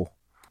 올랐고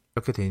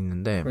이렇게 돼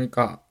있는데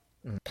그러니까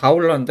다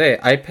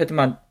올랐는데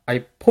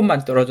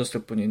아이폰만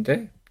떨어졌을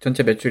뿐인데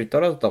전체 매출이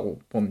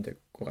떨어졌다고 보면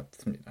될 것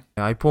같습니다.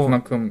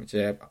 그만큼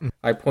이제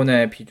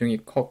아이폰의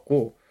비중이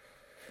컸고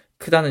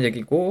크다는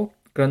얘기고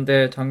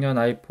그런데 작년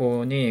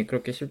아이폰이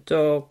그렇게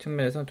실적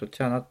측면에서는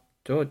좋지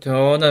않았죠.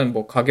 저는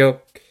뭐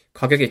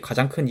가격이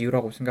가장 큰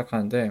이유라고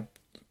생각하는데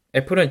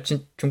애플은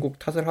중국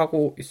탓을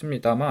하고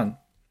있습니다만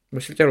뭐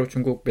실제로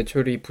중국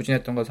매출이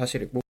부진했던 건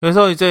사실이고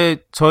그래서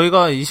이제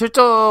저희가 이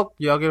실적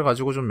이야기를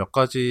가지고 좀 몇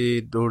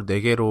가지를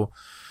네 개로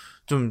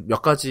좀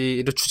몇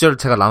가지를 주제를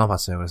제가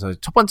나눠봤어요. 그래서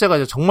첫 번째가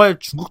이제 정말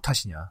중국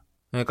탓이냐.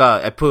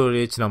 그러니까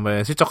애플이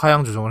지난번에 실적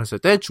하향 조정을 했을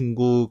때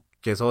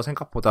중국에서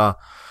생각보다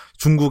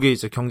중국의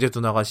이제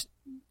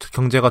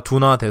경제가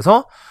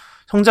둔화돼서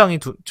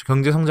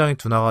경제 성장이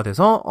둔화가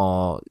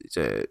돼서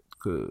이제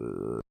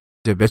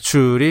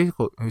매출이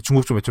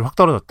중국 쪽 매출이 확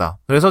떨어졌다.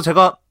 그래서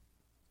제가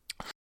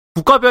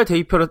국가별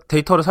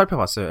데이터를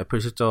살펴봤어요. 애플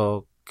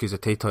실적 이제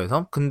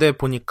데이터에서. 근데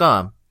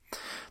보니까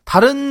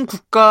다른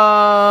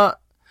국가들은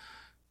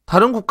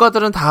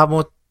다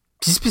뭐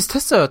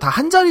비슷비슷했어요. 다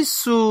한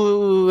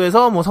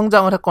자릿수에서 뭐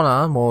성장을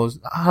했거나 뭐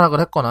하락을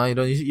했거나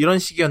이런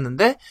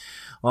식이었는데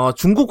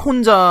중국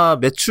혼자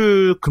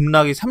매출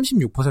급락이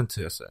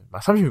 36%였어요.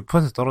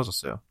 36%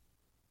 떨어졌어요.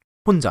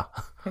 혼자.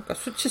 그러니까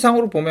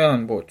수치상으로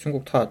보면 뭐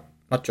중국 탓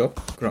맞죠?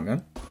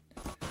 그러면.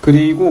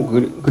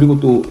 그리고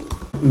또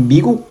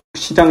미국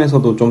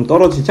시장에서도 좀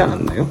떨어지지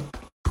않았나요?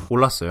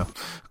 올랐어요.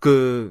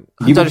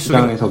 미국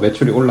시장에서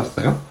매출이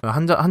올랐어요?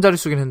 한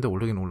자릿수긴 했는데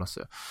오르긴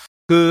올랐어요.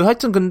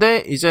 하여튼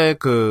근데 이제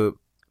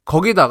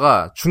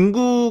거기다가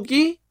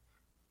중국이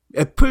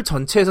애플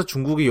전체에서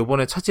중국이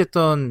요번에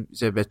차지했던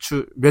이제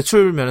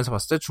매출 면에서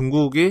봤을 때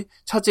중국이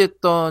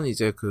차지했던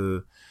이제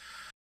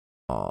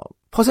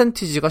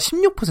퍼센티지가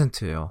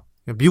 16%예요.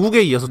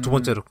 미국에 이어서 두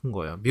번째로 큰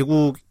거예요.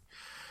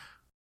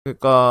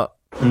 그러니까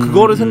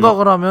그거를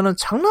생각을 하면은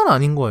장난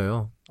아닌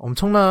거예요.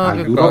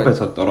 엄청나게.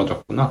 유럽에서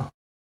떨어졌구나.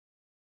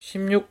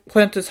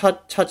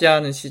 16%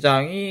 차지하는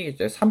시장이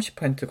이제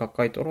 30%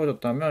 가까이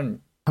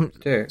떨어졌다면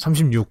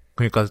 36.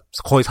 그러니까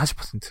거의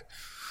 40%.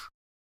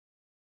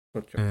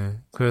 그렇죠. 네,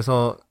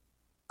 그래서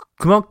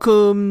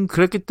그만큼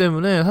그랬기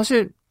때문에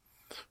사실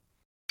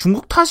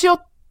중국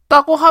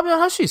탓이었다고 하면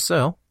할 수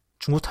있어요.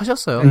 중국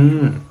탓이었어요.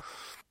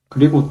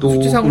 그리고 또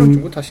수치상으로는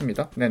중국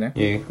탓입니다. 네네.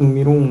 예,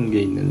 흥미로운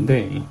게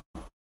있는데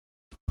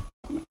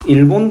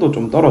일본도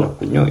좀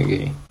떨어졌군요.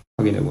 이게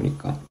확인해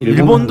보니까.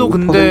 일본도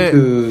근데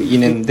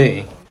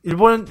이내인데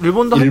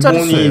일본도 한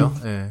자릿수예요.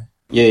 예.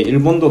 예,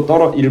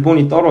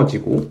 일본이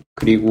떨어지고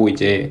그리고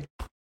이제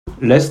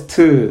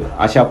레스트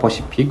아시아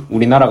퍼시픽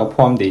우리나라가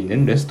포함되어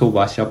있는 레스트 오브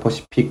아시아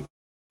퍼시픽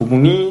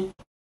부분이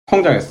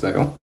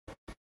성장했어요.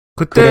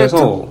 그때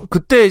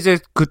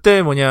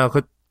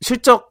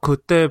실적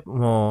그때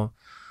뭐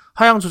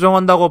하향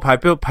조정한다고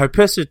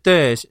발표했을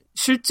때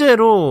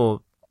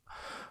실제로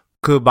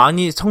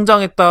많이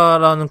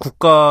성장했다라는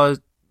국가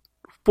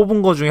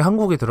뽑은 거 중에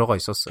한국이 들어가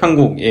있었어요.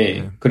 한국,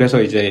 예. 네.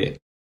 그래서 이제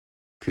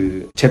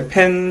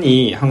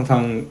재팬이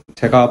항상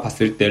제가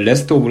봤을 때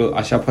레스트 오브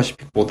아시아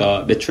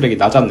퍼시픽보다 매출액이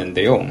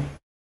낮았는데요.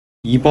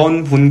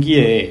 이번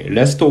분기에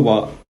레스트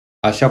오브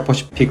아시아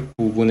퍼시픽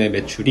부분의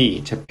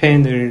매출이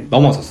재팬을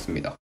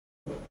넘어섰습니다.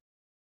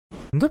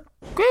 근데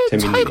꽤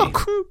재밌는 차이가 게.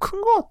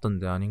 큰 것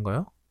같던데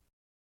아닌가요?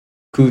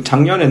 그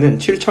작년에는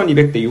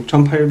 7,200대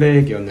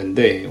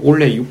 6,800이었는데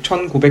올해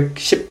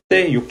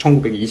 6,910대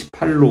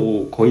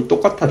 6,928로 거의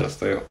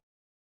똑같아졌어요.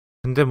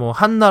 근데 뭐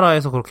한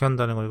나라에서 그렇게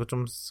한다는 거 이거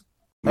좀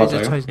사이즈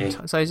맞아요. 차이, 예.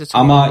 사이즈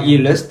차이. 아마 이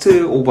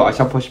레스트 오브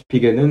아시아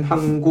퍼시픽에는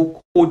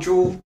한국,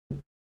 호주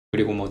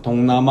그리고 뭐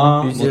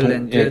동남아,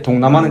 뉴질랜드,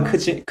 동남아는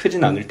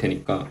크진 않을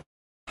테니까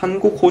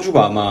한국,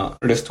 호주가 아마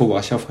레스트 오브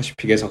아시아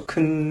퍼시픽에서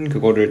큰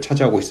그거를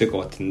차지하고 있을 것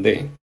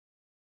같은데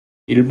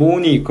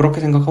일본이 그렇게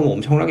생각하면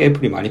엄청나게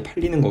애플이 많이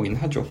팔리는 거긴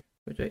하죠.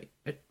 그죠.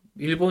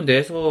 일본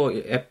내에서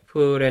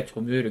애플의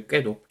점유율이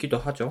꽤 높기도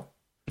하죠.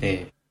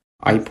 네.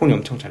 아이폰이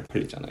엄청 잘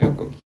팔리잖아요,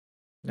 거기.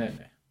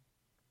 네네.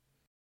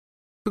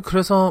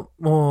 그래서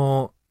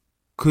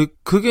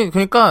그게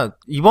그러니까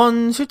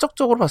이번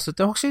실적적으로 봤을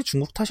때 확실히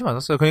중국 탓이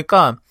맞았어요.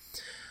 그러니까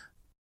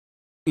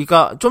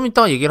좀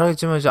이따가 얘기를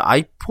하겠지만 이제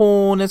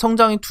아이폰의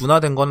성장이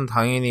둔화된 거는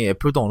당연히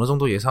애플도 어느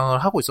정도 예상을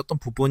하고 있었던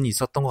부분이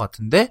있었던 것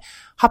같은데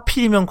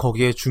하필이면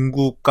거기에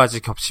중국까지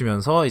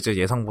겹치면서 이제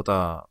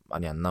예상보다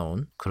많이 안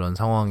나온 그런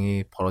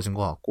상황이 벌어진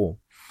것 같고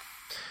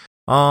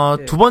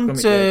두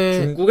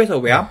번째 중국에서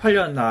왜 안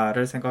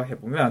팔렸나를 생각해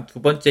보면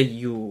두 번째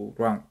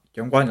이유랑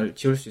연관을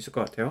지을 수 있을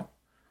것 같아요.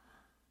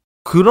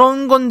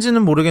 그런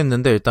건지는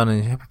모르겠는데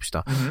일단은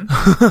해봅시다.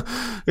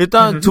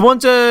 일단 두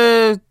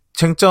번째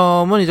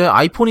쟁점은 이제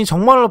아이폰이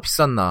정말로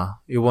비쌌나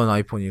이번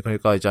아이폰이.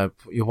 그러니까 이제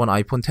이번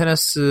아이폰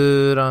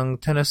XS랑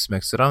XS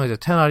맥스랑 이제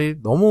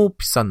XR이 너무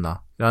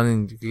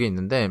비쌌나라는 그게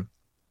있는데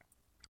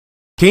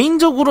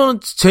개인적으로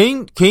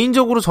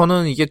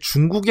저는 이게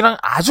중국이랑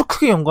아주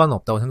크게 연관은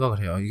없다고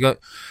생각을 해요. 이게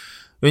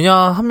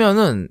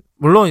왜냐하면은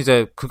물론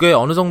이제 그게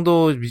어느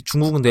정도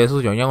중국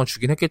내에서도 영향을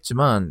주긴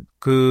했겠지만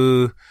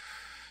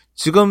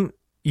지금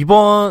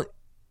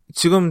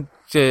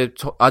이제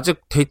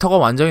아직 데이터가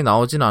완전히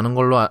나오진 않은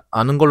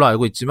걸로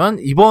알고 있지만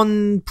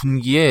이번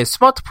분기에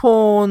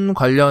스마트폰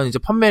관련 이제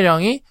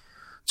판매량이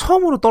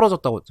처음으로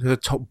떨어졌다고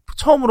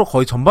처음으로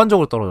거의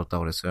전반적으로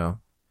떨어졌다고 그랬어요.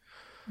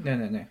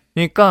 네네네.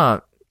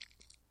 그러니까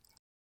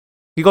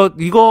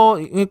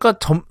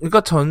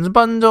그러니까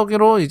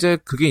전반적으로 이제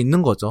그게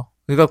있는 거죠.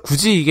 그러니까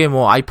굳이 이게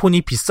뭐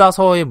아이폰이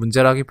비싸서의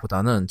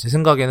문제라기보다는 제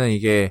생각에는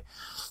이게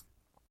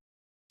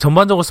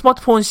전반적으로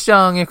스마트폰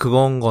시장의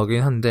그건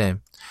거긴 한데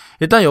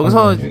일단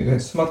여기서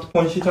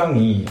스마트폰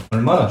시장이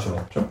얼마나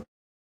줄었죠?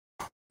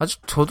 아직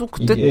저도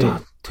그때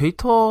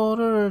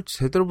데이터를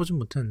제대로 보진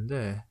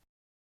못했는데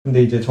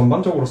근데 이제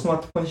전반적으로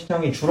스마트폰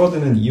시장이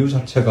줄어드는 이유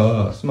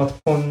자체가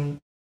스마트폰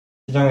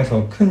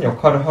시장에서 큰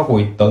역할을 하고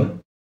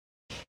있던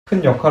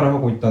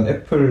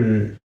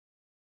애플의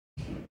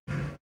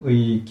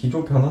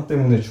기조 변화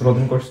때문에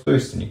줄어든 걸 수도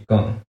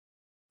있으니까.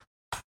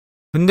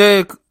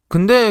 근데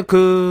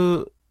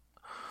그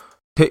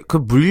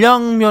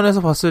물량 면에서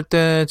봤을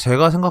때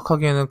제가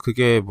생각하기에는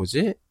그게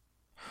뭐지?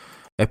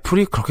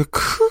 애플이 그렇게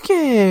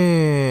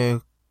크게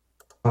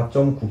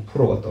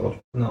 4.9%가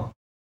떨어졌구나.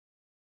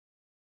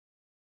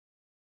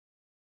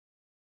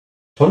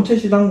 전체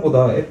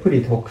시장보다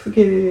애플이 더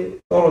크게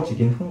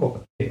떨어지긴 한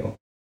것 같아요.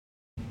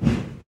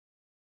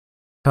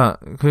 자,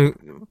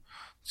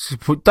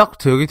 딱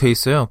여기 돼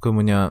있어요.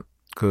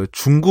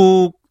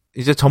 중국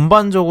이제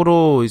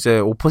전반적으로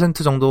이제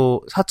 5%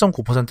 정도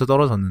 4.9%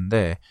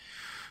 떨어졌는데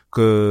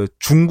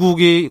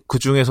중국이 그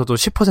중에서도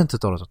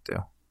 10%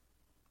 떨어졌대요.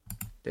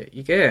 네,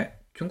 이게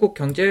중국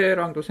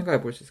경제랑도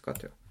생각해 볼 수 있을 것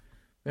같아요.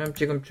 왜냐면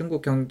지금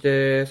중국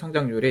경제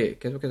성장률이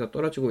계속해서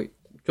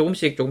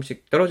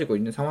조금씩 떨어지고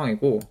있는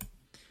상황이고,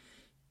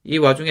 이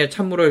와중에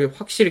찬물을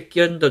확실히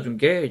끼얹어준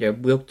게 이제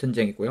무역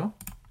전쟁이고요.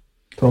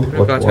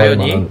 그러니까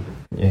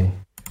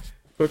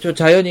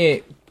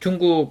자연히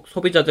중국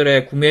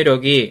소비자들의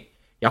구매력이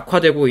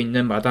약화되고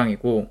있는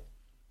마당이고,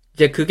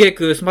 이제 그게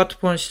그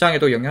스마트폰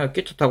시장에도 영향을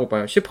끼쳤다고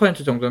봐요.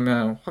 10%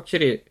 정도면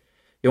확실히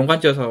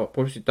연관지어서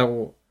볼 수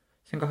있다고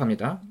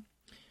생각합니다.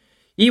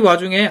 이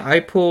와중에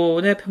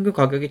아이폰의 평균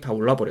가격이 다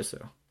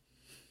올라버렸어요.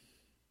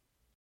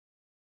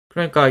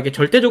 그러니까 이게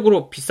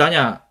절대적으로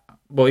비싸냐,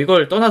 뭐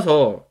이걸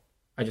떠나서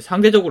이제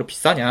상대적으로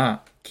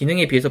비싸냐,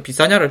 기능에 비해서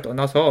비싸냐를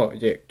떠나서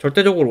이제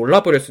절대적으로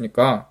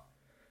올라버렸으니까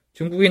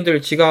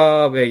중국인들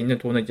지갑에 있는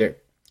돈을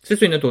이제 쓸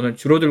수 있는 돈을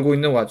줄어들고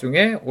있는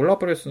와중에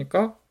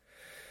올라버렸으니까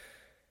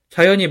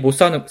자연히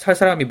살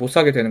사람이 못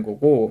사게 되는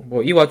거고,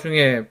 뭐 이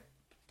와중에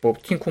뭐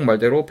팅콩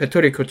말대로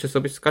배터리 교체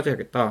서비스까지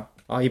하겠다.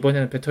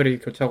 이번에는 배터리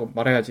교체하고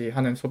말아야지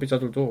하는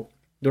소비자들도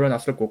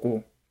늘어났을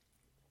거고,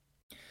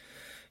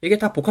 이게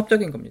다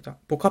복합적인 겁니다.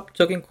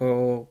 복합적인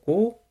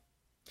거고,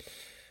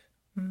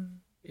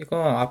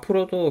 이거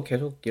앞으로도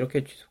계속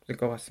이렇게 지속될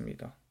것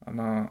같습니다.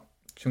 아마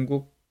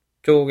중국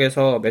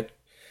쪽에서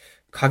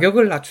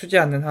가격을 낮추지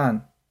않는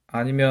한,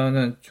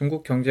 아니면은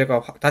중국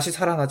경제가 다시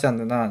살아나지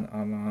않는 한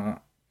아마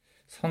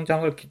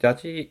성장을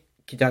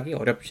기대하기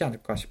어렵지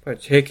않을까 싶어요.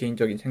 제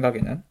개인적인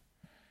생각에는.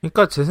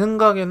 그러니까 제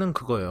생각에는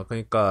그거예요.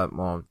 그러니까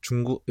뭐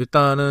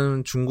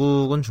일단은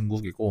중국은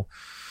중국이고,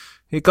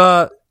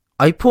 그러니까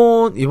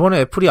이번에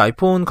애플이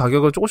아이폰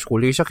가격을 조금씩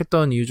올리기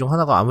시작했던 이유 중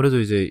하나가 아무래도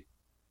이제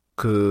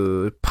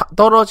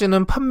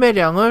떨어지는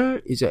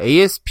판매량을 이제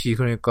ASP,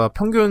 그러니까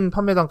평균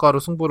판매 단가로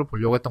승부를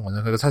보려고 했던 거죠.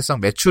 그러니까 사실상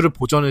매출을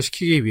보전을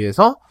시키기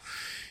위해서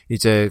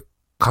이제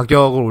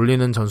가격을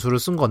올리는 전술을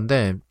쓴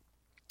건데,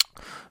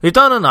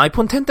 일단은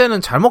아이폰 X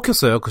때는 잘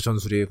먹혔어요, 그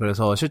전술이.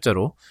 그래서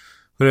실제로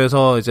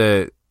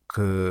이제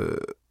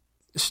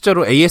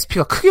실제로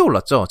ASP가 크게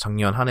올랐죠,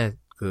 작년 한 해.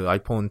 그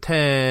아이폰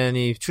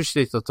X이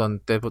출시돼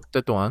있었던 때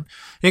동안.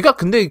 그러니까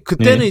근데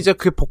그때는 이제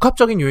그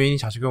복합적인 요인이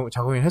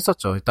작용을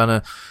했었죠. 일단은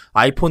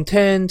아이폰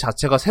X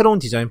자체가 새로운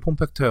디자인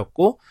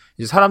폼팩터였고,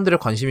 이제 사람들의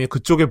관심이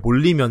그쪽에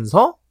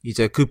몰리면서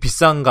이제 그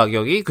비싼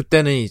가격이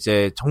그때는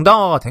이제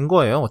정당화가 된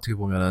거예요. 어떻게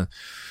보면은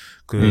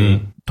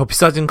더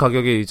비싸진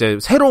가격이 이제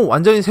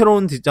완전히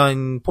새로운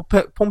디자인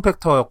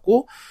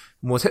폼팩터였고,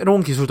 뭐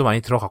새로운 기술도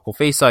많이 들어갔고,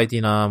 페이스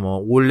아이디나 뭐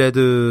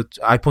올레드,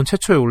 아이폰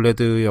최초의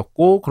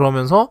올레드였고,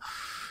 그러면서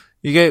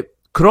이게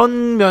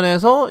그런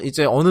면에서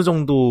이제 어느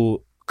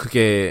정도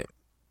그게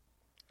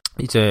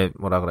이제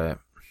뭐라 그래,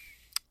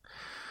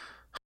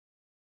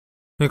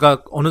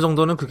 그러니까 어느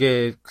정도는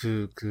그게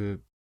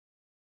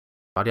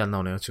말이 안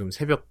나오네요. 지금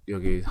새벽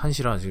여기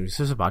 1시라 지금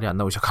슬슬 말이 안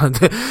나오기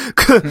시작하는데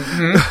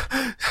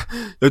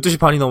 12시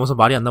반이 넘어서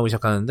말이 안 나오기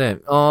시작하는데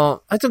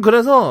하여튼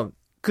그래서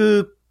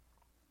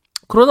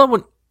그러다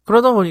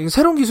보니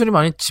새로운 기술이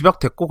많이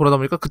집약됐고, 그러다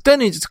보니까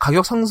그때는 이제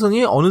가격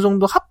상승이 어느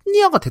정도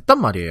합리화가 됐단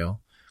말이에요.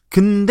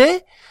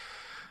 근데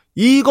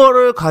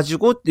이거를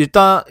가지고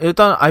일단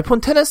아이폰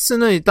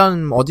XS는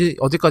일단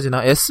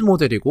어디까지나 S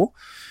모델이고,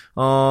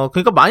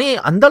 그러니까 많이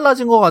안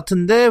달라진 것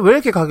같은데 왜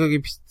이렇게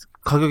가격이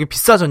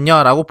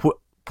비싸졌냐라고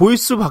보일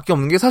수밖에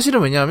없는 게, 사실은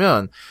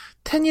왜냐하면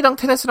 10이랑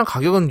 10S랑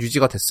가격은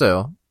유지가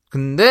됐어요.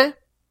 근데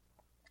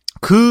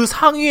그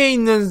상위에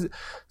있는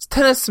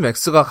 10S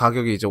Max가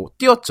가격이 이제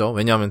뛰었죠.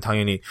 왜냐하면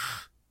당연히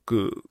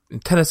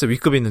 10S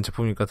위급에 있는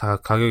제품이니까 다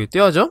가격이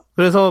뛰어죠.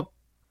 그래서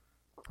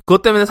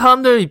그것 때문에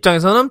사람들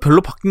입장에서는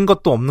별로 바뀐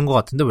것도 없는 것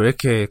같은데 왜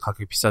이렇게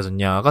가격이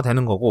비싸졌냐가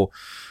되는 거고,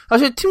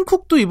 사실 팀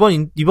쿡도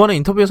이번에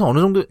인터뷰에서 어느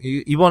정도,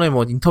 이번에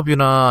뭐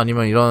인터뷰나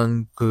아니면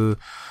이런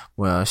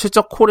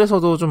실적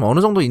콜에서도 좀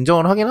어느 정도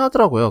인정을 하긴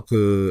하더라고요.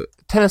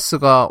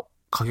 10S가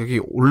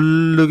가격이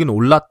오르긴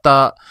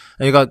올랐다.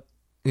 그러니까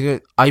이게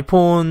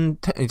아이폰의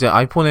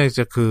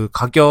이제 그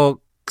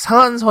가격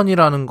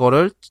상한선이라는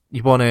거를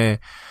이번에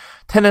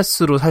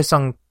 10S로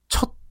사실상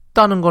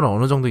쳤다는 걸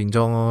어느 정도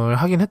인정을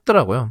하긴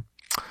했더라고요.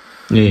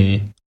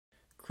 네.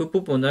 그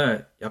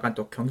부분을 약간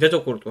또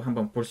경제적으로도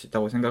한번 볼 수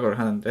있다고 생각을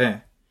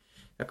하는데,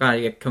 약간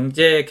이게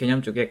경제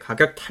개념 중에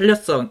가격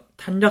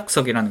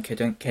탄력성이라는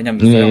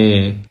개념이 있어요.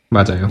 네,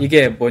 맞아요.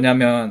 이게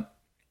뭐냐면,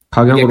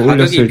 가격을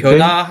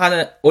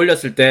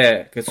올렸을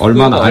때 그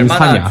수요가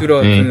얼마나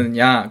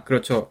줄어드느냐, 네.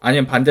 그렇죠.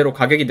 아니면 반대로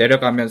가격이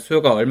내려가면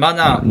수요가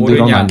얼마나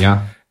오르냐,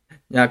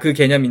 그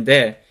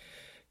개념인데,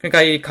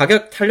 그러니까 이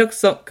가격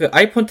탄력성,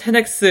 아이폰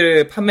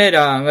XS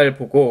판매량을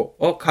보고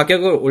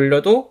가격을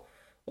올려도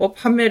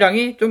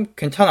판매량이 좀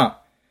괜찮아,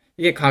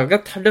 이게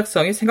가격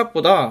탄력성이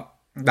생각보다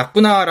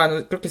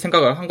낮구나라는 그렇게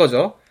생각을 한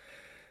거죠.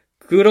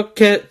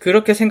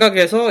 그렇게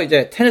생각해서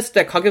이제 XS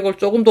때 가격을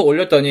조금 더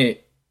올렸더니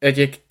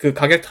이제 그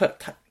가격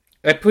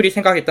애플이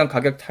생각했던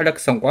가격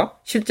탄력성과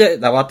실제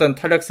나왔던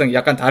탄력성이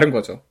약간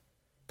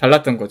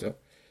달랐던 거죠.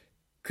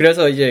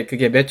 그래서 이제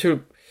그게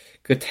매출,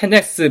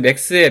 XS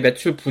맥스의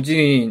매출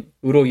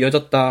부진으로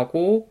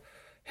이어졌다고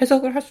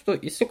해석을 할 수도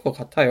있을 것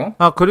같아요.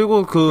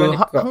 그리고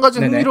그러니까, 한 가지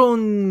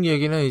흥미로운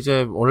얘기는,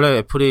 이제 원래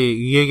애플이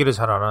이 얘기를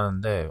잘 안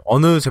하는데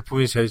어느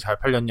제품이 제일 잘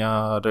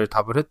팔렸냐를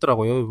답을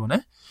했더라고요,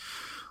 이번에.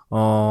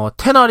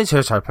 10R이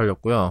제일 잘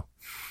팔렸고요.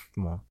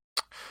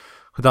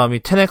 그 다음이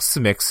 10X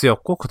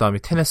Max였고, 그 다음이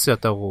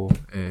 10S였다고,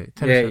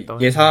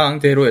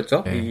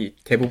 예상대로였죠? 예. 이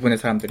대부분의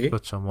사람들이.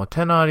 그렇죠.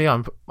 10R이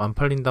안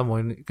팔린다,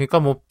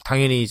 그러니까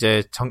당연히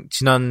이제,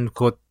 지난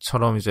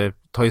그것처럼 이제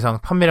더 이상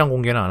판매량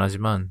공개는 안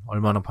하지만,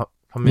 얼마나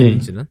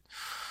판매인지는.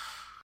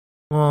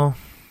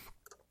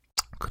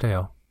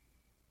 그래요.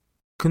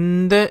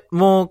 근데,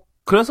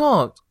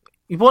 그래서,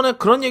 이번에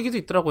그런 얘기도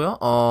있더라고요.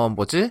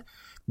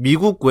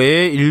 미국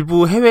외에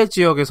일부 해외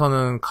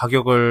지역에서는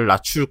가격을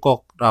낮출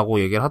거라고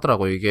얘기를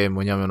하더라고요. 이게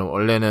뭐냐면,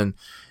 원래는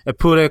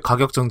애플의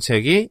가격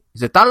정책이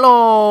이제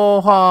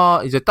달러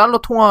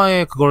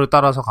통화에 그걸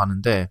따라서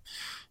가는데,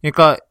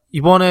 그러니까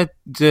이번에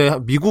이제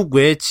미국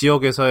외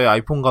지역에서의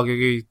아이폰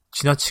가격이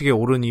지나치게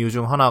오른 이유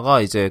중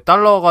하나가 이제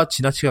달러가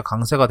지나치게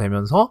강세가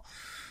되면서,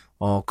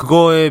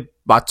 그거에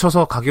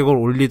맞춰서 가격을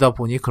올리다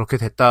보니 그렇게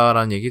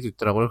됐다라는 얘기도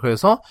있더라고요.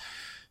 그래서,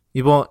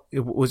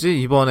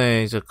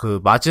 이번에 이제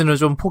마진을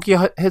좀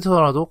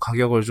포기해서라도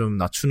가격을 좀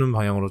낮추는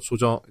방향으로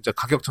이제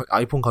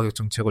아이폰 가격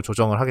정책을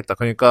조정을 하겠다.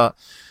 그러니까,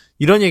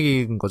 이런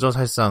얘기인 거죠.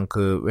 사실상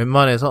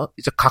웬만해서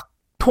이제 각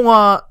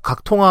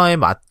통화에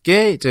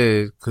맞게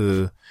이제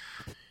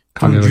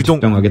가격을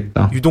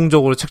책정하겠다.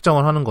 유동적으로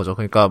책정을 하는 거죠.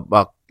 그러니까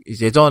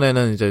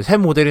예전에는 이제 새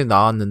모델이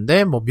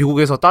나왔는데,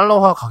 미국에서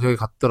달러화 가격이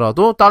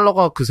같더라도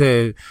달러가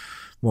그새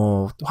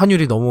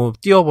환율이 너무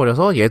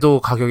뛰어버려서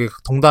얘도 가격이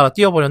덩달아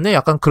뛰어버렸네?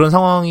 약간 그런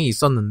상황이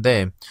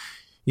있었는데,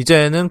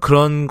 이제는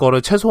그런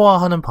거를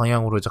최소화하는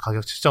방향으로 이제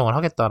가격 책정을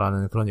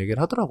하겠다라는 그런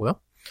얘기를 하더라고요.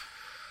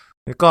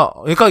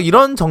 그러니까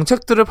이런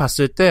정책들을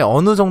봤을 때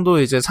어느 정도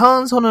이제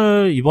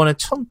상한선을 이번에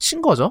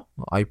친 거죠.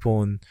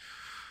 아이폰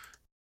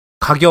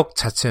가격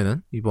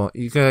자체는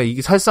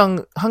이게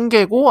사실상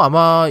한계고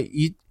아마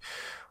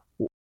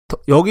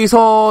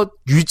여기서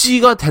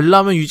유지가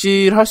되려면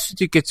유지를 할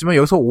수도 있겠지만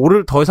여기서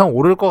더 이상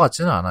오를 것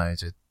같지는 않아요.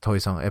 이제 더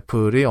이상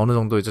애플이 어느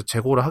정도 이제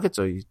재고를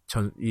하겠죠.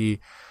 이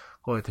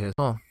거에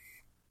대해서.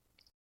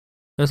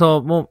 그래서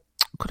뭐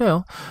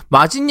그래요.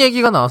 마진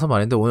얘기가 나와서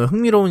말인데 오늘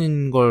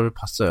흥미로운 걸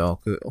봤어요.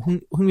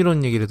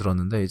 흥미로운 얘기를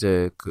들었는데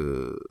이제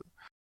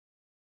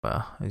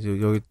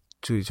이제 여기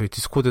저희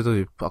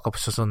디스코드에도 아까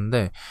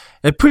붙였었는데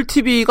애플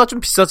TV가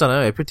좀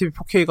비싸잖아요. 애플 TV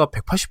 4K가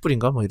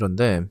 180불인가 뭐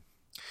이런데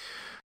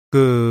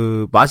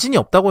마진이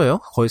없다고 해요.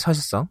 거의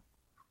사실상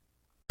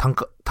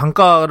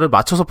단가를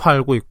맞춰서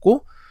팔고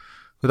있고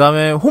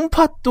그다음에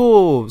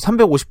홈팟도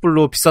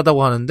 350불로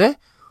비싸다고 하는데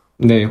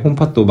네,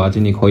 홈팟도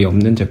마진이 거의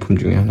없는 제품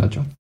중에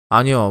하나죠.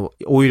 아니요,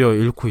 오히려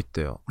잃고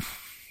있대요.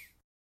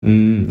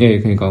 예,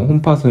 그러니까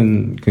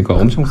홈팟은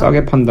엄청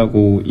싸게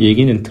판다고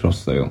얘기는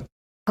들었어요.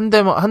 한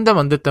대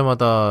만들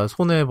때마다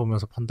손해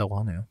보면서 판다고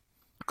하네요.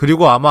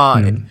 그리고 아마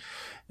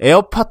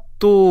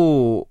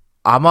에어팟도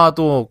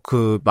아마도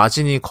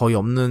마진이 거의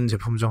없는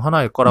제품 중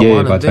하나일 거라고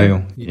하는데.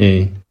 맞아요.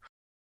 예.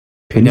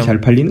 괜히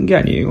잘 팔리는 게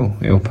아니에요,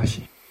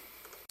 에어팟이.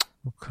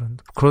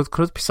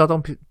 그래도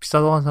비싸다고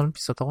하는 사람은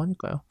비싸다고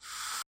하니까요.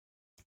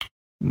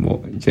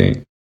 뭐,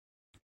 이제,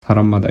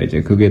 사람마다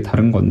이제 그게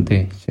다른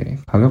건데, 이제,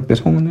 가격대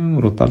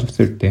성능으로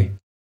따졌을 때,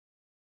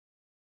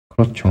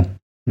 그렇죠.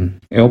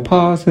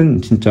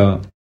 에어팟은 진짜,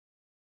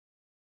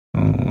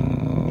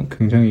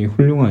 굉장히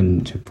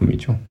훌륭한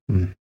제품이죠.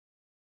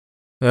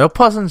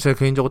 에어팟은 제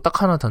개인적으로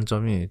딱 하나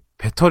단점이,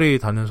 배터리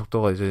닳는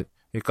속도가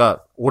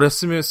그러니까, 오래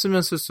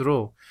쓰면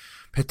쓸수록,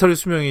 배터리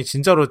수명이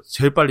진짜로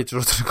제일 빨리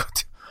줄어드는 것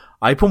같아요.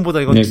 아이폰보다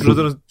이건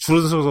줄어드는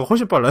속도가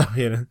훨씬 빨라요,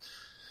 얘는.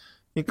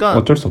 그러니까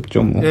어쩔 수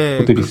없죠, 뭐.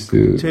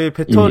 코드리스 제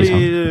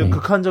배터리를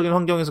극한적인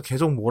환경에서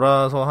계속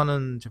몰아서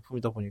하는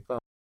제품이다 보니까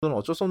그건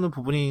어쩔 수 없는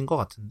부분인 것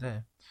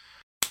같은데.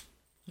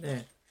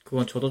 네,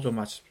 그건 저도 좀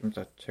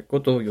아쉽습니다. 제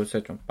것도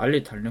요새 좀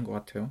빨리 닳는 것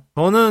같아요.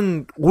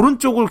 저는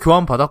오른쪽을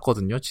교환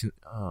받았거든요.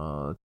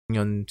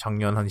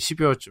 작년 한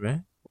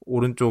 12월쯤에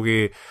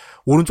오른쪽이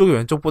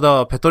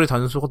왼쪽보다 배터리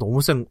닳는 속도가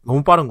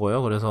너무 빠른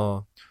거예요.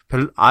 그래서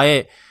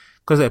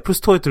그래서 애플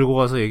스토어에 들고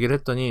가서 얘기를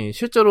했더니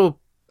실제로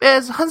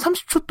한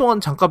 30초 동안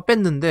잠깐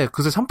뺐는데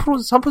그새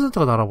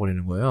 3%가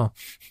날아버리는 거예요.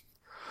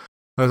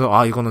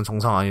 그래서 이거는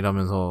정상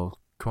아니라면서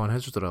교환해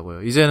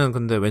주더라고요. 이제는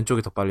근데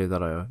왼쪽이 더 빨리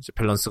달아요. 이제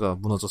밸런스가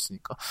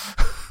무너졌으니까.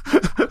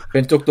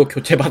 왼쪽도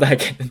교체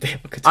받아야겠는데요.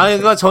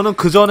 그러니까 저는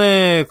그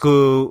전에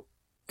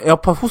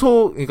에어팟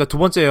그러니까 두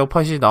번째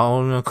에어팟이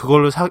나오면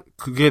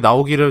그게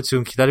나오기를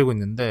지금 기다리고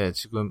있는데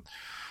지금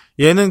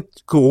얘는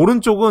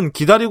오른쪽은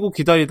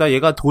기다리다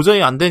얘가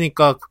도저히 안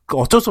되니까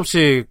어쩔 수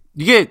없이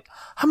이게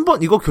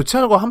이거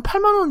교체하는 거 한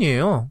 8만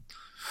원이에요.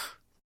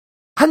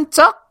 한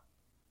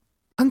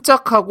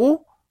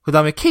짝하고, 그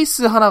다음에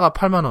케이스 하나가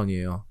 8만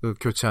원이에요.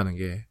 교체하는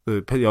게.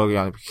 여기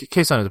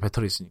케이스 안에도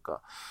배터리 있으니까.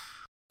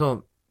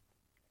 그래서,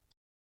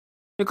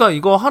 그러니까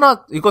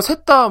이거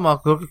셋 다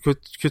막 그렇게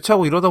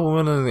교체하고 이러다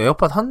보면은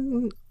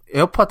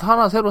에어팟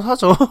하나 새로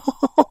사죠.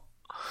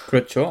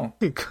 그렇죠.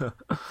 그러니까.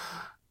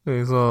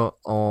 그래서,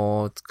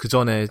 그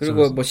전에.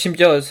 그리고 뭐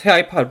심지어 새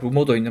아이팟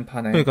루머도 있는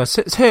판에. 그러니까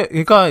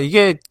그러니까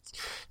이게,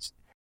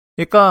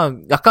 그러니까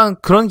약간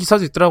그런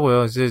기사도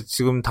있더라고요. 이제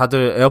지금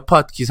다들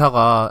에어팟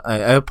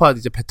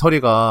이제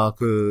배터리가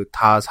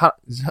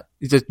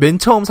이제 맨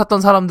처음 샀던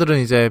사람들은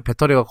이제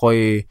배터리가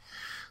거의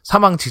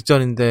사망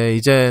직전인데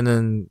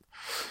이제는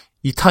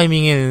이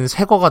타이밍에는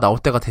새 거가 나올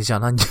때가 되지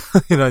않았냐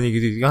이런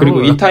얘기도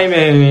그리고 이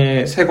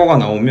타이밍에 새 거가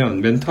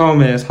나오면 맨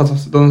처음에 사서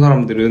쓰던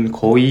사람들은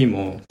거의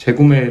뭐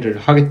재구매를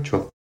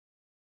하겠죠.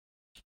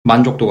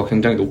 만족도가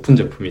굉장히 높은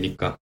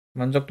제품이니까.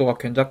 만족도가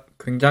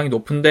굉장히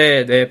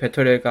높은데 내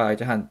배터리가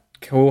이제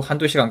겨우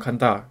한두 시간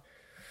간다.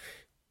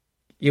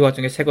 이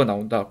와중에 새 거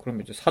나온다.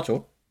 그러면 이제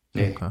사죠.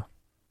 네.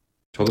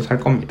 저도 살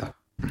겁니다.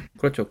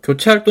 그렇죠.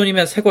 교체할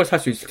돈이면 새 걸 살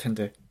수 있을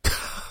텐데.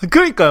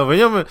 그러니까요.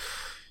 왜냐면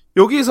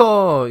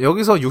여기서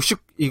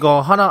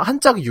이거 한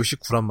짝이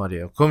 69란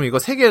말이에요. 그럼 이거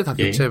세 개를 다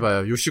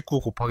교체해봐요.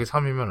 69 곱하기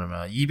 3이면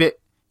얼마야?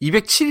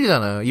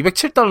 207이잖아요.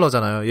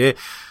 207달러잖아요.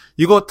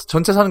 이거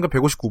전체 사는 거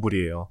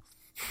 159불이에요.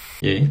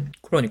 예.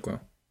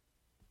 그러니까요.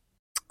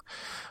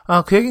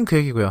 그 얘기는 그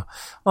얘기고요.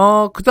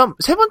 그다음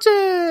세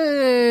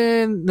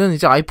번째는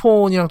이제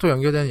아이폰이랑 또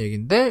연결되는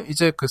얘기인데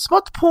이제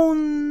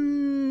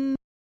스마트폰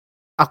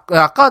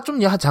아까 좀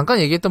잠깐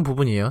얘기했던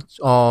부분이에요.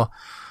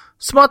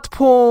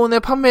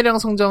 스마트폰의 판매량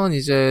성장은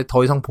이제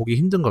더 이상 보기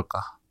힘든 걸까?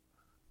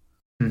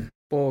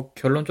 뭐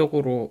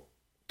결론적으로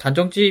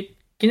단정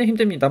짓기는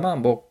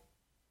힘듭니다만 뭐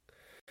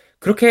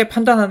그렇게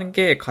판단하는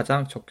게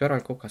가장 적절할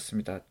것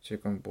같습니다.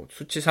 지금 뭐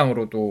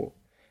수치상으로도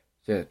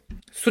이제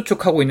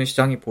수축하고 있는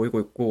시장이 보이고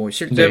있고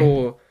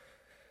실제로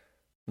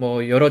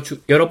뭐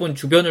여러분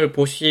주변을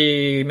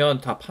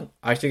보시면 다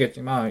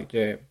아시겠지만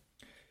이제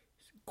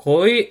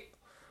거의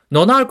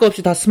너나 할 것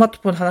없이 다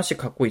스마트폰 하나씩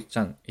갖고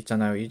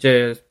있잖아요.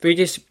 이제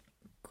 3G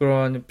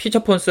그런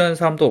피처폰 쓰는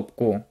사람도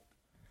없고,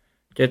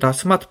 이제 다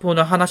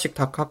스마트폰을 하나씩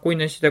다 갖고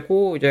있는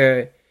시대고,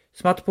 이제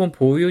스마트폰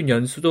보유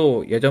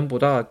연수도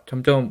예전보다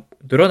점점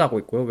늘어나고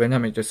있고요.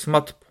 왜냐하면 이제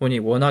스마트폰이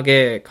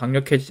워낙에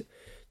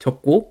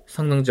강력해졌고,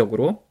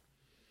 성능적으로.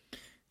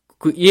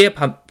 이에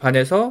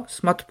반해서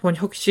스마트폰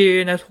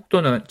혁신의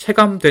속도는,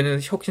 체감되는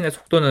혁신의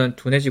속도는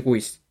둔해지고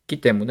있기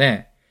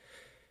때문에,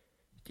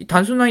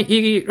 단순히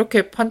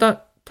이렇게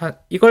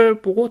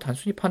이걸 보고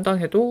단순히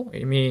판단해도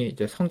이미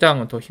이제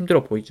성장은 더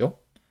힘들어 보이죠.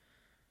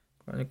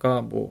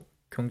 그러니까 뭐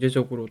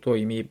경제적으로도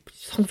이미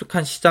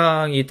성숙한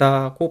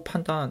시장이다고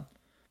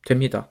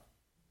판단됩니다.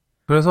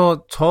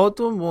 그래서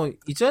저도 뭐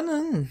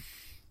이제는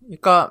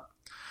그러니까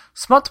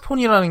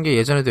스마트폰이라는 게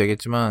예전에도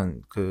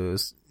얘기했지만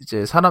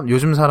이제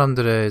요즘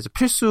사람들의 이제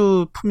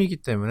필수품이기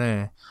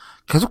때문에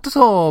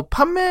계속해서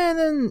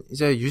판매는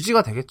이제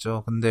유지가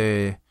되겠죠.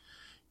 근데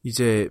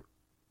이제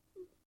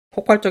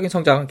폭발적인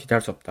성장은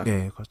기대할 수 없다.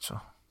 예, 그렇죠.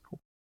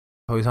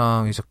 더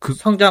이상 이제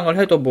성장을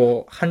해도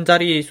뭐 한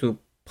자리수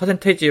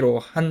퍼센테이지로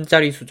한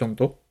자리수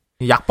정도?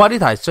 약발이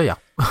다 했죠,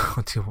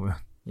 어떻게 보면.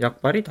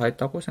 약발이 다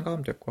했다고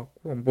생각하면 될 것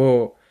같고,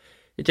 뭐,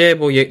 이제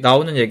뭐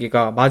나오는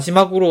얘기가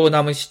마지막으로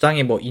남은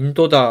시장이 뭐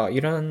인도다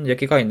이런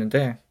얘기가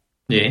있는데,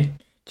 예.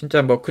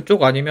 진짜 뭐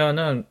그쪽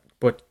아니면은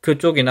뭐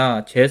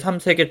그쪽이나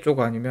제3세계 쪽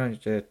아니면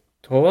이제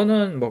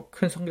더는 뭐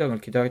큰 성장을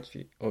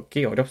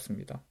기대하기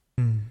어렵습니다.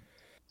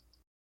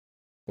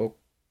 뭐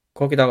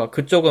거기다가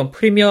그쪽은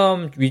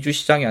프리미엄 위주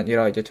시장이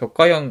아니라 이제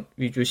저가형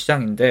위주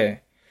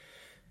시장인데,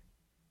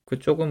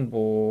 그쪽은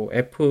뭐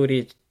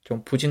애플이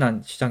좀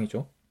부진한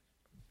시장이죠.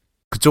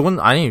 그쪽은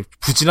아니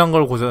부진한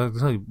걸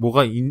고려해서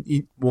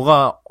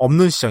뭐가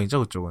없는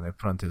시장이죠. 그쪽은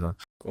애플한테선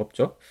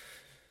없죠.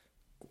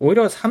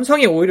 오히려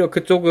삼성이 오히려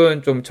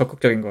그쪽은 좀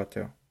적극적인 것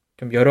같아요.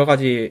 좀 여러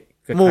가지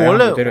뭐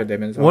다양한 모델을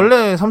내면서.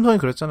 원래 삼성이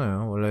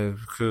그랬잖아요. 원래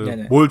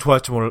네네. 뭘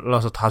좋아할지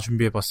몰라서 다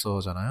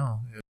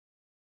준비해봤어잖아요.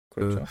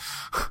 그렇죠.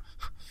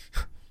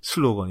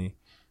 슬로건이.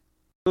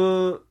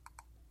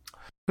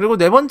 그리고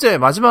네 번째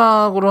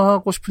마지막으로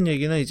하고 싶은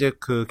얘기는 이제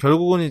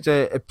결국은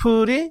이제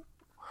애플이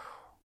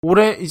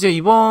올해 이제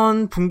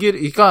이번 분기,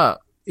 그러니까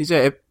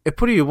이제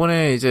애플이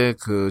이번에 이제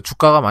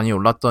주가가 많이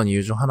올랐던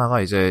이유 중 하나가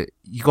이제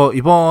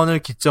이번을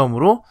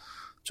기점으로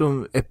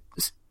좀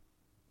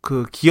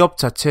기업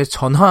자체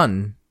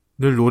전환을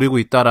노리고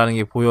있다라는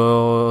게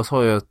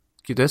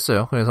보여서였기도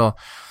했어요. 그래서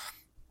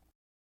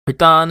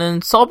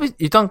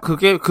일단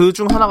그게 그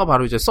중 하나가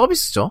바로 이제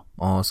서비스죠.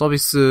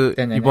 서비스.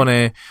 네네네.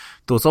 이번에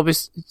또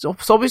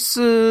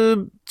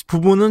서비스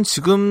부분은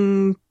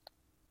지금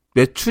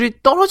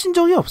매출이 떨어진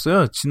적이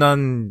없어요.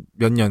 지난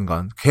몇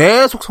년간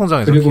계속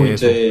성장해서. 그리고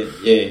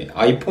이제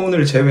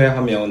아이폰을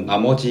제외하면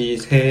나머지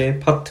세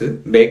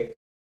파트 맥,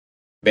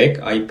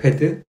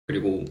 아이패드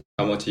그리고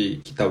나머지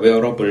기타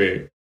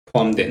웨어러블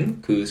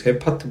포함된 그 세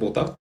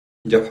파트보다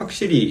이제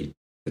확실히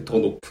더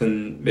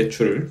높은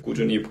매출을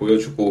꾸준히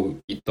보여주고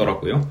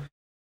있더라고요.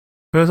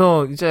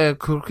 그래서 이제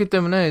그렇기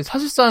때문에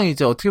사실상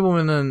이제 어떻게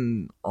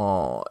보면은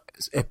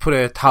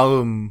애플의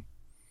다음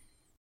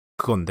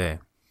그건데.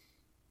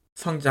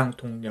 성장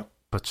동력.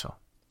 그렇죠.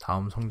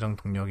 다음 성장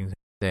동력인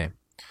셈인데,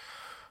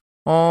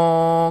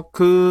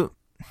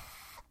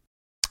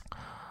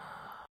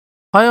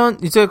 과연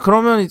이제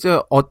그러면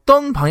이제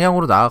어떤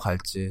방향으로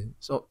나아갈지.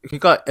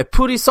 그러니까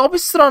애플이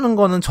서비스라는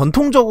거는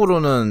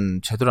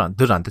전통적으로는 제대로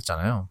늘 안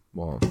됐잖아요.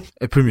 뭐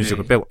애플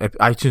뮤직을 빼고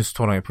아이튠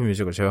스토어랑 애플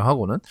뮤직을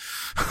제외하고는.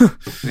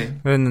 네.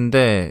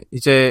 그랬는데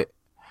이제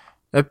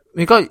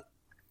그러니까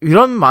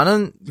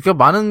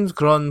많은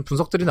그런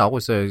분석들이 나오고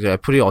있어요. 이제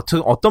애플이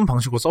어떤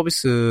방식으로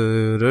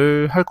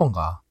서비스를 할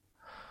건가.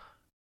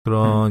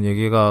 그런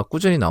얘기가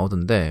꾸준히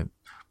나오던데,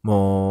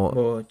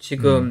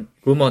 지금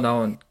루머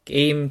나온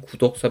게임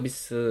구독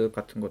서비스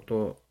같은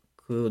것도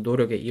그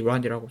노력의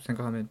일환이라고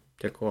생각하면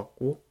될 것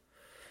같고,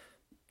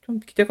 좀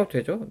기대가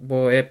되죠?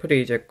 뭐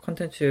애플이 이제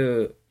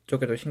컨텐츠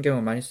쪽에도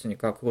신경을 많이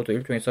쓰니까 그것도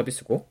일종의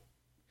서비스고,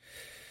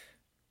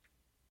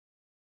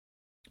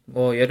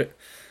 뭐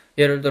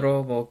예를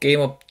들어 뭐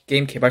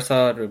게임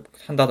개발사를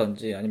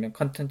한다든지 아니면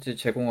컨텐츠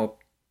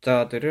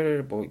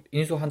제공업자들을 뭐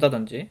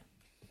인수한다든지.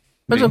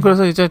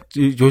 그래서 이제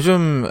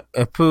요즘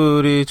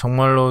애플이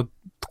정말로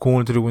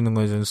공을 들이고 있는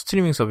건 이제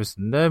스트리밍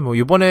서비스인데, 뭐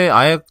이번에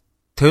아예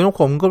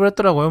대놓고 언급을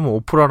했더라고요. 뭐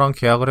오프라랑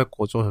계약을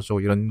했고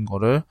저쪽 이런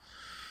거를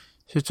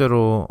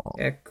실제로.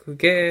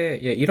 그게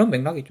이런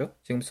맥락이죠.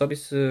 지금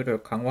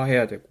서비스를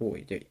강화해야 되고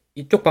이제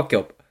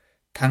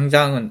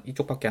당장은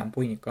이쪽밖에 안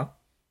보이니까.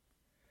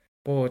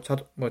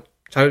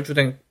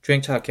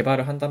 자율주행차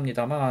개발을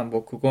한답니다만,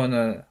 뭐,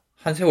 그거는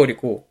한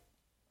세월이고,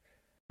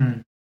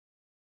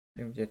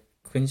 이제,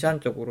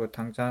 근시안적으로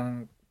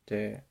당장,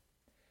 이제,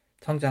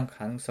 성장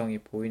가능성이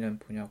보이는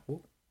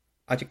분야고,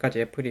 아직까지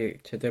애플이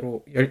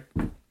제대로,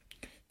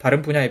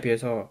 다른 분야에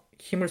비해서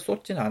힘을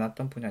쏟지는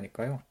않았던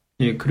분야니까요.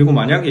 예, 그리고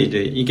만약에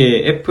이제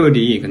이게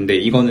애플이, 근데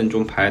이거는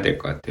좀 봐야 될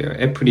것 같아요.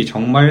 애플이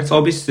정말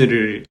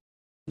서비스를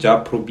이제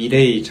앞으로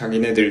미래의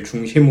자기네들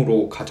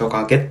중심으로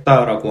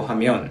가져가겠다라고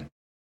하면,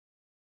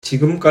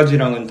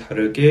 지금까지랑은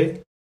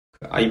다르게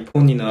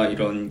아이폰이나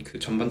이런 그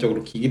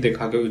전반적으로 기기들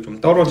가격이 좀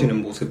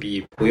떨어지는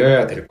모습이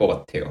보여야 될 것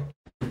같아요.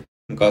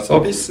 그러니까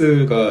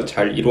서비스가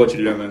잘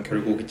이루어지려면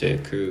결국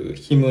이제 그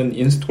힘은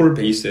인스톨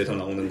베이스에서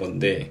나오는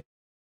건데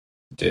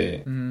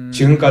이제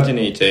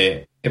지금까지는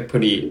이제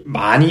애플이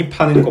많이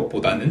파는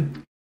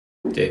것보다는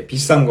이제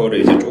비싼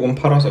거를 이제 조금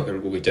팔아서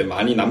결국 이제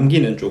많이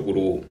남기는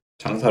쪽으로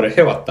장사를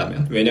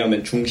해왔다면,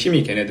 왜냐하면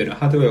중심이 걔네들은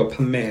하드웨어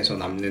판매해서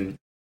남는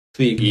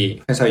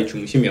수익이 회사의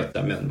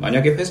중심이었다면,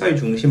 만약에 회사의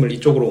중심을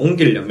이쪽으로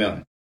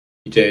옮기려면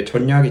이제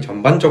전략이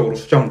전반적으로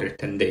수정될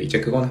텐데,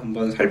 이제 그건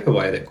한번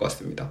살펴봐야 될 것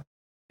같습니다.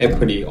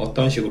 애플이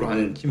어떤 식으로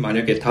하는지,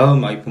 만약에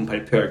다음 아이폰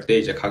발표할 때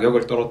이제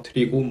가격을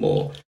떨어뜨리고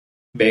뭐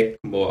맥,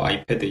 뭐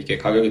아이패드 이게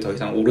가격이 더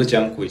이상 오르지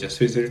않고 이제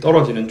슬슬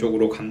떨어지는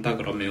쪽으로 간다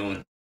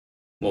그러면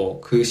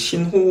뭐 그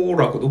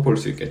신호라고도 볼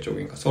수 있겠죠.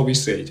 그러니까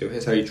서비스에 이제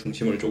회사의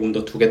중심을 조금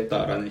더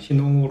두겠다라는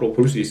신호로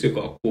볼 수 있을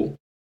것 같고,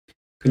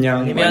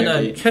 그냥 아니면은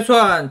만약에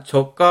최소한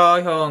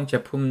저가형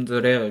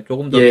제품들에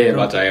조금 더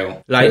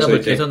맞아요.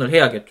 라인업을 개선을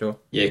해야겠죠.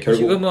 결국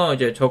지금은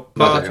이제 저가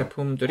맞아요.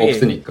 제품들이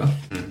없으니까.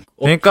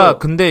 그러니까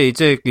근데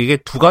이제 이게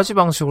두 가지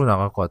방식으로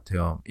나갈 것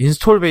같아요.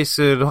 인스톨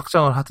베이스를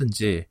확장을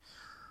하든지,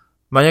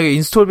 만약에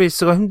인스톨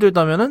베이스가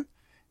힘들다면은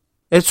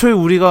애초에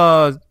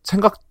우리가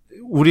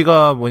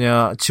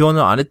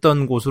지원을 안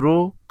했던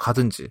곳으로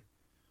가든지.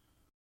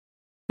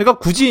 그러니까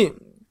굳이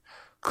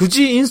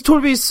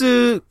인스톨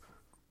베이스를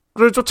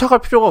쫓아갈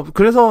필요가 없고,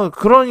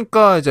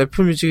 그러니까 이제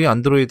애플 뮤직이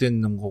안드로이드에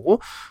있는 거고,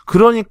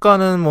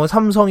 그러니까는 뭐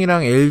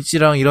삼성이랑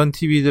LG랑 이런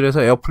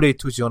TV들에서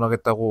에어플레이2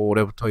 지원하겠다고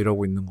올해부터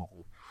이러고 있는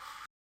거고.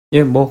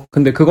 뭐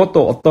근데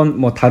그것도 어떤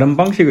뭐 다른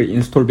방식의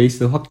인스톨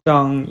베이스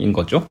확장인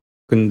거죠.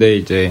 근데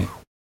이제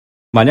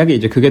만약에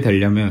이제 그게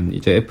되려면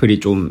이제 애플이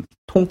좀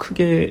통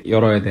크게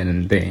열어야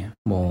되는데,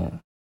 뭐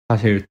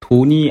사실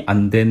돈이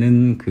안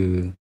되는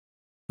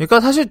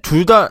그러니까 사실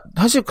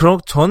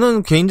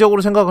저는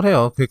개인적으로 생각을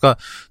해요. 그러니까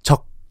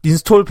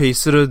인스톨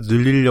베이스를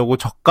늘리려고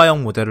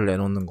저가형 모델을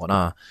내놓는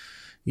거나,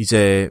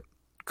 이제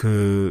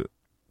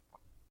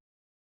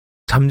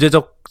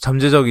잠재적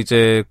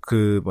이제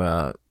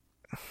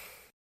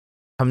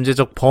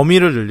잠재적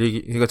범위를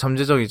늘리기, 그러니까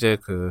잠재적 이제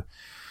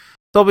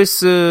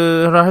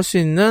서비스를 할 수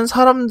있는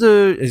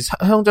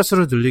사용자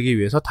수를 늘리기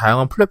위해서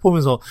다양한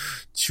플랫폼에서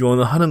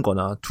지원을 하는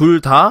거나, 둘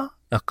다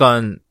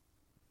약간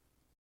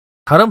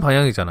다른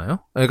방향이잖아요?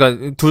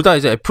 그러니까 둘 다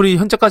이제 애플이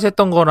현재까지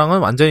했던 거랑은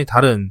완전히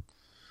다른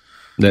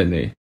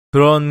네네.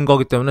 그런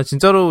거기 때문에,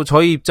 진짜로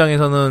저희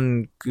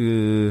입장에서는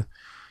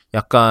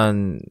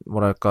약간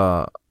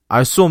뭐랄까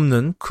알 수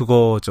없는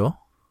그거죠.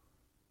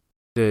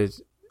 이제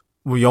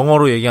뭐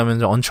영어로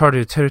얘기하면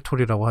uncharted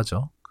territory라고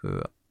하죠.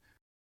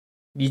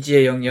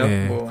 미지의 영역.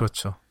 네,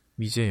 그렇죠.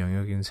 미지의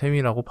영역인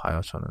셈이라고 봐요,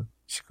 저는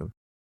지금.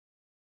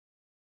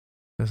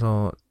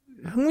 그래서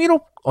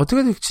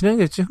어떻게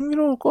진행될지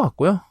흥미로울 것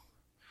같고요.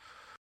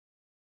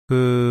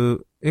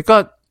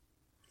 그러니까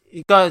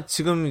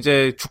지금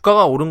이제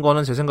주가가 오른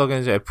거는 제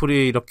생각에는 이제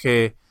애플이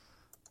이렇게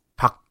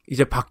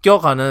이제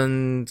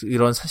바뀌어가는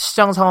이런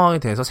시장 상황에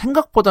대해서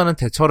생각보다는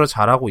대처를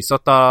잘하고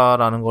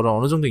있었다라는 거를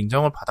어느 정도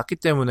인정을 받았기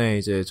때문에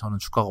이제 저는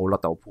주가가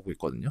올랐다고 보고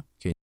있거든요.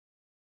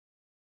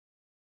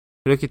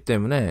 그렇기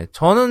때문에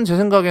저는 제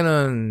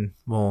생각에는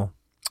뭐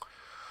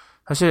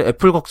사실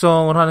애플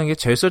걱정을 하는 게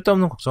제일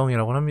쓸데없는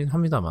걱정이라고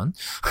합니다만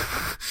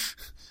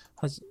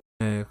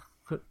네,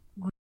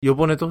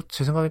 이번에도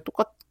제 생각에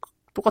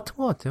똑같은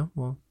것 같아요.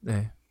 뭐,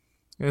 네.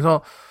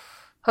 그래서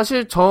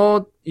사실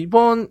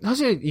이번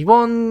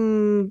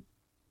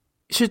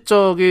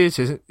실적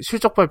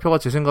발표가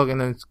제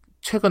생각에는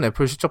최근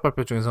애플 실적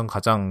발표 중에서는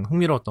가장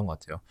흥미로웠던 것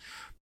같아요.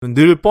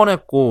 늘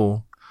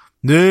뻔했고,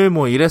 늘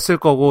뭐 이랬을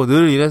거고,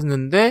 늘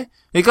이랬는데,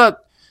 그러니까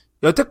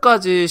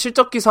여태까지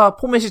실적 기사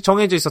포맷이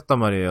정해져 있었단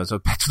말이에요. 저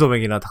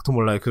백투더백이나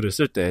닥터몰라의 글을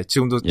쓸 때.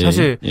 지금도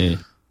사실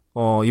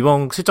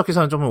이번 실적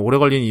기사는 좀 오래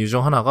걸린 이유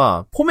중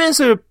하나가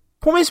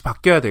포맷이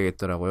바뀌어야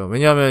되겠더라고요.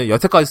 왜냐하면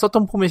여태까지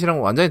썼던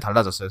포맷이랑 완전히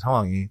달라졌어요,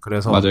 상황이.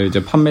 그래서 맞아요.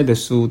 이제 판매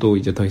대수도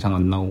이제 더 이상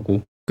안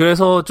나오고.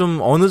 그래서 좀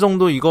어느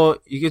정도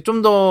이게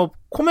좀 더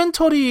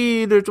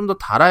코멘터리를 좀 더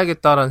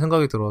달아야겠다라는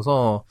생각이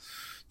들어서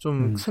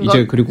좀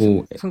이제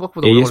그리고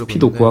생각보다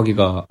ASP도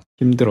구하기가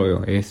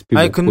힘들어요. ASP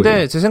아니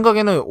근데 제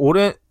생각에는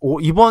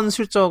이번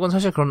실적은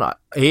사실 그런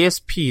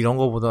ASP 이런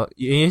거보다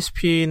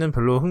ASP는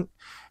별로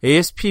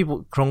ASP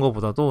그런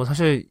거보다도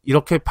사실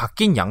이렇게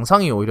바뀐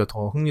양상이 오히려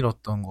더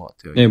흥미로웠던 것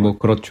같아요. 네, 뭐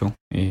그렇죠.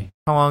 예.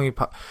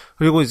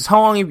 그리고 이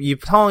상황이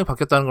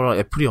바뀌었다는 걸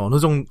애플이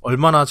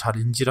얼마나 잘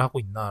인지를 하고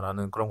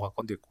있나라는 그런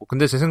관건도 있고.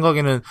 근데 제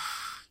생각에는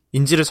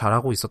인지를 잘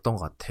하고 있었던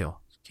것 같아요.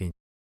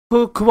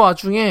 그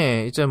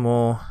와중에 이제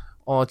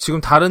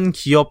지금 다른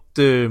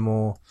기업들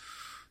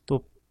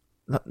또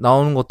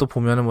나오는 것도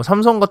보면은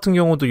삼성 같은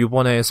경우도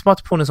이번에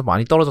스마트폰에서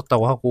많이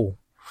떨어졌다고 하고.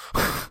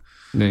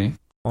 네.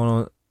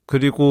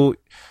 그리고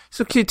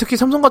특히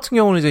삼성 같은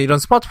경우는 이제 이런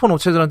스마트폰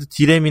업체들한테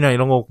D램이나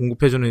이런 거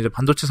공급해주는 이제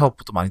반도체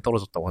사업부터 많이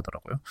떨어졌다고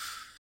하더라고요.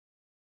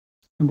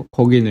 뭐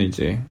거기는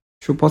이제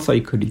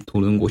슈퍼사이클이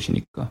도는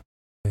곳이니까.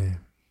 네.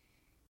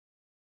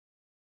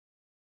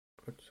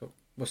 그렇죠.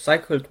 뭐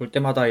사이클 돌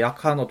때마다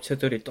약한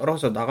업체들이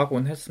떨어져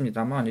나가곤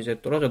했습니다만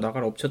이제 떨어져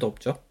나갈 업체도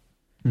없죠.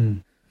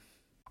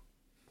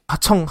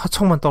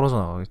 하청만 떨어져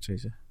나가겠죠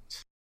이제.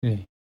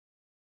 네.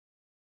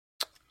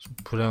 좀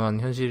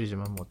불행한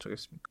현실이지만 뭐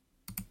어쩌겠습니까.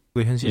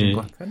 그 현실인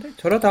것. 근데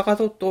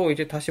저러다가도 또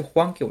이제 다시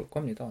호황기 올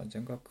겁니다.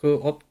 언젠가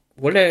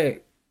원래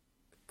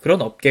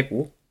그런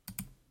업계고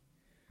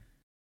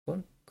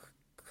그건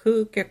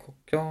크게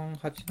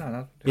걱정하지는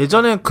않아도 돼요.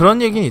 예전에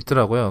그런 얘기는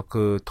있더라고요.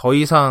 그 더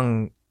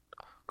이상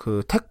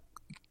그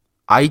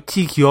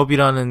IT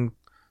기업이라는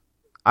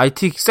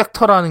IT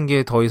섹터라는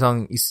게 더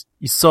이상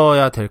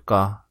있어야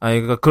될까?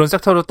 아니 그러니까 그런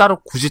섹터를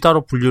굳이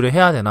따로 분류를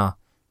해야 되나?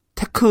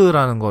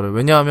 테크라는 거를.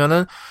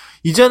 왜냐하면은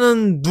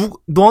이제는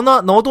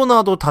너도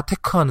나도 다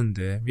테크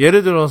하는데.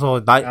 예를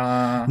들어서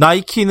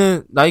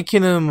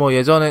나이키는 뭐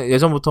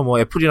예전부터 뭐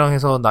애플이랑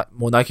해서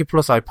나이키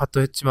플러스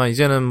알파도 했지만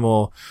이제는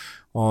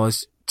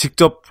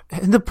직접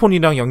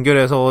핸드폰이랑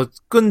연결해서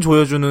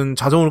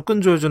자동으로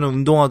끈 조여주는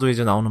운동화도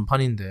이제 나오는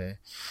판인데.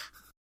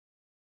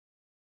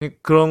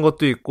 그런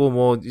것도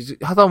있고, 이제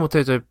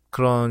하다못해 이제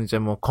그런 이제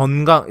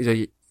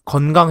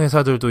건강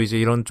회사들도 이제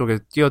이런 쪽에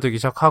뛰어들기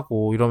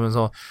시작하고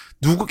이러면서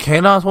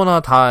개나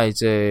소나 다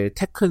이제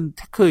테크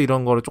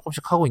이런 거를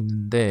조금씩 하고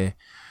있는데.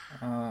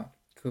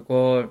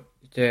 그걸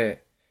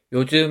이제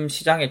요즘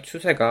시장의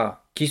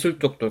추세가 기술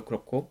쪽도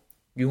그렇고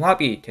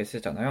융합이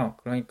대세잖아요.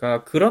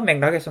 그러니까 그런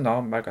맥락에서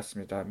나온 말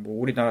같습니다.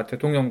 뭐 우리나라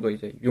대통령도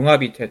이제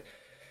융합을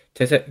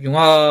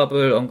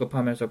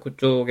언급하면서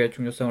그쪽의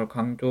중요성을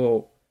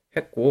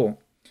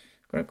강조했고,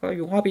 그러니까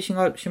융합이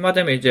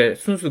심화되면 이제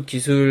순수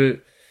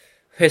기술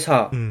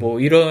회사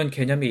이런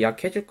개념이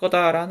약해질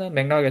거다라는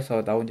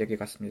맥락에서 나온 얘기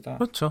같습니다.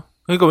 그렇죠.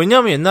 그러니까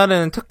왜냐하면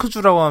옛날에는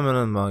테크주라고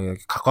하면은 막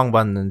이렇게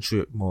각광받는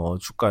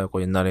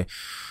주가였고 옛날에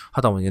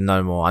하다 보면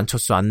옛날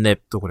안철수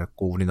안랩도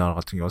그랬고 우리나라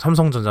같은 경우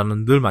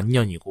삼성전자는 늘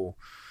만년이고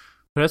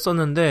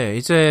그랬었는데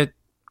이제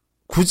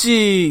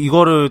굳이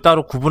이거를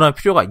따로 구분할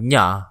필요가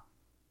있냐라는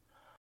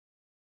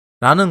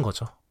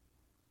거죠.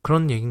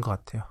 그런 얘기인 것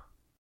같아요.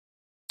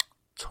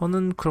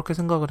 저는 그렇게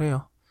생각을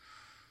해요.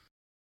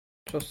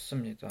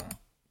 좋습니다.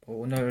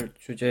 오늘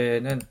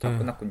주제는 다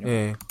끝났군요.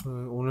 네,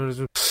 오늘은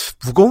좀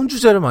무거운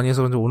주제를 많이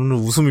해서 근데 오늘은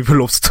웃음이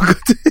별로 없었던 것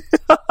같아요.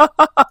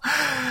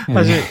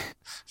 사실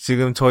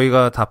지금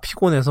저희가 다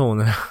피곤해서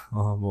오늘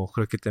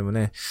그렇기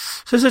때문에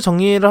슬슬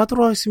정리를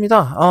하도록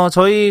하겠습니다.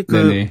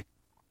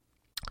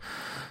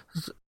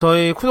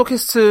 저희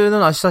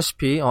쿠도캐스트는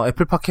아시다시피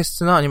애플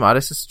팟캐스트나 아니면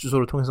RSS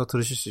주소를 통해서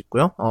들으실 수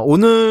있고요.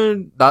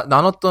 오늘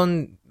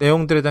나눴던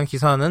내용들에 대한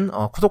기사는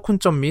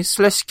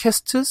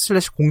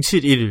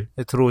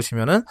kudokun.me/cast/071에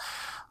들어오시면은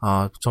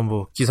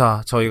전부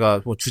기사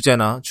저희가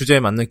주제에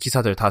맞는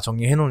기사들 다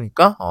정리해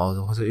놓으니까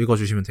거기서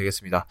읽어주시면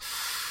되겠습니다.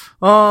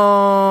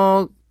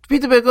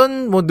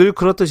 피드백은 늘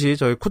그렇듯이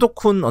저희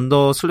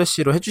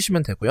kudokun_/로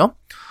해주시면 되고요.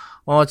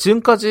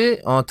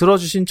 지금까지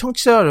들어주신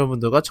청취자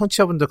여러분들과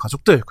청취자분들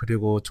가족들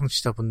그리고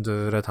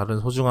청취자분들의 다른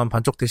소중한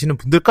반쪽 되시는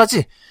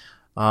분들까지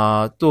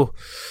또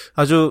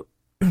아주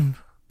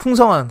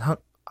풍성한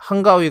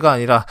한가위가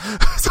아니라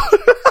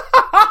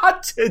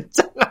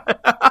진짜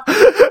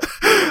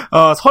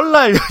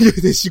설날 연휴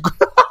되시고요.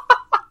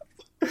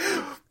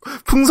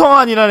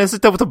 풍성한이라는 했을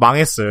때부터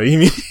망했어요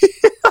이미.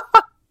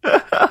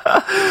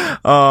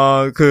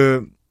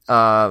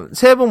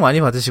 새해 복 많이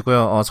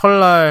받으시고요.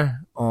 설날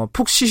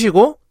푹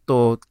쉬시고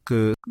또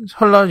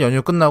설날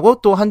연휴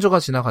끝나고 또 한 주가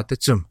지나갈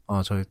때쯤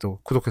저희 또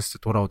구독캐스트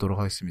돌아오도록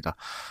하겠습니다.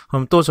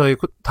 그럼 또 저희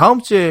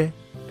다음 주에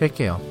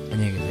뵐게요.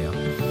 안녕히 계세요.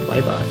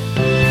 바이바이.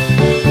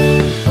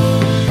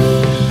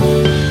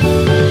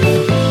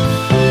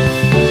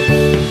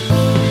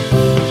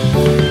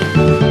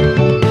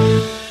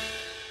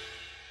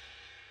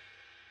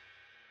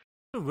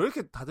 왜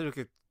이렇게 다들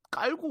이렇게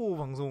깔고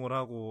방송을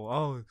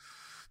하고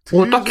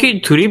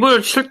딱히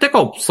드립을 칠 데가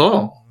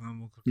없어.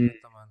 그렇게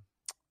했다만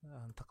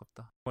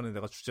안타깝다. 이번에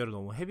내가 주제를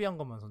너무 헤비한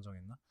것만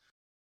선정했나?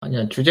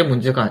 아니야, 주제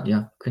문제가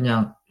아니야.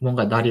 그냥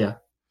뭔가 날이야.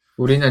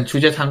 우리는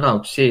주제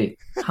상관없이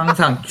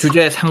항상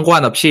주제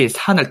상관없이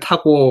산을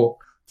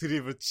타고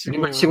드립을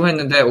치고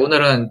했는데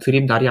오늘은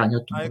드립 날이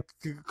아니었던 거야.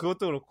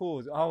 그것도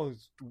그렇고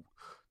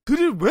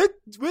드립 왜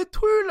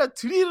토요일 날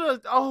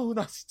드립을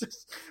나 진짜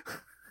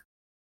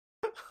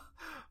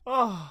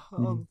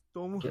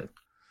너무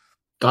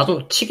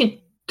나도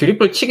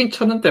드립을 치긴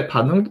쳤는데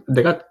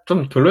내가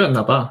좀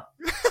별로였나 봐.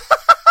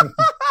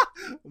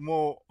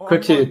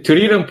 그렇지,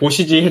 드릴은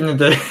보시지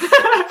했는데.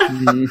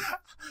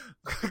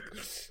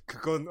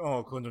 그건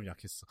좀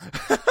약했어.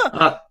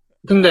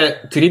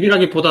 근데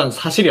드립이라기보단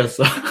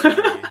사실이었어.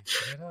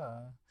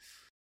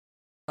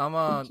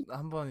 아마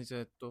한번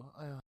이제 또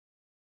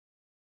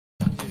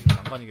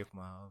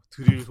난관이겠구만.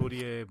 드릴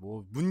소리에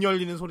문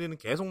열리는 소리는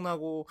계속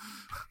나고.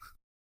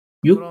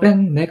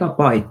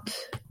 600MB.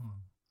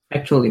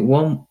 Actually,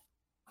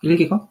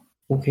 1기가?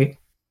 오케이.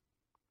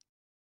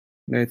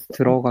 네,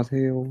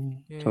 들어가세요.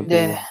 저도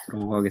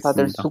들어가겠습니다.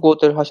 다들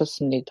수고들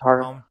하셨습니다.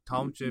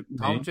 다음 주에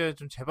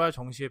좀 제발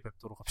정시에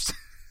뵙도록 합시다.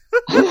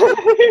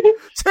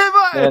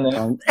 제발!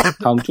 네네.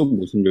 다음 주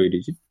무슨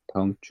요일이지?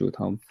 다음 주.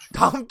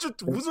 다음 주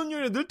무슨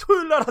요일에 늘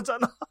토요일 날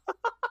하잖아.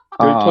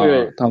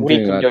 토요일, 다음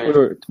우리 주가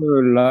금요일.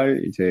 토요일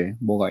날 이제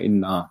뭐가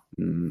있나?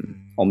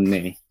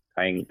 없네.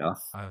 다행이다.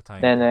 아유,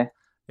 다행이다. 네네.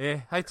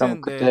 예, 하여튼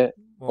그럼 그때 네,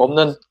 뭐,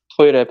 없는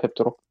토요일에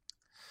뵙도록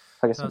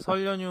자, 하겠습니다.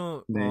 설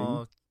연휴 네.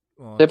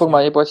 새해 복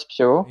많이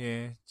보십시오.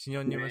 예,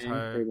 진현님은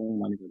잘 새해 복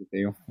많이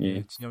받으세요.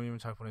 예. 진현님은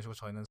잘 보내시고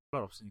저희는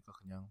설날 없으니까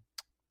그냥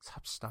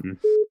삽시다.